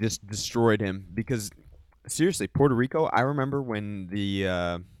basically just destroyed him because seriously, Puerto Rico. I remember when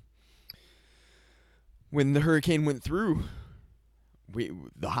the hurricane went through,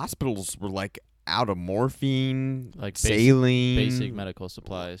 the hospitals were like out of morphine, like saline, basic medical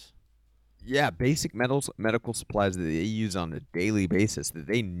supplies. Yeah, basic medical supplies that they use on a daily basis that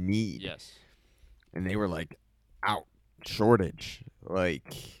they need. Yes. And they were like out shortage.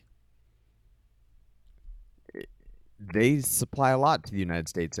 Like they supply a lot to the United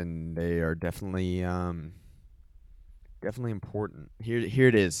States, and they are definitely important. Here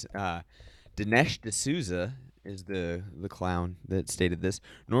it is. Dinesh D'Souza is the clown that stated this.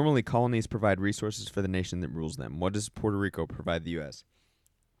 Normally, colonies provide resources for the nation that rules them. What does Puerto Rico provide the U.S.?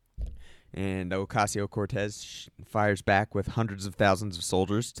 And Ocasio-Cortez fires back with hundreds of thousands of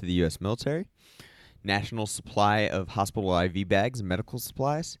soldiers to the U.S. military, national supply of hospital IV bags and medical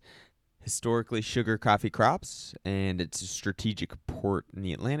supplies, historically sugar coffee crops, and it's a strategic port in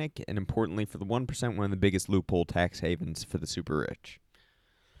the Atlantic, and importantly for the 1%, one of the biggest loophole tax havens for the super rich.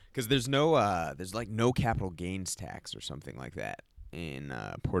 Because there's like no capital gains tax or something like that in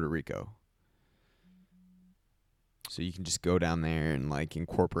Puerto Rico. So you can just go down there and like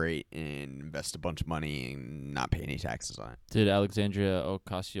incorporate and invest a bunch of money and not pay any taxes on it. Did Alexandria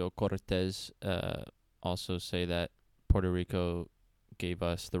Ocasio-Cortez also say that Puerto Rico gave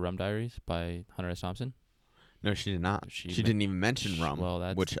us the Rum Diaries by Hunter S. Thompson? No, she did not. She didn't even mention rum,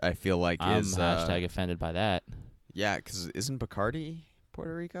 well, which I feel like I'm is hashtag offended by that. Yeah, because isn't Bacardi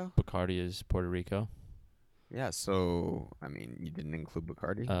Puerto Rico? Bacardi is Puerto Rico. Yeah, so I mean, you didn't include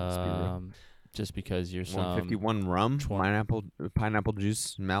Bacardi. Let's be real. Just because you're 151 rum, pineapple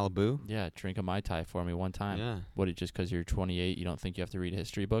juice, Malibu. Yeah, drink a Mai Tai for me one time. Yeah. What? Just because you're 28, you don't think you have to read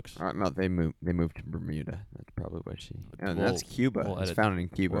history books? No, they moved to Bermuda. That's probably why she. That's Cuba. It's founded in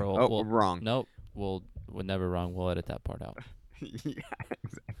Cuba. We're wrong. Nope. We're never wrong. We'll edit that part out. Yeah,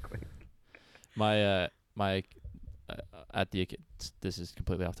 exactly. My this is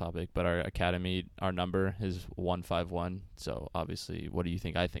completely off topic, but our academy, our number is 151. So obviously, what do you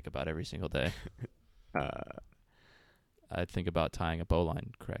think I think about every single day? I think about tying a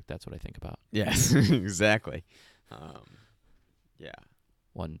bowline. Correct. That's what I think about. Yes, exactly. Yeah.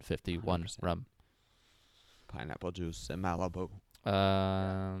 151 100%. rum. Pineapple juice and Malibu.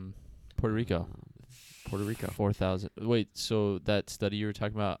 Puerto Rico. Puerto Rico. 4,000. Wait, so that study you were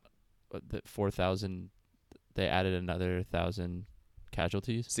talking about, that 4,000, they added another 1,000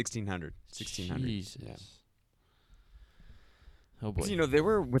 casualties? 1,600. 1,600. Jesus. Yeah. Oh, boy. 'Cause, they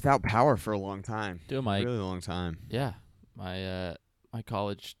were without power for a long time. Dude, Really long time. Yeah. My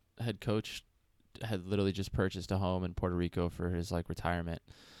college head coach had literally just purchased a home in Puerto Rico for his retirement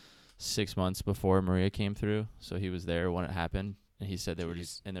 6 months before Maria came through. So he was there when it happened, and he said they were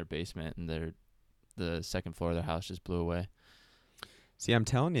just in their basement, and the second floor of their house just blew away. See, I'm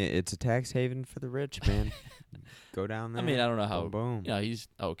telling you, it's a tax haven for the rich, man. Go down there. I mean, I don't know how. Boom. He's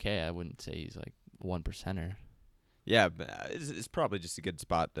okay. I wouldn't say he's like 1%er. Yeah, but it's probably just a good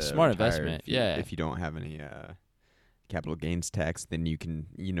spot to Smart retire investment, yeah. If you don't have any capital gains tax, then you can,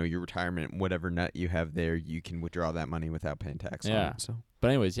 your retirement, whatever nut you have there, you can withdraw that money without paying tax on Yeah. it. So But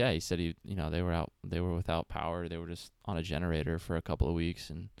anyways, yeah, he said they were without power. They were just on a generator for a couple of weeks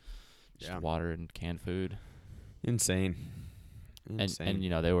and just water and canned food. Insane. And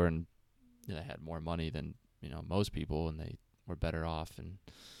they were they had more money than most people, and they were better off. And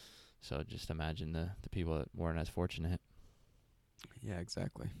so just imagine the people that weren't as fortunate. Yeah,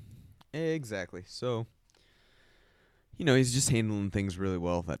 exactly. So, he's just handling things really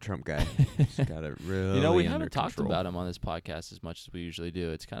well, that Trump guy. He's got it really we under haven't talked control. about him on this podcast as much as we usually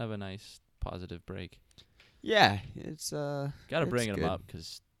do. It's kind of a nice, positive break. Yeah, it's Got to bring him up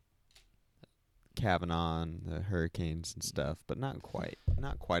because Kavanaugh and the hurricanes and stuff, but not quite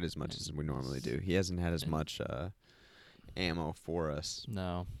as much as we normally do. He hasn't had as much ammo for us.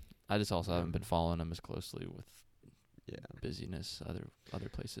 No, I just also haven't been following him as closely with busyness other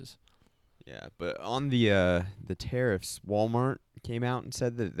places. Yeah, but on the tariffs, Walmart came out and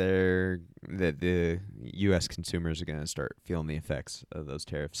said that the U.S. consumers are going to start feeling the effects of those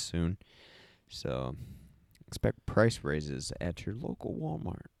tariffs soon. So expect price raises at your local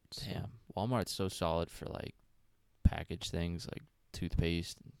Walmart. So. Damn, Walmart's so solid for packaged things like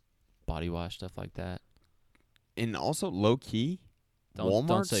toothpaste, body wash, stuff like that. And also low key,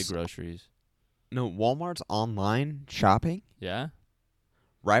 don't say groceries. No, Walmart's online shopping. Yeah.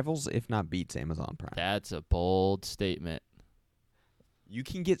 Rivals, if not beats, Amazon Prime. That's a bold statement. You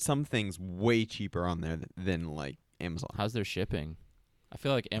can get some things way cheaper on there than Amazon. How's their shipping? I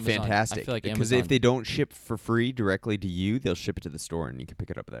feel like Amazon. Fantastic. I feel like because if they don't ship for free directly to you, they'll ship it to the store and you can pick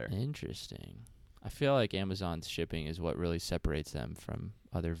it up there. Interesting. I feel like Amazon's shipping is what really separates them from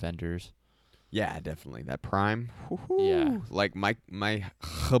other vendors. Yeah, definitely. That Prime. Woo-hoo. Yeah. Like my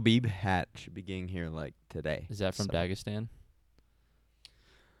Habib hat should be getting here today. Is that from Dagestan?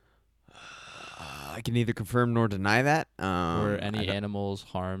 I can neither confirm nor deny that. Were any animals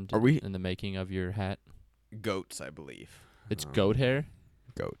harmed in the making of your hat? Goats, I believe. It's goat hair?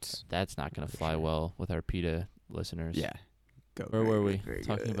 Goats. That's not going to fly well with our PETA listeners. Yeah. Goat. Where were we?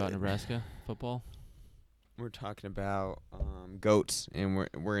 Talking about Nebraska football? We're talking about goats, and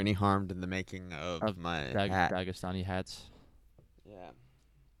were any harmed in the making of my hat. Dagestani hats. Yeah.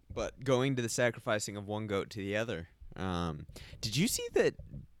 But going to the sacrificing of one goat to the other. Did you see that?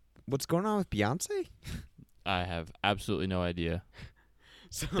 What's going on with Beyonce? I have absolutely no idea.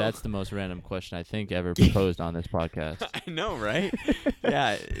 So that's the most random question I think ever proposed on this podcast. I know, right?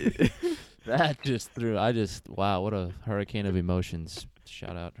 Yeah. That just threw. Wow, what a hurricane of emotions.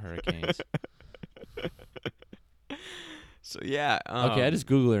 Shout out hurricanes. So yeah. Okay, I just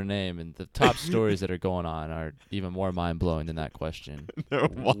Googled her name, and the top stories that are going on are even more mind blowing than that question. They're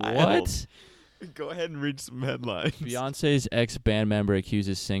wild. What? Go ahead and read some headlines. Beyonce's ex-band member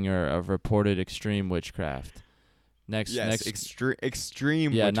accuses singer of reported extreme witchcraft. Next, extreme.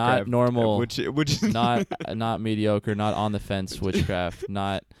 Yeah, witchcraft, not normal. Which is not mediocre. Not on the fence witchcraft.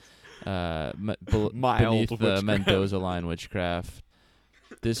 Not beneath the witchcraft. Mendoza line witchcraft.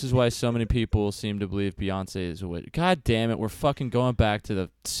 This is why so many people seem to believe Beyonce is a witch. God damn it, we're fucking going back to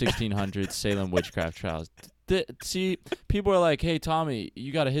the 1600s Salem witchcraft trials. See, people are like, hey, Tommy,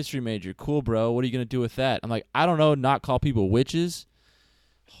 you got a history major. Cool, bro. What are you going to do with that? I'm like, I don't know, not call people witches?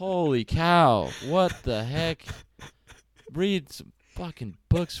 Holy cow. What the heck? Read some fucking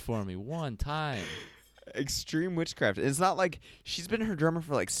books for me one time. Extreme witchcraft. It's not like she's been her drummer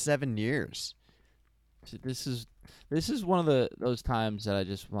for 7 years. This is one of those times that I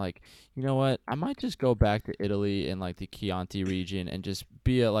just you know what? I might just go back to Italy and the Chianti region and just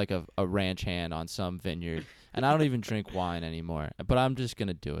be a ranch hand on some vineyard. And I don't even drink wine anymore, but I'm just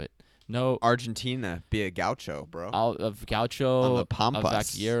gonna do it. No, Argentina, be a gaucho, bro. Of gaucho, on the Pampas. of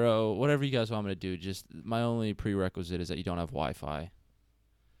vaquero, whatever you guys want me to do. Just my only prerequisite is that you don't have Wi-Fi.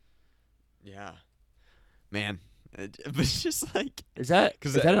 Yeah, man. But it's just is that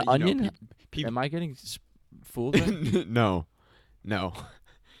an onion? People Am I getting fooled? Right? No.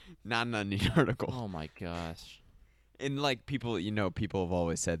 Not an Onion article. Oh my gosh. And like people, people have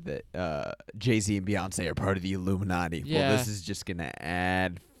always said that Jay-Z and Beyonce are part of the Illuminati. Yeah. Well, this is just gonna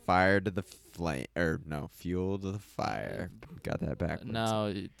add fire to the flame, or no, fuel to the fire. Got that backwards. No,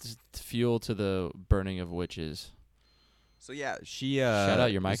 it's fuel to the burning of witches. So yeah, she Shout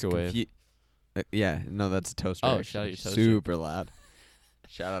out your was microwave. yeah, no, that's a toaster. Oh, actually. shout out your toaster. Super loud.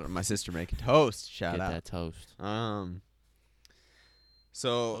 Shout out to my sister making toast. Shout Get out. that toast.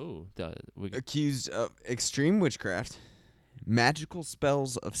 So We accused of extreme witchcraft, magical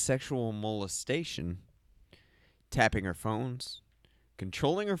spells of sexual molestation, tapping her phones,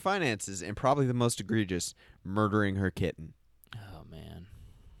 controlling her finances, and probably the most egregious, murdering her kitten. Oh man,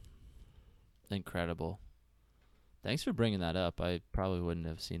 incredible! Thanks for bringing that up. I probably wouldn't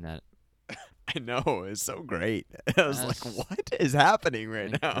have seen that. I know, it's so great. I was That's like, what is happening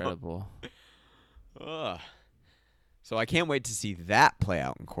right Incredible. now? Ugh. So I can't wait to see that play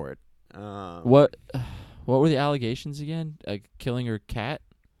out in court. What were the allegations again? Killing her cat,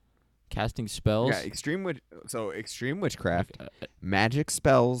 casting spells. Yeah, extreme witchcraft, magic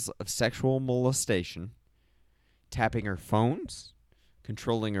spells of sexual molestation, tapping her phones,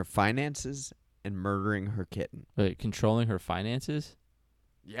 controlling her finances, and murdering her kitten. Wait, controlling her finances?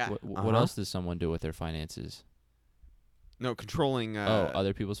 Yeah. What else does someone do with their finances? No, controlling.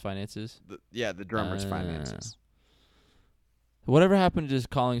 Other people's finances? The drummer's finances. Whatever happened to just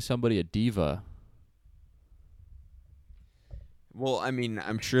calling somebody a diva? Well, I mean,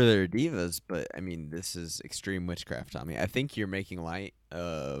 I'm sure there are divas, but I mean, this is extreme witchcraft, Tommy. I think you're making light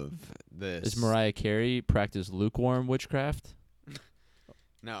of this. Does Mariah Carey practice lukewarm witchcraft?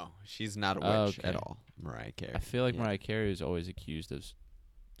 No, she's not a witch Okay. at all, Mariah Carey. I feel like Yeah. Mariah Carey is always accused of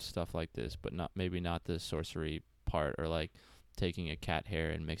stuff like this, but maybe not the sorcery part, or like taking a cat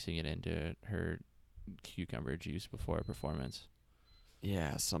hair and mixing it into her cucumber juice before a performance.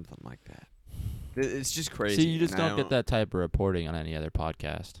 Yeah, something like that. It's just crazy. See, you just and I don't get that type of reporting on any other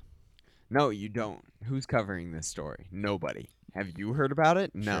podcast. No, you don't. Who's covering this story? Nobody. Have you heard about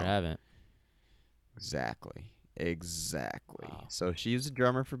it? No. Sure haven't. Exactly. Wow. So she was a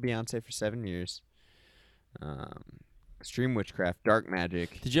drummer for Beyonce for 7 years. Extreme witchcraft, dark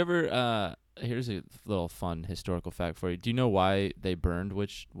magic. Did you ever? Here's a little fun historical fact for you. Do you know why they burned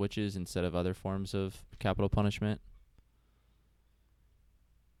witches instead of other forms of capital punishment?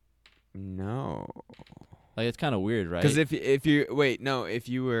 No. Like, it's kind of weird, right? Because if you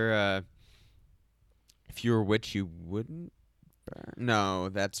were a witch, you wouldn't burn. No,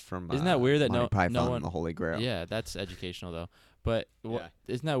 that's from. Isn't that weird that Monty no Python one? and the Holy Grail? Yeah, that's educational though. But Yeah.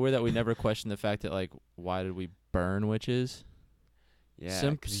 isn't that weird that we never questioned the fact that, like, why did we burn witches? Yeah,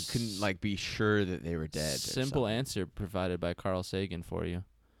 because you couldn't like be sure that they were dead. or Simple something. answer provided by Carl Sagan for you.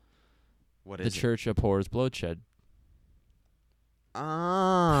 What The is it? church abhors bloodshed.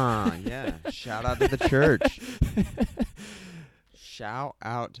 Ah, yeah. Shout out to the church. Shout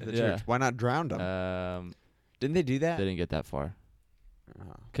out to the Yeah. church. Why not drown them? Didn't they do that? They didn't get that far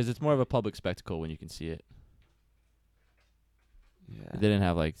Oh, because it's more of a public spectacle when you can see it. yeah. They didn't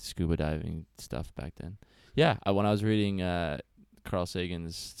have like scuba diving stuff back then. Yeah, when I was reading Carl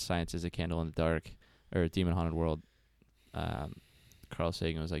Sagan's "Science is a Candle in the Dark" or "Demon Haunted World," Carl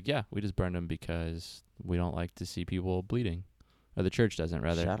Sagan was like, "Yeah, we just burned them because we don't like to see people bleeding, or the church doesn't,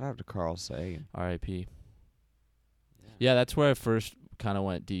 rather." Shout out to Carl Sagan. R.I.P. Yeah, that's where I first kind of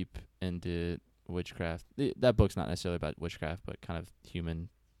went deep into witchcraft. That book's not necessarily about witchcraft, but kind of human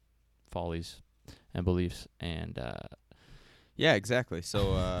follies and beliefs. And Yeah, exactly.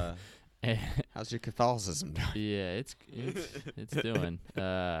 So, how's your Catholicism doing? yeah, it's doing.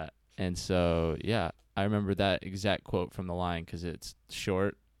 And so yeah, I remember that exact quote from the line because it's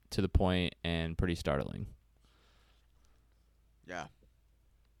short, to the point, and pretty startling. Yeah.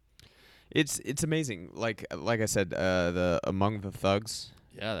 It's amazing. Like I said, the Among the Thugs.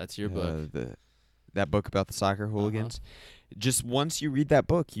 Yeah, that's your book. That book about the soccer hooligans. Just once you read that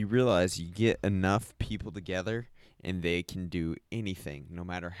book, you realize you get enough people together and they can do anything, no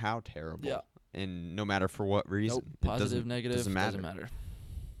matter how terrible. Yeah. And no matter for what reason. Nope. It Positive, negative, doesn't doesn't matter.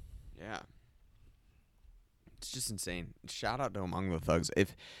 Yeah. It's just insane. Shout out to Among the Thugs.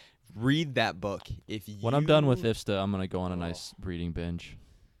 Read that book. When I'm done with IFSTA, I'm gonna go on a nice reading binge.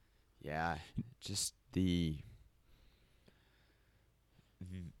 Yeah, just the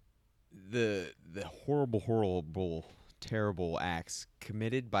horrible, terrible acts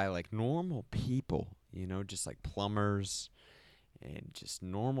committed by like normal people, just like plumbers and just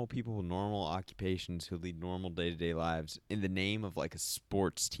normal people with normal occupations who lead normal day-to-day lives in the name of like a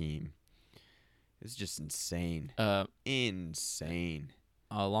sports team. It's just insane. Insane.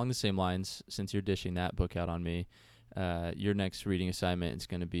 Along the same lines, since you're dishing that book out on me, Your next reading assignment is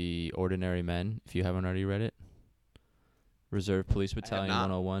going to be Ordinary Men, if you haven't already read it. Reserve Police Battalion not.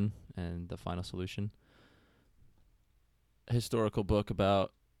 101 and The Final Solution. Historical book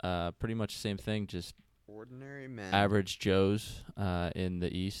about pretty much the same thing, just Ordinary Men. average Joes in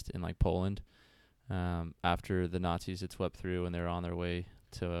the East, in like Poland, after the Nazis had swept through and they were on their way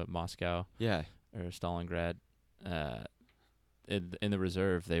to Moscow Yeah. or Stalingrad. In the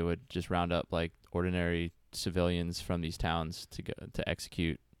reserve, they would just round up like ordinary civilians from these towns to go to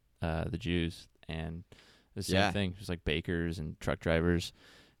execute the Jews, and the same thing, just like bakers and truck drivers,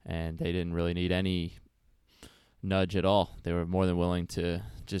 and they didn't really need any nudge at all. They were more than willing to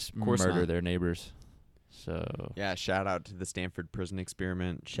just murder their neighbors. So yeah, shout out to the Stanford Prison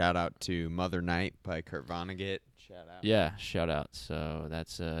Experiment. Shout out to Mother Night by Kurt Vonnegut. Shout out. Yeah, shout out. So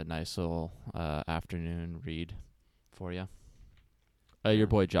that's a nice little afternoon read for you. Your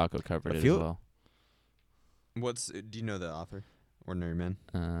boy Jocko covered it as well. Do you know the author? Ordinary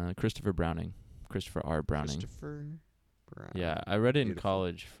Men. Christopher Browning. Christopher R. Browning. Christopher Browning. Yeah, I read it in Beautiful.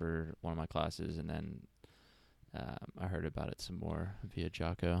 college for one of my classes, and then I heard about it some more via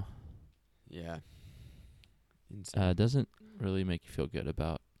Jocko. Yeah. Insane. Doesn't really make you feel good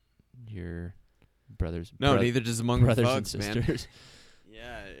about your brothers. No, neither does Among the brothers Thugs, and man. sisters.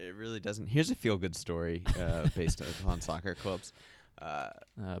 Yeah, it really doesn't. Here's a feel-good story based upon soccer clubs.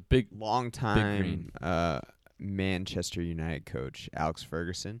 Big Long-time Manchester United coach Alex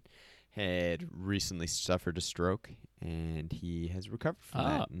Ferguson had recently suffered a stroke, and he has recovered from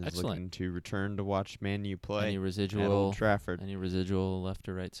that and is looking to return to watch Man U play Any at residual Old Trafford. Any residual left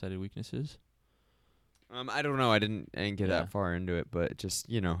or right-sided weaknesses? I don't know. I didn't get Yeah. that far into it, but just,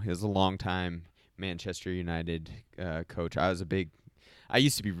 he was a long-time Manchester United coach. I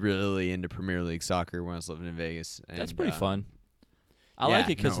used to be really into Premier League soccer when I was living in Vegas. That's and, pretty fun. I like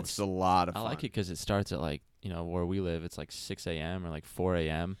it because it's a lot of fun. I like it because it starts at like, where we live, it's like 6 a.m. or like 4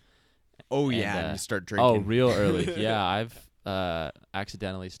 a.m. Oh, and, yeah, and you start drinking. Oh, real early. Yeah, I've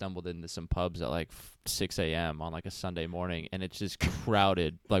accidentally stumbled into some pubs at like 6 a.m. on like a Sunday morning, and it's just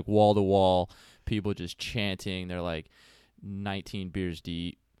crowded, like wall to wall, people just chanting. They're like 19 beers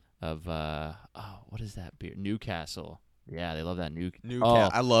deep of, what is that beer? Newcastle. Yeah, they love that Newcastle. Oh,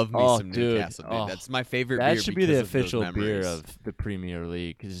 I love me some dude. Newcastle, dude. Oh, That's my favorite beer. that should be the because of those official beer memories. of the Premier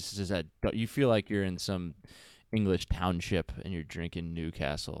League, because it's just that you feel like you're in some English township and you're drinking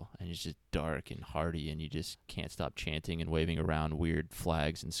Newcastle, and it's just dark and hearty, and you just can't stop chanting and waving around weird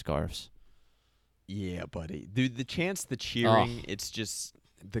flags and scarves. Yeah, buddy. Dude, the chants, the cheering, it's just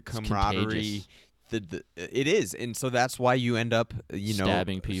the camaraderie. It is, and so that's why you end up,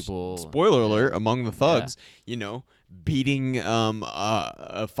 stabbing people. Spoiler alert: Among the Thugs, beating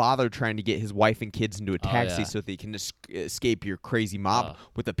a father trying to get his wife and kids into a taxi so that he can escape your crazy mob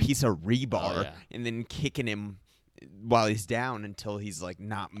with a piece of rebar, and then kicking him while he's down until he's like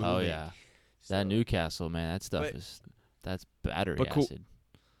not moving. Oh yeah, that Newcastle, man, that stuff that's battery acid.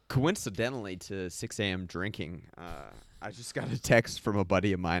 Coincidentally to 6 a.m. drinking, I just got a text from a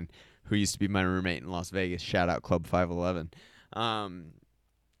buddy of mine who used to be my roommate in Las Vegas. Shout out Club 511.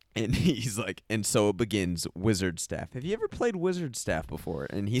 And he's like, and so it begins Wizard Staff. Have you ever played Wizard Staff before?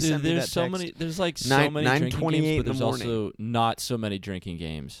 And he sent me that text. There's like so many drinking games, but there's also not so many drinking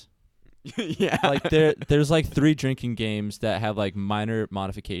games. Yeah. Like there's like 3 drinking games that have like minor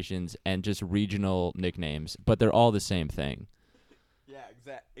modifications and just regional nicknames, but they're all the same thing. Yeah,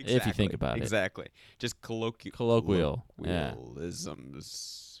 exactly. If you think about it. Exactly. Just colloquialisms.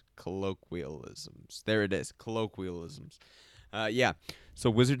 Colloquialisms. There it is. Colloquialisms. Yeah. So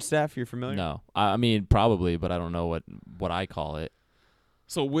Wizard Staff, you're familiar? No. I mean, probably, but I don't know what I call it.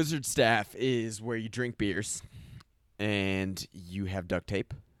 So Wizard Staff is where you drink beers and you have duct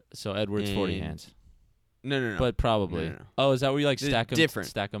tape. So Edward's 40 hands. No. But probably. No. Oh, is that where you like stack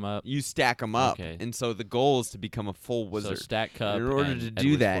them up? You stack them up. Okay. And so the goal is to become a full wizard. So stack cup. And in order to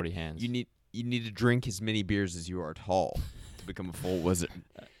do Edward's that, 40 hands. you need to drink as many beers as you are tall to become a full wizard.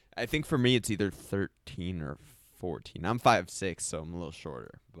 I think for me it's either 13 or 14. I'm 5'6", so I'm a little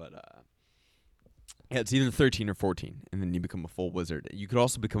shorter, but yeah, it's either 13 or 14, and then you become a full wizard. You could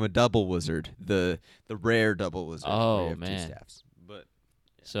also become a double wizard, the rare double wizard. Oh, where you have man. 2 staffs. But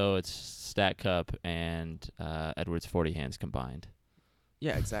so it's stack cup and Edward's 40 hands combined.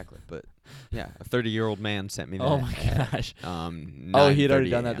 yeah, exactly. But yeah, a 30-year-old man sent me that. Oh my gosh. He had 9:30 already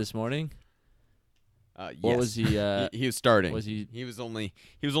done that a.m. this morning. Yes. What was he? He was starting. Was he? He was only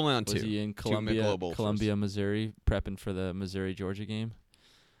on 2. Was he in 2 Michelob Ultras. Columbia, Missouri, prepping for the Missouri-Georgia game?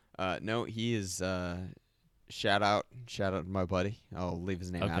 No, he is. Shout out to my buddy. I'll leave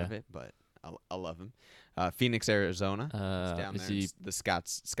his name out Okay. of it, but I love him. Phoenix, Arizona. He's down is there in he the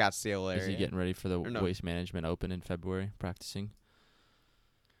Scottsdale area. is he getting ready for the Or no. Waste Management Open in February? Practicing.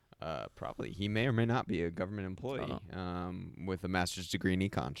 Probably. He may or may not be a government employee with a master's degree in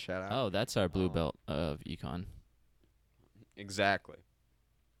econ. Shout out. Oh, that's our blue belt of econ. Exactly.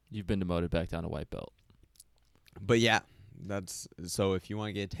 You've been demoted back down to white belt. But yeah, that's so. If you want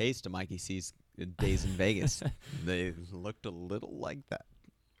to get a taste of Mikey C's days in Vegas, they looked a little like that.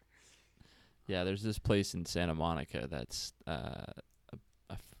 Yeah, there's this place in Santa Monica that's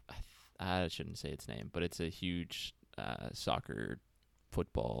I shouldn't say its name, but it's a huge soccer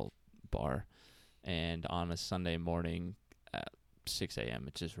football bar, and on a Sunday morning at 6 a.m.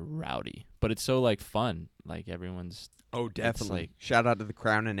 it's just rowdy, but it's so like fun. Like everyone's Definitely. like- Shout out to the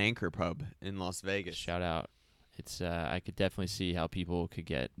Crown and Anchor Pub in Las Vegas. shout out. It's I could definitely see how people could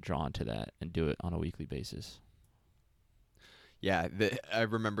get drawn to that and do it on a weekly basis. Yeah, I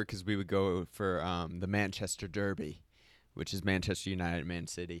remember because we would go for the Manchester Derby, which is Manchester United, Man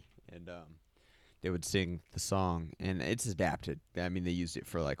City, and they would sing the song, and it's adapted. I mean, they used it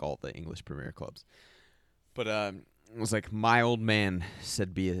for like all the English Premier clubs, but it was like my old man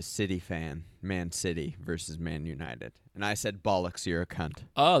said, "Be a City fan, Man City versus Man United," and I said, "Bollocks, you're a cunt."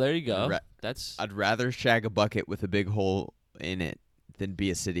 Oh, there you go. Ra- That's I'd rather shag a bucket with a big hole in it than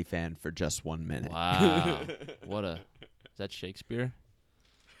be a City fan for just 1 minute. wow. What a is that Shakespeare?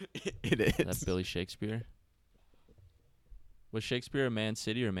 It is. Is that Billy Shakespeare? Was Shakespeare a Man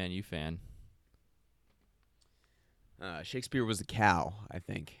City or Man U fan? Shakespeare was a cow, I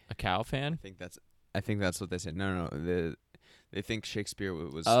think. A cow fan? I think that's what they said. No. They think Shakespeare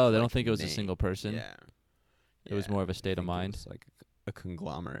was. Oh, they like don't think it was a name. single person? Yeah. It was Yeah, more of a I state of think mind? It was like a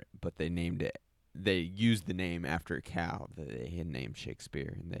conglomerate, but they named it. They used the name after a cow that they had named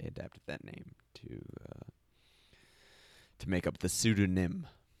Shakespeare, and they adapted that name to make up the pseudonym.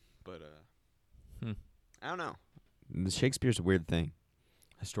 But I don't know. Shakespeare's a weird thing.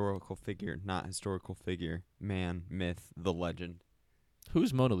 Historical figure, not historical figure, man, myth, the legend.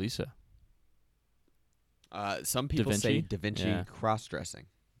 Who's Mona Lisa? Some people say Vinci? Da Vinci Yeah. cross-dressing.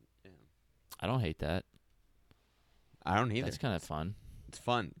 Yeah. I don't hate that. I don't either. That's kind of fun. It's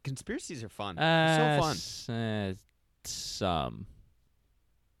fun. Conspiracies are fun. They're so fun. Some.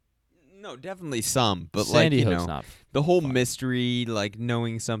 No, definitely some, but Sandy like you Hook's know, not. the whole fun. mystery, like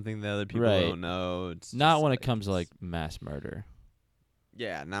knowing something that other people Right. don't know. It's Not just when it like, comes to it's- like mass murder.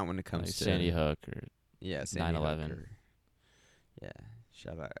 Yeah, not when it comes Like to Sandy Hook or Yeah, Sandy 9/11. Hook or- Yeah,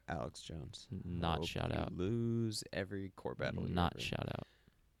 shout out Alex Jones. not Hope shout you out. Lose every core battle. you Not ever- shout out.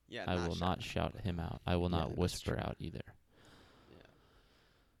 Yeah, I will not shout him out. I will Yeah, not that's whisper true. out either. Yeah.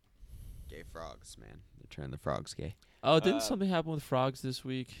 Gay frogs, man. They're turning the frogs gay. Oh, didn't Uh, something happen with frogs this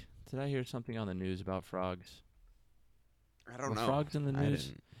week? Did I hear something on the news about frogs? I don't Were know. frogs in the I news?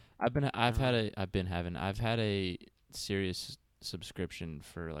 didn't- I've had a Sirius subscription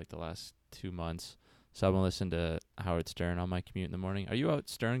for like the last 2 months, so I've been listening to Howard Stern on my commute in the morning. Are you a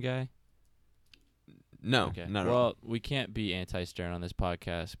Stern guy? No, Okay. not at all. Well, we can't be anti-Stern on this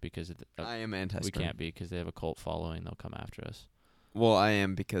podcast because I am anti. we can't be because they have a cult following. They'll come after us. Well, I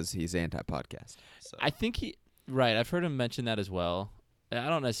am because he's anti-podcast. So. I think right. I've heard him mention that as well. I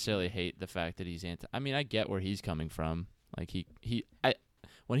don't necessarily hate the fact that he's anti. I mean, I get where he's coming from. Like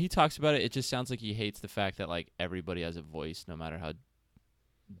when he talks about it, it just sounds like he hates the fact that like everybody has a voice, no matter how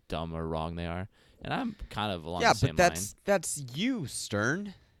dumb or wrong they are. And I'm kind of along the same that's you,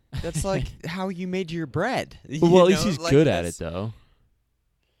 Stern. That's like how you made your bread. line. Well, at least he's good at it, though.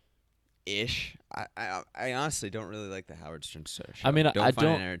 Ish. I honestly don't really like the Howard Stern show. I mean, don't I find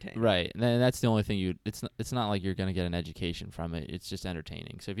don't- it entertaining. Right, and that's the only thing it's not like you're gonna get an education from it. It's just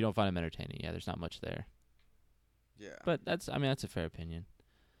entertaining. So if you don't find him entertaining, yeah, there's not much there. Yeah. But that's a fair opinion.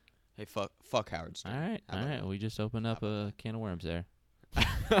 Hey, fuck Howard Stern. All right, How about We just opened up How about a can of worms there.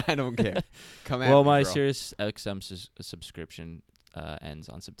 I don't care. Come at Well, me, my bro. Sirius XM subscription ends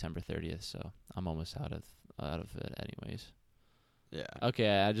on September 30th, so I'm almost out of it anyways. Yeah.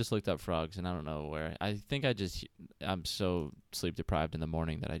 Okay, I just looked up frogs, and I don't know where. I think I'm so sleep deprived in the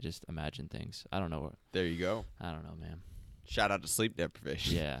morning that I just imagine things. I don't know where. There you go. I don't know, man. Shout out to sleep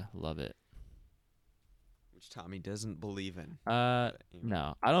deprivation. Yeah, love it. Which Tommy doesn't believe in.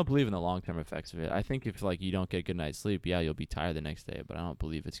 No, I don't believe in the long-term effects of it. I think if like you don't get a good night's sleep, yeah, you'll be tired the next day, but I don't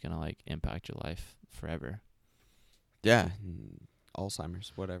believe it's gonna like impact your life forever. Yeah.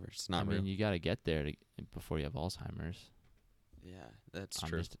 Alzheimer's, whatever. It's not I real. mean, you gotta get there before you have Alzheimer's. Yeah, that's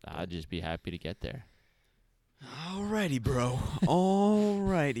true. I'd just be happy to get there. Alrighty, bro.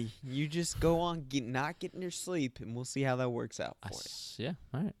 Alrighty. You just go on not getting your sleep, and we'll see how that works out for you. Yeah,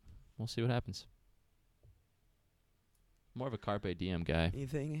 all right. We'll see what happens. More of a carpe diem guy.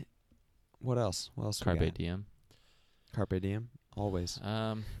 Anything? What else? What else? we Carpe got? diem. Carpe diem. Always.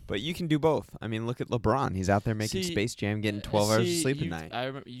 Um, But you can do both. I mean, look at LeBron. He's out there making See, Space Jam, getting 12 hours of see, sleep a you- night. I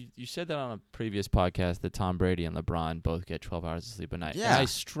remember you said that on a previous podcast that Tom Brady and LeBron both get 12 hours of sleep a night. And Yeah. I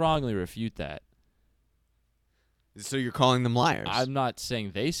strongly refute that. So you're calling them liars? I'm not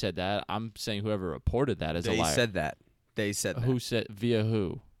saying they said that. I'm saying whoever reported that is a They liar. said that. They said that. Who said via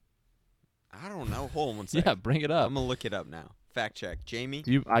who? I don't know. Hold on one second. Yeah, bring it up. I'm going to look it up now. Fact check. Jamie?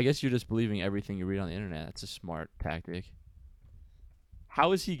 I guess you're just believing everything you read on the internet. That's a smart tactic.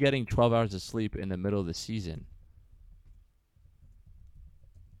 How is he getting 12 hours of sleep in the middle of the season?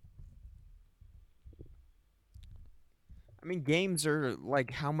 I mean, games are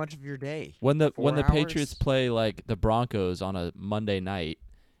like how much of your day? When the 4 Patriots hours? play like the Broncos on a Monday night,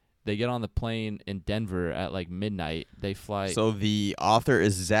 they get on the plane in Denver at like midnight. They fly. So the author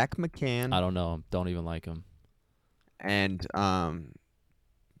is Zach McCann, I don't know him. Don't even like him. and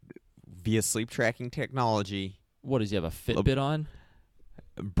via sleep tracking technology, What does he have a Fitbit on?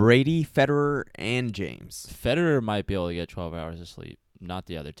 Brady, Federer, and James. Federer might be able to get 12 hours of sleep, not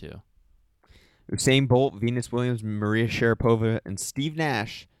the other two. Usain Bolt, Venus Williams, Maria Sharapova, and Steve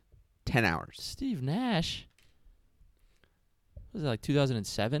Nash, 10 hours. Steve Nash. Was it like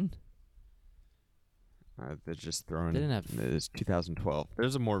 2007? They're just throwing. They didn't have- It was 2012.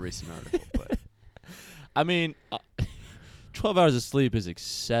 There's a more recent article, but I mean, 12 hours of sleep is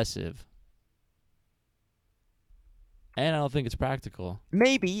excessive. And I don't think it's practical.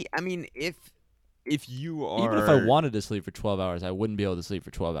 maybe. I mean, if you are, Even if I wanted to sleep for 12 hours, I wouldn't be able to sleep for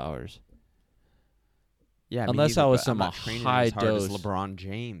 12 hours. yeah, me unless neither, I was but I'm some not training high as hard as dose- LeBron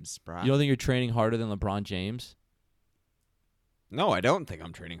James, bro. You don't think you're training harder than LeBron James? No, I don't think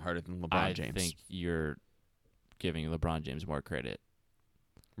I'm training harder than LeBron I James. think you're giving LeBron James more credit.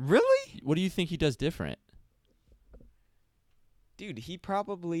 Really? What do you think he does different? Dude, he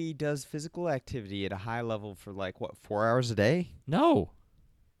probably does physical activity at a high level for 4 hours a day? No.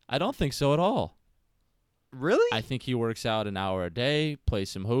 I don't think so at all. Really? I think he works out an hour a day,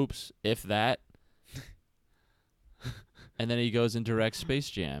 plays some hoops, if that. And then he goes and directs Space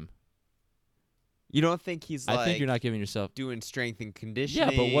Jam. You don't think he's I think you're not giving yourself. doing strength and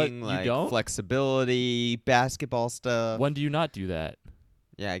conditioning? Yeah, but what, you like don't? flexibility, basketball stuff? When do you not do that?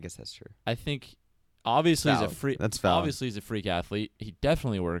 Yeah, I guess that's true. I think obviously he's a Valid. freak. That's valid. Obviously he's a freak athlete. He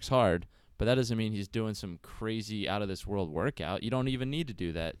definitely works hard, but that doesn't mean he's doing some crazy out of this world workout. You don't even need to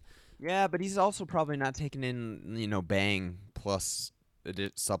do that. Yeah, but he's also probably not taking in, Bang plus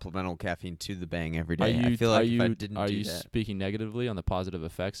supplemental caffeine to the Bang every day. I feel like if I didn't are do you that. speaking negatively on the positive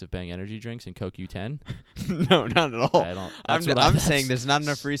effects of Bang energy drinks and CoQ10? No, not at all. I don't. I'm that's saying there's not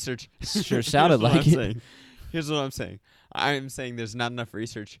enough research. Sure Here's sounded what like I'm it. saying. Here's what I'm saying. I'm saying there's not enough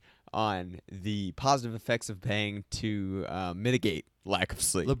research on the positive effects of Bang to mitigate lack of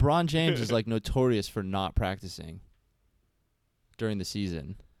sleep. LeBron James is like notorious for not practicing during the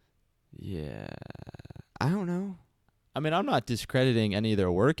season. Yeah, I don't know. I mean, I'm not discrediting any of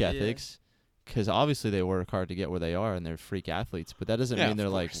their work Yeah. ethics because obviously they work hard to get where they are and they're freak athletes, but that doesn't Yeah, mean of they're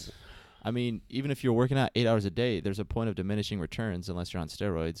like. course. I mean, even if you're working out 8 hours a day, there's a point of diminishing returns unless you're on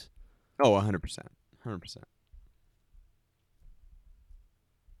steroids. Oh, 100%. 100%.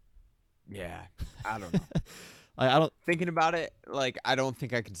 Yeah, I don't know. I don't. Thinking about it, I don't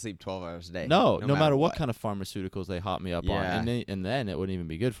think I can sleep 12 hours a day. No matter what kind of pharmaceuticals they hop me up on, Yeah. and then it wouldn't even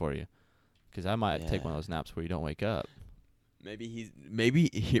be good for you, because I might take Yeah. one of those naps where you don't wake up.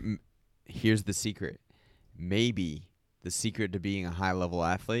 Here's the secret. Maybe the secret to being a high-level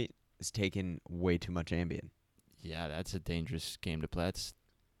athlete is taking way too much Ambien. Yeah, that's a dangerous game to play. That's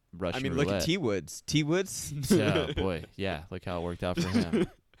Russian I mean, roulette. look at T Woods. T Woods. Oh boy, yeah. Look how it worked out for him.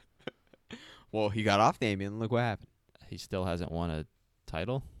 Well, he got off the Ambien. Look what happened. He still hasn't won a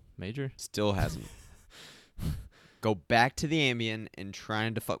title, major. Still hasn't. Go back to the Ambien and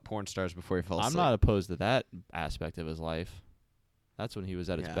trying to fuck porn stars before he falls I'm asleep. not opposed to that aspect of his life. That's when he was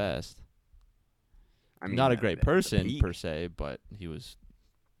at his Yeah. best. I mean, Not a at great the person peak. per se, but he was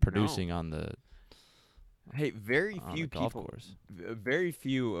producing on the Hey, very on few the golf people. course. Very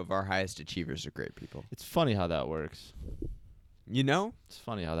few of our highest achievers are great people. It's funny how that works. You know? It's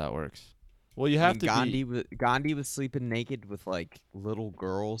funny how that works. Well, you I have mean, to Gandhi was sleeping naked with little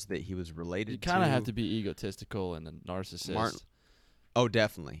girls that he was related You to. kind of have to be egotistical and a narcissist. Martin- Oh,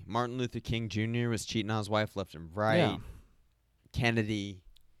 definitely. Martin Luther King Jr. was cheating on his wife left and right. Yeah. Kennedy,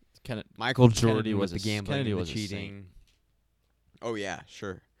 Ken- Michael Kennedy Jordan was with a the s- gambling Kennedy and the was a saint. cheating. Oh yeah,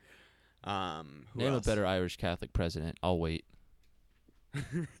 sure. Who Name else? a better Irish Catholic president. I'll wait.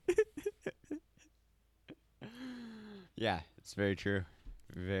 Yeah, it's very true.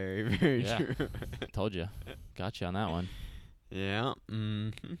 Very, very Yeah. true. Told you. Got you on that one. Yeah.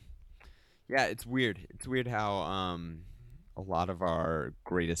 Yeah, it's weird. It's weird how a lot of our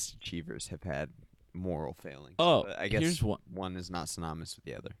greatest achievers have had moral failings. Oh, But I here's guess one. one is not synonymous with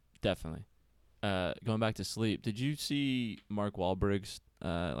the other. Definitely. Going back to sleep, did you see Mark Wahlberg's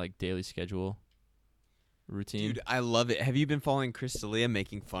like daily schedule routine? Dude, I love it. Have you been following Chris D'Elia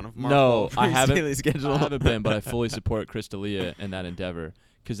making fun of Mark No, I Wahlberg's haven't. daily schedule? I haven't been, but I fully support Chris D'Elia in that endeavor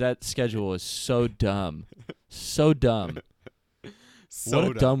because that schedule is so dumb, so dumb. So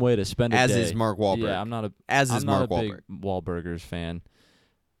what a dumb way to spend a As day. is Mark Wahlberg. Yeah, I'm not a As I'm is not Mark a big Wahlberg. Wahlburgers fan.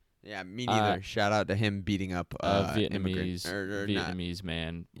 Yeah, me neither. Shout out to him beating up Vietnamese not. Vietnamese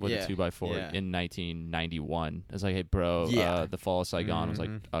man with Yeah, a 2x4 yeah. in 1991. I was like, hey, bro, Yeah. the fall of Saigon was like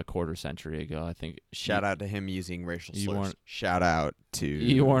Mhm. a quarter century ago. I think Shout out to him using racial you slurs. weren't- Shout out to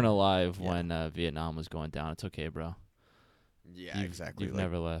you weren't alive Yeah. when Vietnam was going down. It's okay, bro. Yeah, You've- exactly. You've like-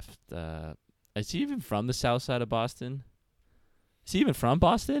 never left. Is he even from the south side of Boston? Is he even from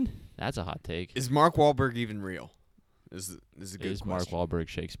Boston? That's a hot take. Is Mark Wahlberg even real? This is a good Is Mark question. Wahlberg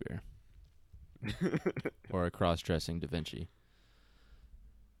Shakespeare or a cross-dressing Da Vinci?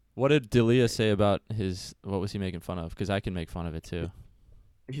 What did D'Elia say about what was he making fun of? Because I can make fun of it too.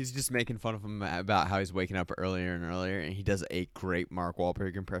 He's just making fun of him about how he's waking up earlier and earlier, and he does a great Mark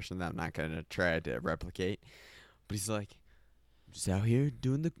Wahlberg impression that I'm not gonna try to replicate. But he's like, just out here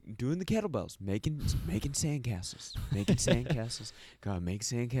doing the kettlebells, making sandcastles, making sandcastles. Gotta make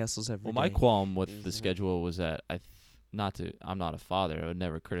sandcastles every Well, day. my qualm with the Isn't it? schedule was that I'm not a father. I would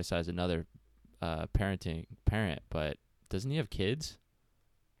never criticize another parent, but doesn't he have kids?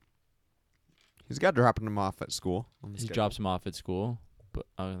 He's got dropping them off at school. on the He schedule. drops them off at school, but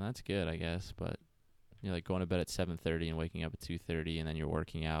that's good, I guess. But you're like going to bed at 7:30 and waking up at 2:30, and then you're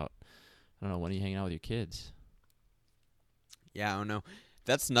working out. I don't know, when are you hanging out with your kids? Yeah, I don't know.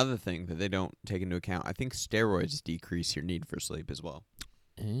 That's another thing that they don't take into account. I think steroids decrease your need for sleep as well.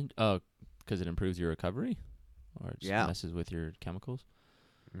 And because it improves your recovery, or it just Yeah. messes with your chemicals.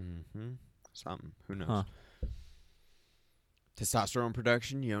 Mm-hmm. Something. Who knows? Huh. Testosterone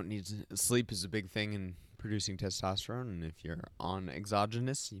production. You don't need sleep is a big thing in producing testosterone, and if you're on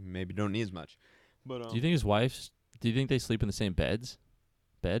exogenous, you maybe don't need as much. But Do you think his wife's? Do you think they sleep in the same bed?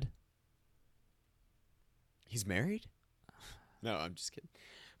 he's married? No, I'm just kidding.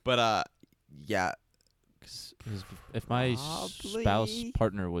 But yeah. 'Cause if my spouse Probably.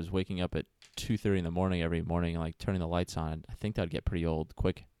 partner was waking up at 2:30 in the morning every morning and like turning the lights on, I think that'd get pretty old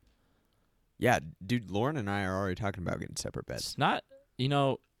quick. Yeah, dude, Lauren and I are already talking about getting separate beds. It's not,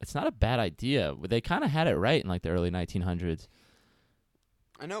 it's not a bad idea. They kind of had it right in like the early 1900s.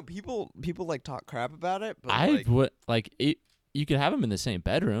 I know people like talk crap about it, but I would like it. You could have them in the same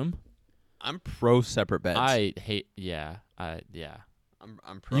bedroom. I'm pro separate beds.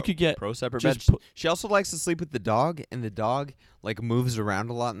 I'm pro. You could get pro separate just beds. pu- She also likes to sleep with the dog, and the dog like moves around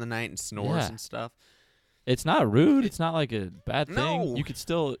a lot in the night and snores Yeah. and stuff. It's not rude. It's not like a bad thing. No. You could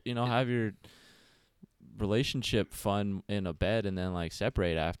still, have your relationship fun in a bed and then like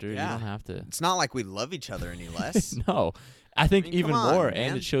separate after. Yeah. You don't have to. It's not like we love each other any less. No, I think mean, even come on, more, man.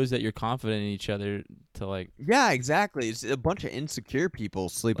 and it shows that you're confident in each other to like Yeah, exactly. It's a bunch of insecure people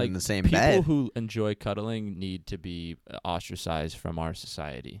sleeping in the same people bed. who enjoy cuddling need to be ostracized from our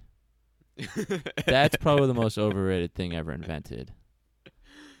society. That's probably the most overrated thing ever invented.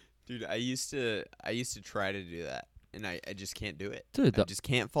 Dude, I used to try to do that, and I just can't do it. Dude, I just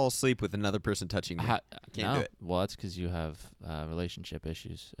can't fall asleep with another person touching me. Can't do it. Well, that's because you have relationship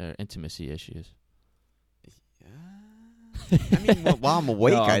issues, intimacy issues. I mean, while I'm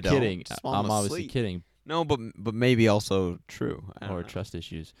awake, No, I I'm don't. kidding. Just while I'm I'm obviously asleep. kidding. No, but maybe also true. I don't Or know. trust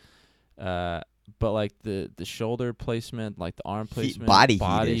issues. But like the shoulder placement, like the arm placement, body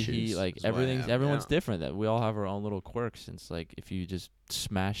heat issues like is what I everything's have, everyone's yeah. different. That we all have our own little quirks. And it's like if you just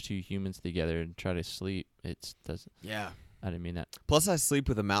smash two humans together and try to sleep, it doesn't. Yeah. I didn't mean that. Plus, I sleep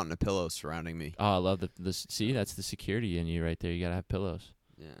with a mountain of pillows surrounding me. Oh, I love the see. That's the security in you right there. You gotta have pillows.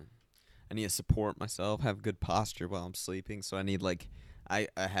 Yeah. I need to support myself, have good posture while I'm sleeping. So I need I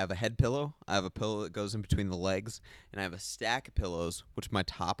have a head pillow. I have a pillow that goes in between the legs, and I have a stack of pillows which my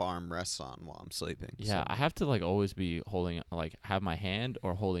top arm rests on while I'm sleeping. Yeah, So- I have to like always be holding have my hand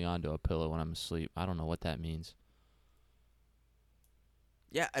or holding onto a pillow when I'm asleep. I don't know what that means.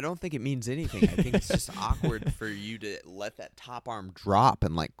 Yeah, I don't think it means anything. I think it's just awkward for you to let that top arm drop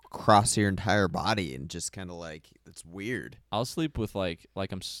and like cross your entire body and just kind of like it's weird. I'll sleep with like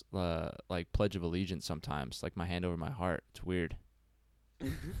Pledge of Allegiance sometimes, like my hand over my heart. It's weird.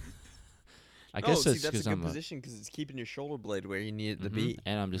 I guess see, it's that's because a good I'm position because it's keeping your shoulder blade where you need it to Mhm. be.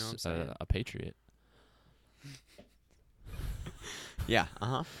 and I'm You know just what I'm saying? a patriot. Yeah. Uh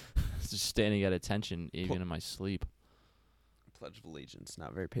huh. Just standing at attention even in my sleep. Pledge of Allegiance.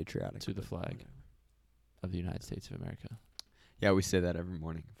 Not very patriotic. To the but flag. whatever. Of the United States of America. Yeah, we say that every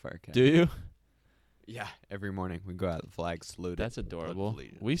morning. Fire Academy. Do you? Yeah, every morning we go out the flag, salute That's it. Pledge of adorable.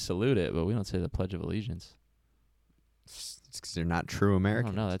 Allegiance. We salute it, but we don't say the Pledge of Allegiance. It's because they're not true I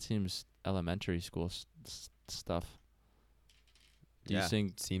Americans. don't know. That seems elementary school stuff. Do you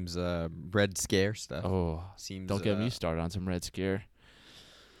sing? Seems Red Scare stuff. Oh, Seems. don't get me started on some Red Scare.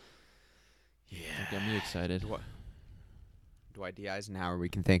 Yeah. Don't get me excited. Dwight D. Eisenhower, we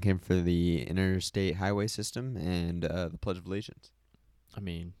can thank him for the interstate highway system and the Pledge of Allegiance. I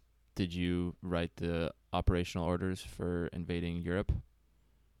mean, did you write the operational orders for invading Europe?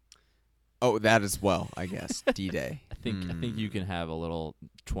 Oh, that as well, I guess. D-Day. I think you can have a little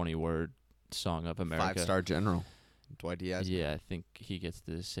 20-word song of America. 5-star general. Dwight D. Eisenhower. Yeah, I think he gets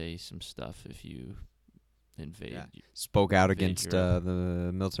to say some stuff if you invade. Yeah. Spoke out Invade against Europe.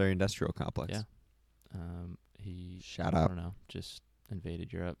 the military-industrial complex. Yeah. He Shout I out. don't know, just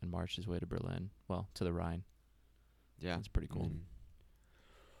invaded Europe and marched his way to Berlin. Well, to the Rhine. Yeah. That's pretty cool.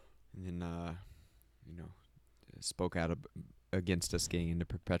 And then, spoke out against us getting into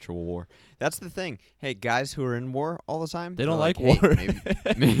perpetual war. That's the thing. Hey, guys who are in war all the time, They don't they're like "Hey, war."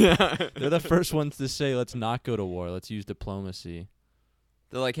 maybe-" They're the first ones to say, let's not go to war. Let's use diplomacy.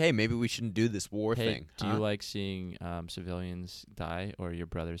 They're like, hey, maybe we shouldn't do this war Hey, thing. do huh? you like seeing civilians die or your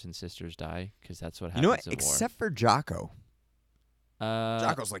brothers and sisters die? Because that's what You happens know what? in Except for Jocko. war.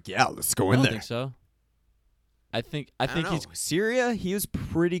 Jocko's like, yeah, let's go I in don't there. think so. I think don't he's know. Syria, he was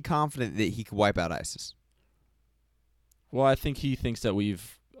pretty confident that he could wipe out ISIS. well. I think he thinks that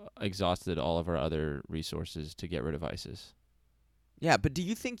we've exhausted all of our other resources to get rid of ISIS. Yeah, but do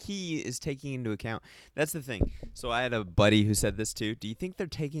you think he is taking into account? That's the thing. So I had a buddy who said this too. Do you think they're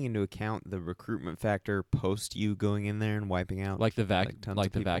taking into account the recruitment factor post you going in there and wiping out? Like the tons of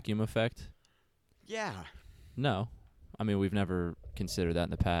people? vacuum effect? Yeah. No. I mean, we've never considered that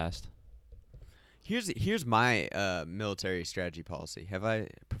in the past. Here's my military strategy policy. Have I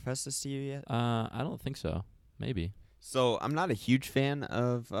professed this to you yet? I don't think so. Maybe. So I'm not a huge fan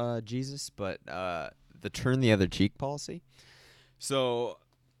of Jesus, but the turn the other cheek policy. So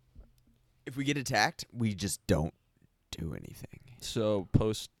if we get attacked, we just don't do anything. So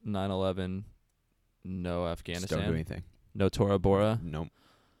post 9/11, no Just Afghanistan, don't do anything. no Tora Bora. Nope.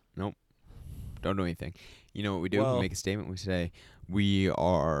 Don't do anything. You know what we do? Well- We make a statement. We say, we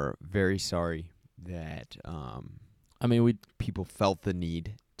are very sorry that I mean, we people felt the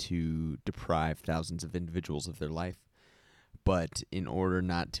need to deprive thousands of individuals of their life. But in order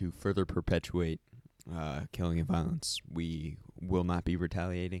not to further perpetuate killing and violence, we will not be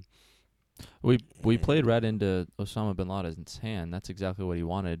retaliating. played right into Osama bin Laden's hand. That's exactly what he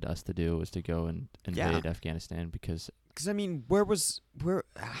wanted us to do, was to go and invade Afghanistan because Because, I mean,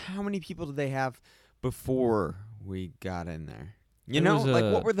 how many people did they have before we got in there? You It know, was,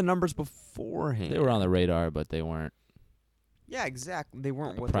 like, what were the numbers beforehand? they were on the radar, but they weren't Yeah, exactly. They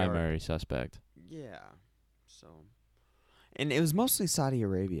weren't a what they are. primary suspect. Yeah. So, and it was mostly Saudi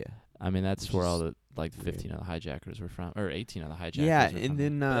Arabia. I mean, that's Which where is all the like weird. 15 of the hijackers were from, or 18 of the hijackers. Yeah, were and from.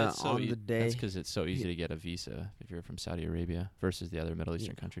 then But that's on the day, that's because it's so easy to get a visa if you're from Saudi Arabia versus the other Middle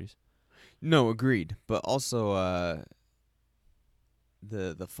Eastern countries. no, agreed. But also,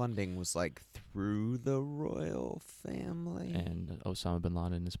 the funding was like through the royal family. And Osama bin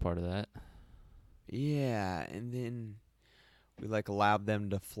Laden is part of that. Yeah, and then we like allowed them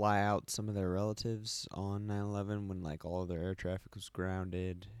to fly out some of their relatives on 9/11 when like all of their air traffic was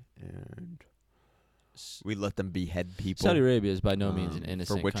grounded, and we let them behead people. Saudi Arabia is by no means an for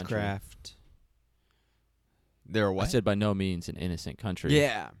innocent country. witchcraft. They're what? I said by no means an innocent country.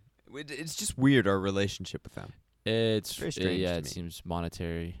 Yeah, it's just weird our relationship with them. It's very strange yeah, to it me. seems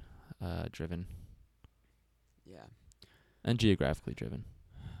monetary driven Yeah, and geographically driven.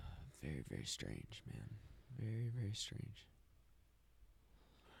 very very strange, man. Very very strange.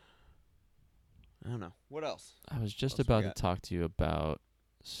 I don't know. What else? I was just else we about to got? talk to you about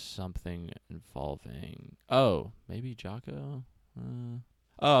something involving maybe Jocko.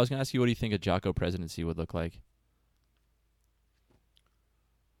 I was gonna ask you, what do you think a Jocko presidency would look like?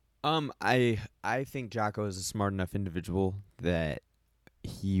 I think Jocko is a smart enough individual that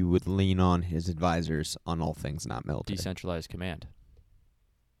he would lean on his advisors on all things not military. Decentralized command.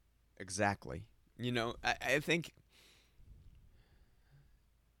 Exactly. You know, I think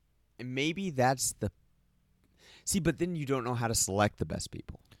maybe that's the... See, but then you don't know how to select the best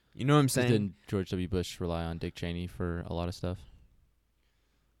people. You know what I'm saying? Didn't George W. Bush rely on Dick Cheney for a lot of stuff?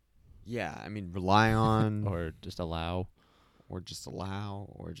 Yeah, I mean, rely on... Or just allow? or just allow,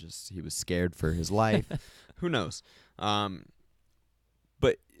 or just he was scared for his life. Who knows?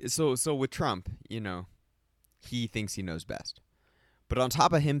 But so with Trump, you know, he thinks he knows best. But on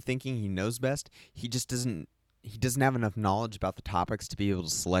top of him thinking he knows best, he just doesn't. He doesn't have enough knowledge about the topics to be able to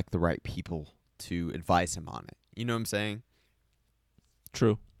select the right people to advise him on it. You know what I'm saying?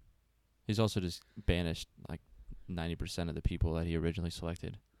 True. He's also just banished like 90% of the people that he originally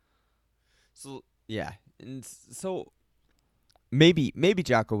selected. So yeah, and so maybe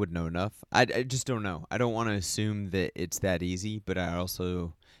Jocko would know enough. I just don't know. I don't want to assume that it's that easy, but I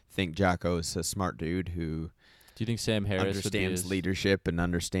also think Jocko is a smart dude who Do you think Sam Harris understands leadership and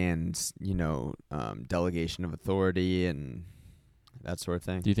understands, delegation of authority and that sort of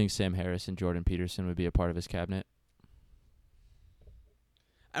thing. Do you think Sam Harris and Jordan Peterson would be a part of his cabinet?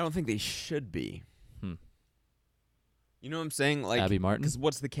 I don't think they should be. Hmm. You know what I'm saying? Like, Abby Martin? because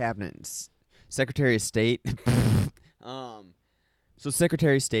what's the cabinet? Secretary of State. So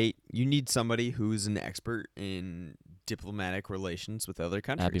Secretary of State, you need somebody who's an expert in diplomatic relations with other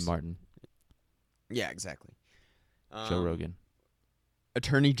countries. Abby Martin. Yeah, exactly. Joe Rogan.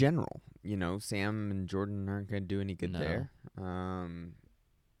 Attorney General. Sam and Jordan aren't going to do any good No. there.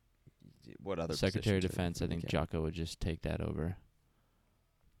 What other Secretary of positions are Defense, I in the think cabinet? Jocko would just take that over.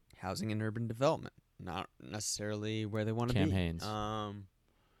 Housing and urban development, not necessarily where they want to be. Cam Haines.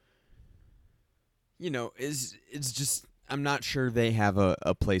 It's just I'm not sure they have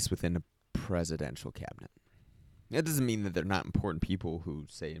a place within a presidential cabinet. That doesn't mean that they're not important people who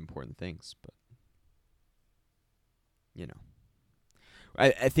say important things, but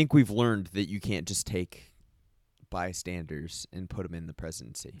I think we've learned that you can't just take bystanders and put them in the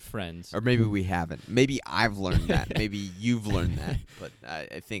presidency. Friends. Or maybe we haven't. Maybe I've learned that. Maybe you've learned that. But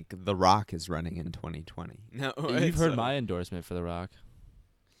I think The Rock is running in 2020. No, You've heard my endorsement for The Rock.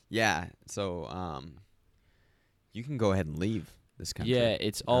 Yeah. So you can go ahead and leave this country. Yeah,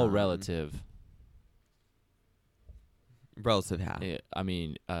 it's all relative. Relative how? I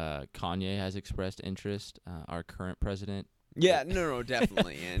mean, Kanye has expressed interest. Our current president. Yeah, no,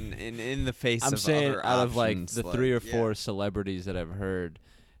 definitely. And in the face I'm of saying other out of like options, the 3 or 4 celebrities that I've heard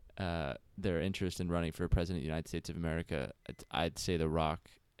their interest in running for president of the United States of America, I'd say The Rock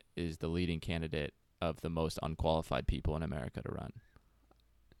is the leading candidate of the most unqualified people in America to run.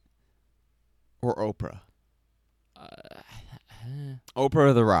 Or Oprah. Oprah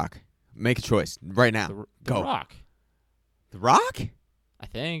or The Rock? Make a choice right now. The Go. Rock. The Rock? I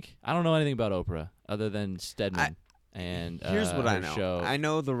think. I don't know anything about Oprah other than Stedman. And here's what I her know. show I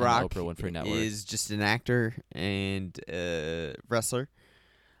know The on Rock Oprah Winfrey Network. is just an actor and wrestler.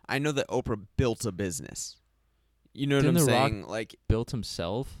 I know that Oprah built a business. You know Didn't what I'm The Rock saying? Like, built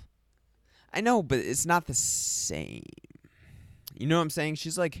himself. I know, but it's not the same. You know what I'm saying?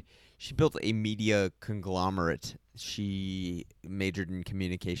 She built a media conglomerate. She majored in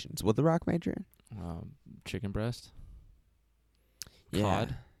communications. What The Rock major in? Chicken breast. Yeah.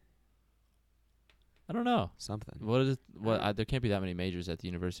 Cod. I don't know. Something. What is it? There can't be that many majors at the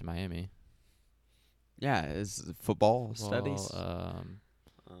University of Miami. Yeah, it's football studies.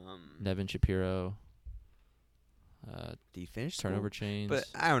 Nevin Shapiro. Do you finish Turnover school? chains. But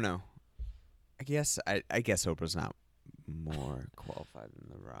I don't know. I guess Oprah's not more qualified than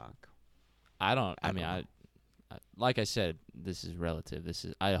The Rock. I don't. I I mean, don't I like I said, this is relative.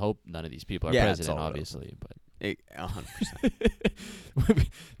 I hope none of these people are Yeah, it's president, all obviously, but 100%.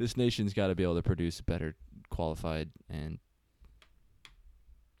 this nation's got to be able to produce better qualified and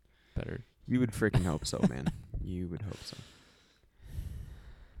better. You would freaking hope so, man. You would hope so.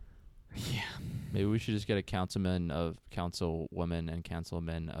 Yeah. Maybe we should just get a councilwoman and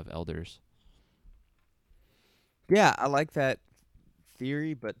councilmen of elders. Yeah, I like that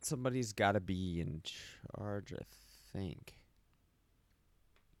theory, but somebody's got to be in charge, I think.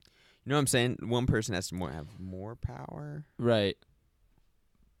 You know what I'm saying? One person has to have more power. Right.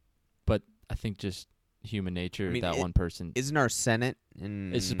 But I think just human nature, I mean, that one person Isn't our Senate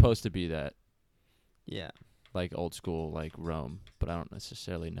is supposed to be that, Yeah. like old school, like Rome. But I don't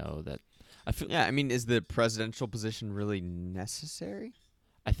necessarily know that. I feel. Yeah, I mean, is the presidential position really necessary?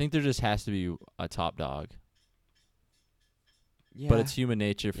 I think there just has to be a top dog. Yeah. But it's human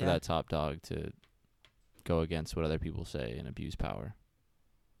nature for Yeah. that top dog to go against what other people say and abuse power.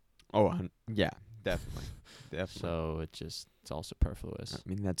 Yeah, definitely. Definitely. So it's all superfluous. I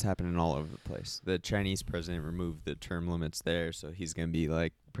mean, that's happening all over the place. The Chinese president removed the term limits there, so he's going to be,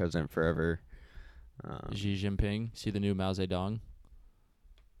 like, president forever. Xi Jinping, see the new Mao Zedong?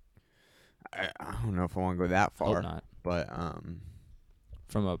 I don't know if I want to go that far. Hope not. But,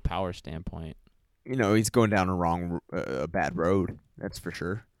 From a power standpoint. he's going down a bad road. That's for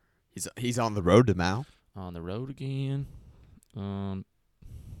sure. He's on the road to Mao. On the road again.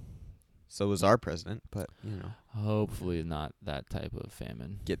 So was our president, but, Hopefully not that type of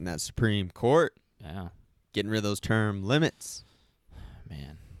famine. getting that Supreme Court, Yeah. getting rid of those term limits.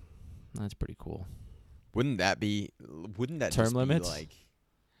 Man, that's pretty cool. Wouldn't that Term just limits? be like,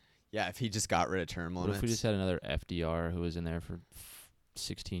 yeah, if he just got rid of term What limits? if we just had another FDR who was in there for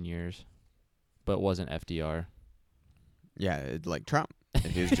 16 years, but wasn't FDR? Yeah, like Trump.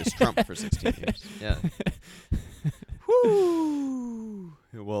 If he was just Trump for 16 years. Yeah. Woo!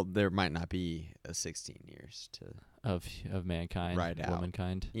 Well, there might not be a 16 years to of mankind, ride out.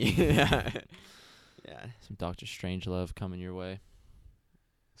 womankind. Yeah. Yeah. Some Doctor Strangelove coming your way.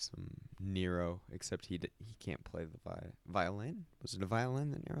 Some Nero, except he can't play the violin. Was it a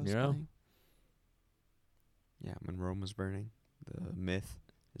violin that Nero's Nero? playing? Yeah, when Rome was burning, the myth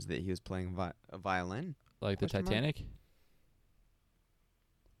is that he was playing a violin. Like the Question mark? Titanic?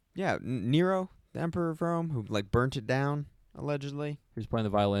 Yeah, Nero, the emperor of Rome, who like burnt it down allegedly. He was playing the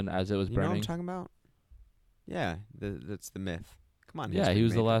violin as it was You know what I'm burning. talking about? Yeah, that's the myth. Come on. Yeah, history he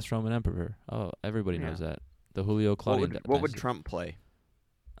was the major. last Roman emperor. Oh, everybody knows Yeah. that. The Julio What Claudian. would Trump play?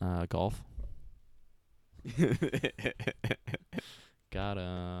 Golf. Got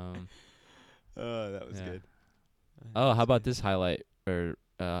him. Oh, that was Yeah. good. Oh, how about this highlight or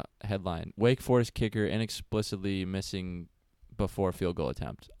headline? Wake Forest kicker inexplicably missing before field goal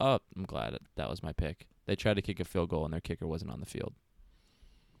attempt. Oh, I'm glad that was my pick. They tried to kick a field goal and their kicker wasn't on the field.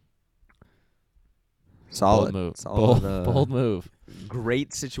 Solid Bold move. Solid, Bold move. Great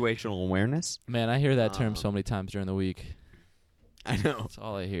situational awareness. Man, I hear that term so many times during the week. I know. That's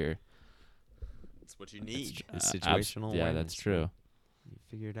all I hear. That's what you need. tr- Is abs- situational yeah, awareness. that's true. You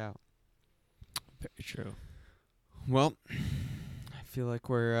figure it out. Very true. Well, I feel like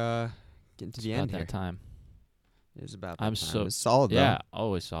we're getting to It's the about end that here. time. It is about I'm that time. so- It's solid, Yeah,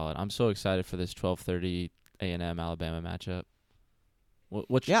 always solid. I'm so excited for this 12:30 A&M Alabama matchup.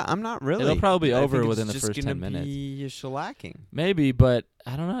 Which Yeah, I'm not really. It'll probably be I over think within it's the just first 10 gonna minutes. be shellacking. Maybe, but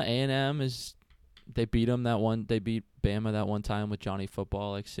I don't know. A&M is they beat Bama that one time with Johnny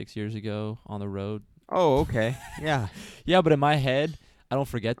Football like 6 years ago on the road. Oh, okay. Yeah. Yeah, but in my head, I don't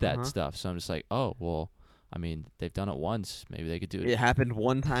forget that Uh-huh. stuff. So I'm just like, oh well. I mean, they've done it once. Maybe they could do it. It happened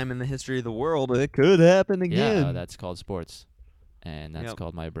one time in the history of the world. It could happen again. Yeah, that's called sports, and that's Yep.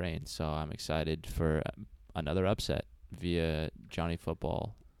 called my brain. So I'm excited for another upset via Johnny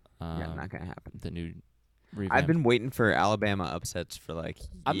Football. Yeah, not gonna happen. The new revamp. I've been waiting for Alabama upsets for like years.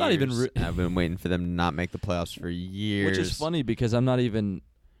 I'm not even I've been waiting for them to not make the playoffs for years. which is funny because I'm not even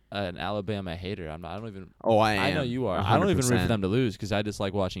an Alabama hater. I don't even. Oh, I am. I know you are. I don't even root for 100%. them to lose because I just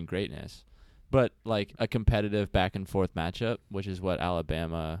like watching greatness. But like a competitive back and forth matchup, which is what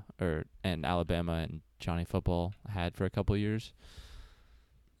Alabama and Johnny Football had for a couple years.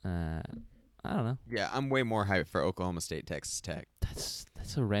 I don't know. Yeah, I'm way more hyped for Oklahoma State, Texas Tech. That's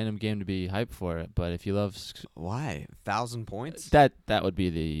a random game to be hyped for. But if you love Why? 1,000 points? that would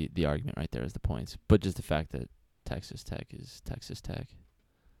be the argument right there is the points. But just the fact that Texas Tech is Texas Tech.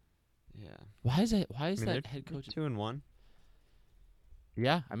 Yeah. Why is that? Why is I mean, that they're head coach? 2-1.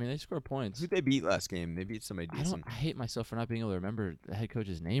 Yeah, I mean they score points. Who'd they beat last game? They beat somebody decent. I hate myself for not being able to remember the head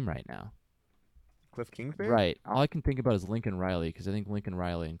coach's name right now. Cliff Kingsbury? Right. All I can think about is Lincoln Riley because I think Lincoln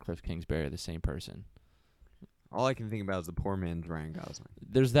Riley and Cliff Kingsbury are the same person. All I can think about is the poor man's Ryan Gosling.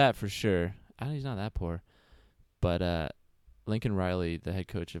 There's that for sure. I know he's not that poor, but Lincoln Riley, the head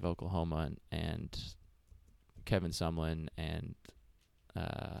coach of Oklahoma, and Kevin Sumlin and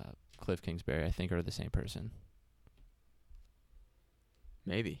Cliff Kingsbury, I think, are the same person.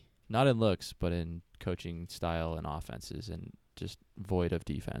 Maybe. Not in looks, but in coaching style and offenses, and just void of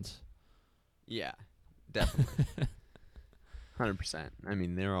defense. Yeah, definitely. 100%. I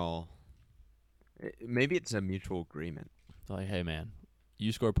mean, they're all... Maybe it's a mutual agreement. Like, hey, man,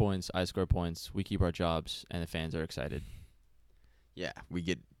 you score points, I score points, we keep our jobs, and the fans are excited. Yeah, we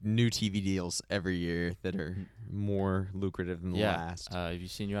get new TV deals every year that are more lucrative than the last. Have you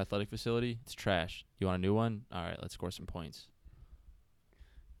seen your athletic facility? It's trash. You want a new one? All right, let's score some points.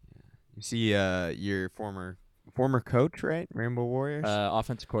 You see your former coach, right? Rainbow Warriors?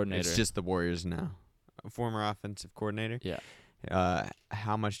 Offensive coordinator. It's just the Warriors now. Former offensive coordinator? Yeah.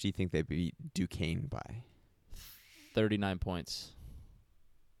 How much do you think they beat Duquesne by? 39 points.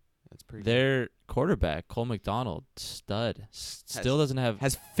 That's pretty Their quarterback, Cole McDonald, stud. Still doesn't have...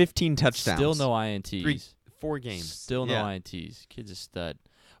 Has 15 touchdowns. Still no INTs. 4 games. Still no INTs. Kid's a stud.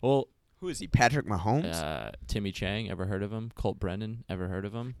 Well, who is he? Patrick Mahomes? Timmy Chang, ever heard of him? Colt Brennan, ever heard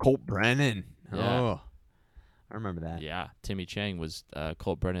of him? Colt Brennan. Yeah. Oh, I remember that. Yeah. Timmy Chang was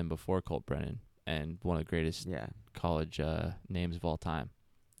Colt Brennan before Colt Brennan, and one of the greatest Yeah. college names of all time.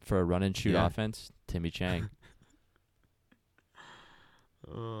 For a run and shoot Yeah. offense, Timmy Chang.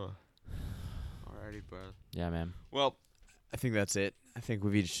 Oh. Alrighty, bro. Yeah, man. Well, I think that's it. I think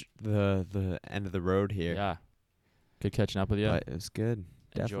we've reached the end of the road here. Yeah. Good catching up with you. But it was good.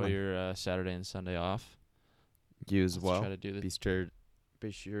 Enjoy Definitely. your Saturday and Sunday off. You as Let's well. try to do this.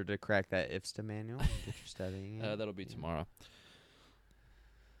 Be sure to crack that IFSTA manual. And get your studying in. That'll be tomorrow.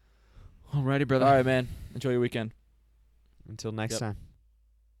 Alrighty, brother. All right, man. Enjoy your weekend. Until next Yep. time.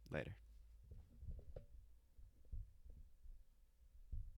 Later.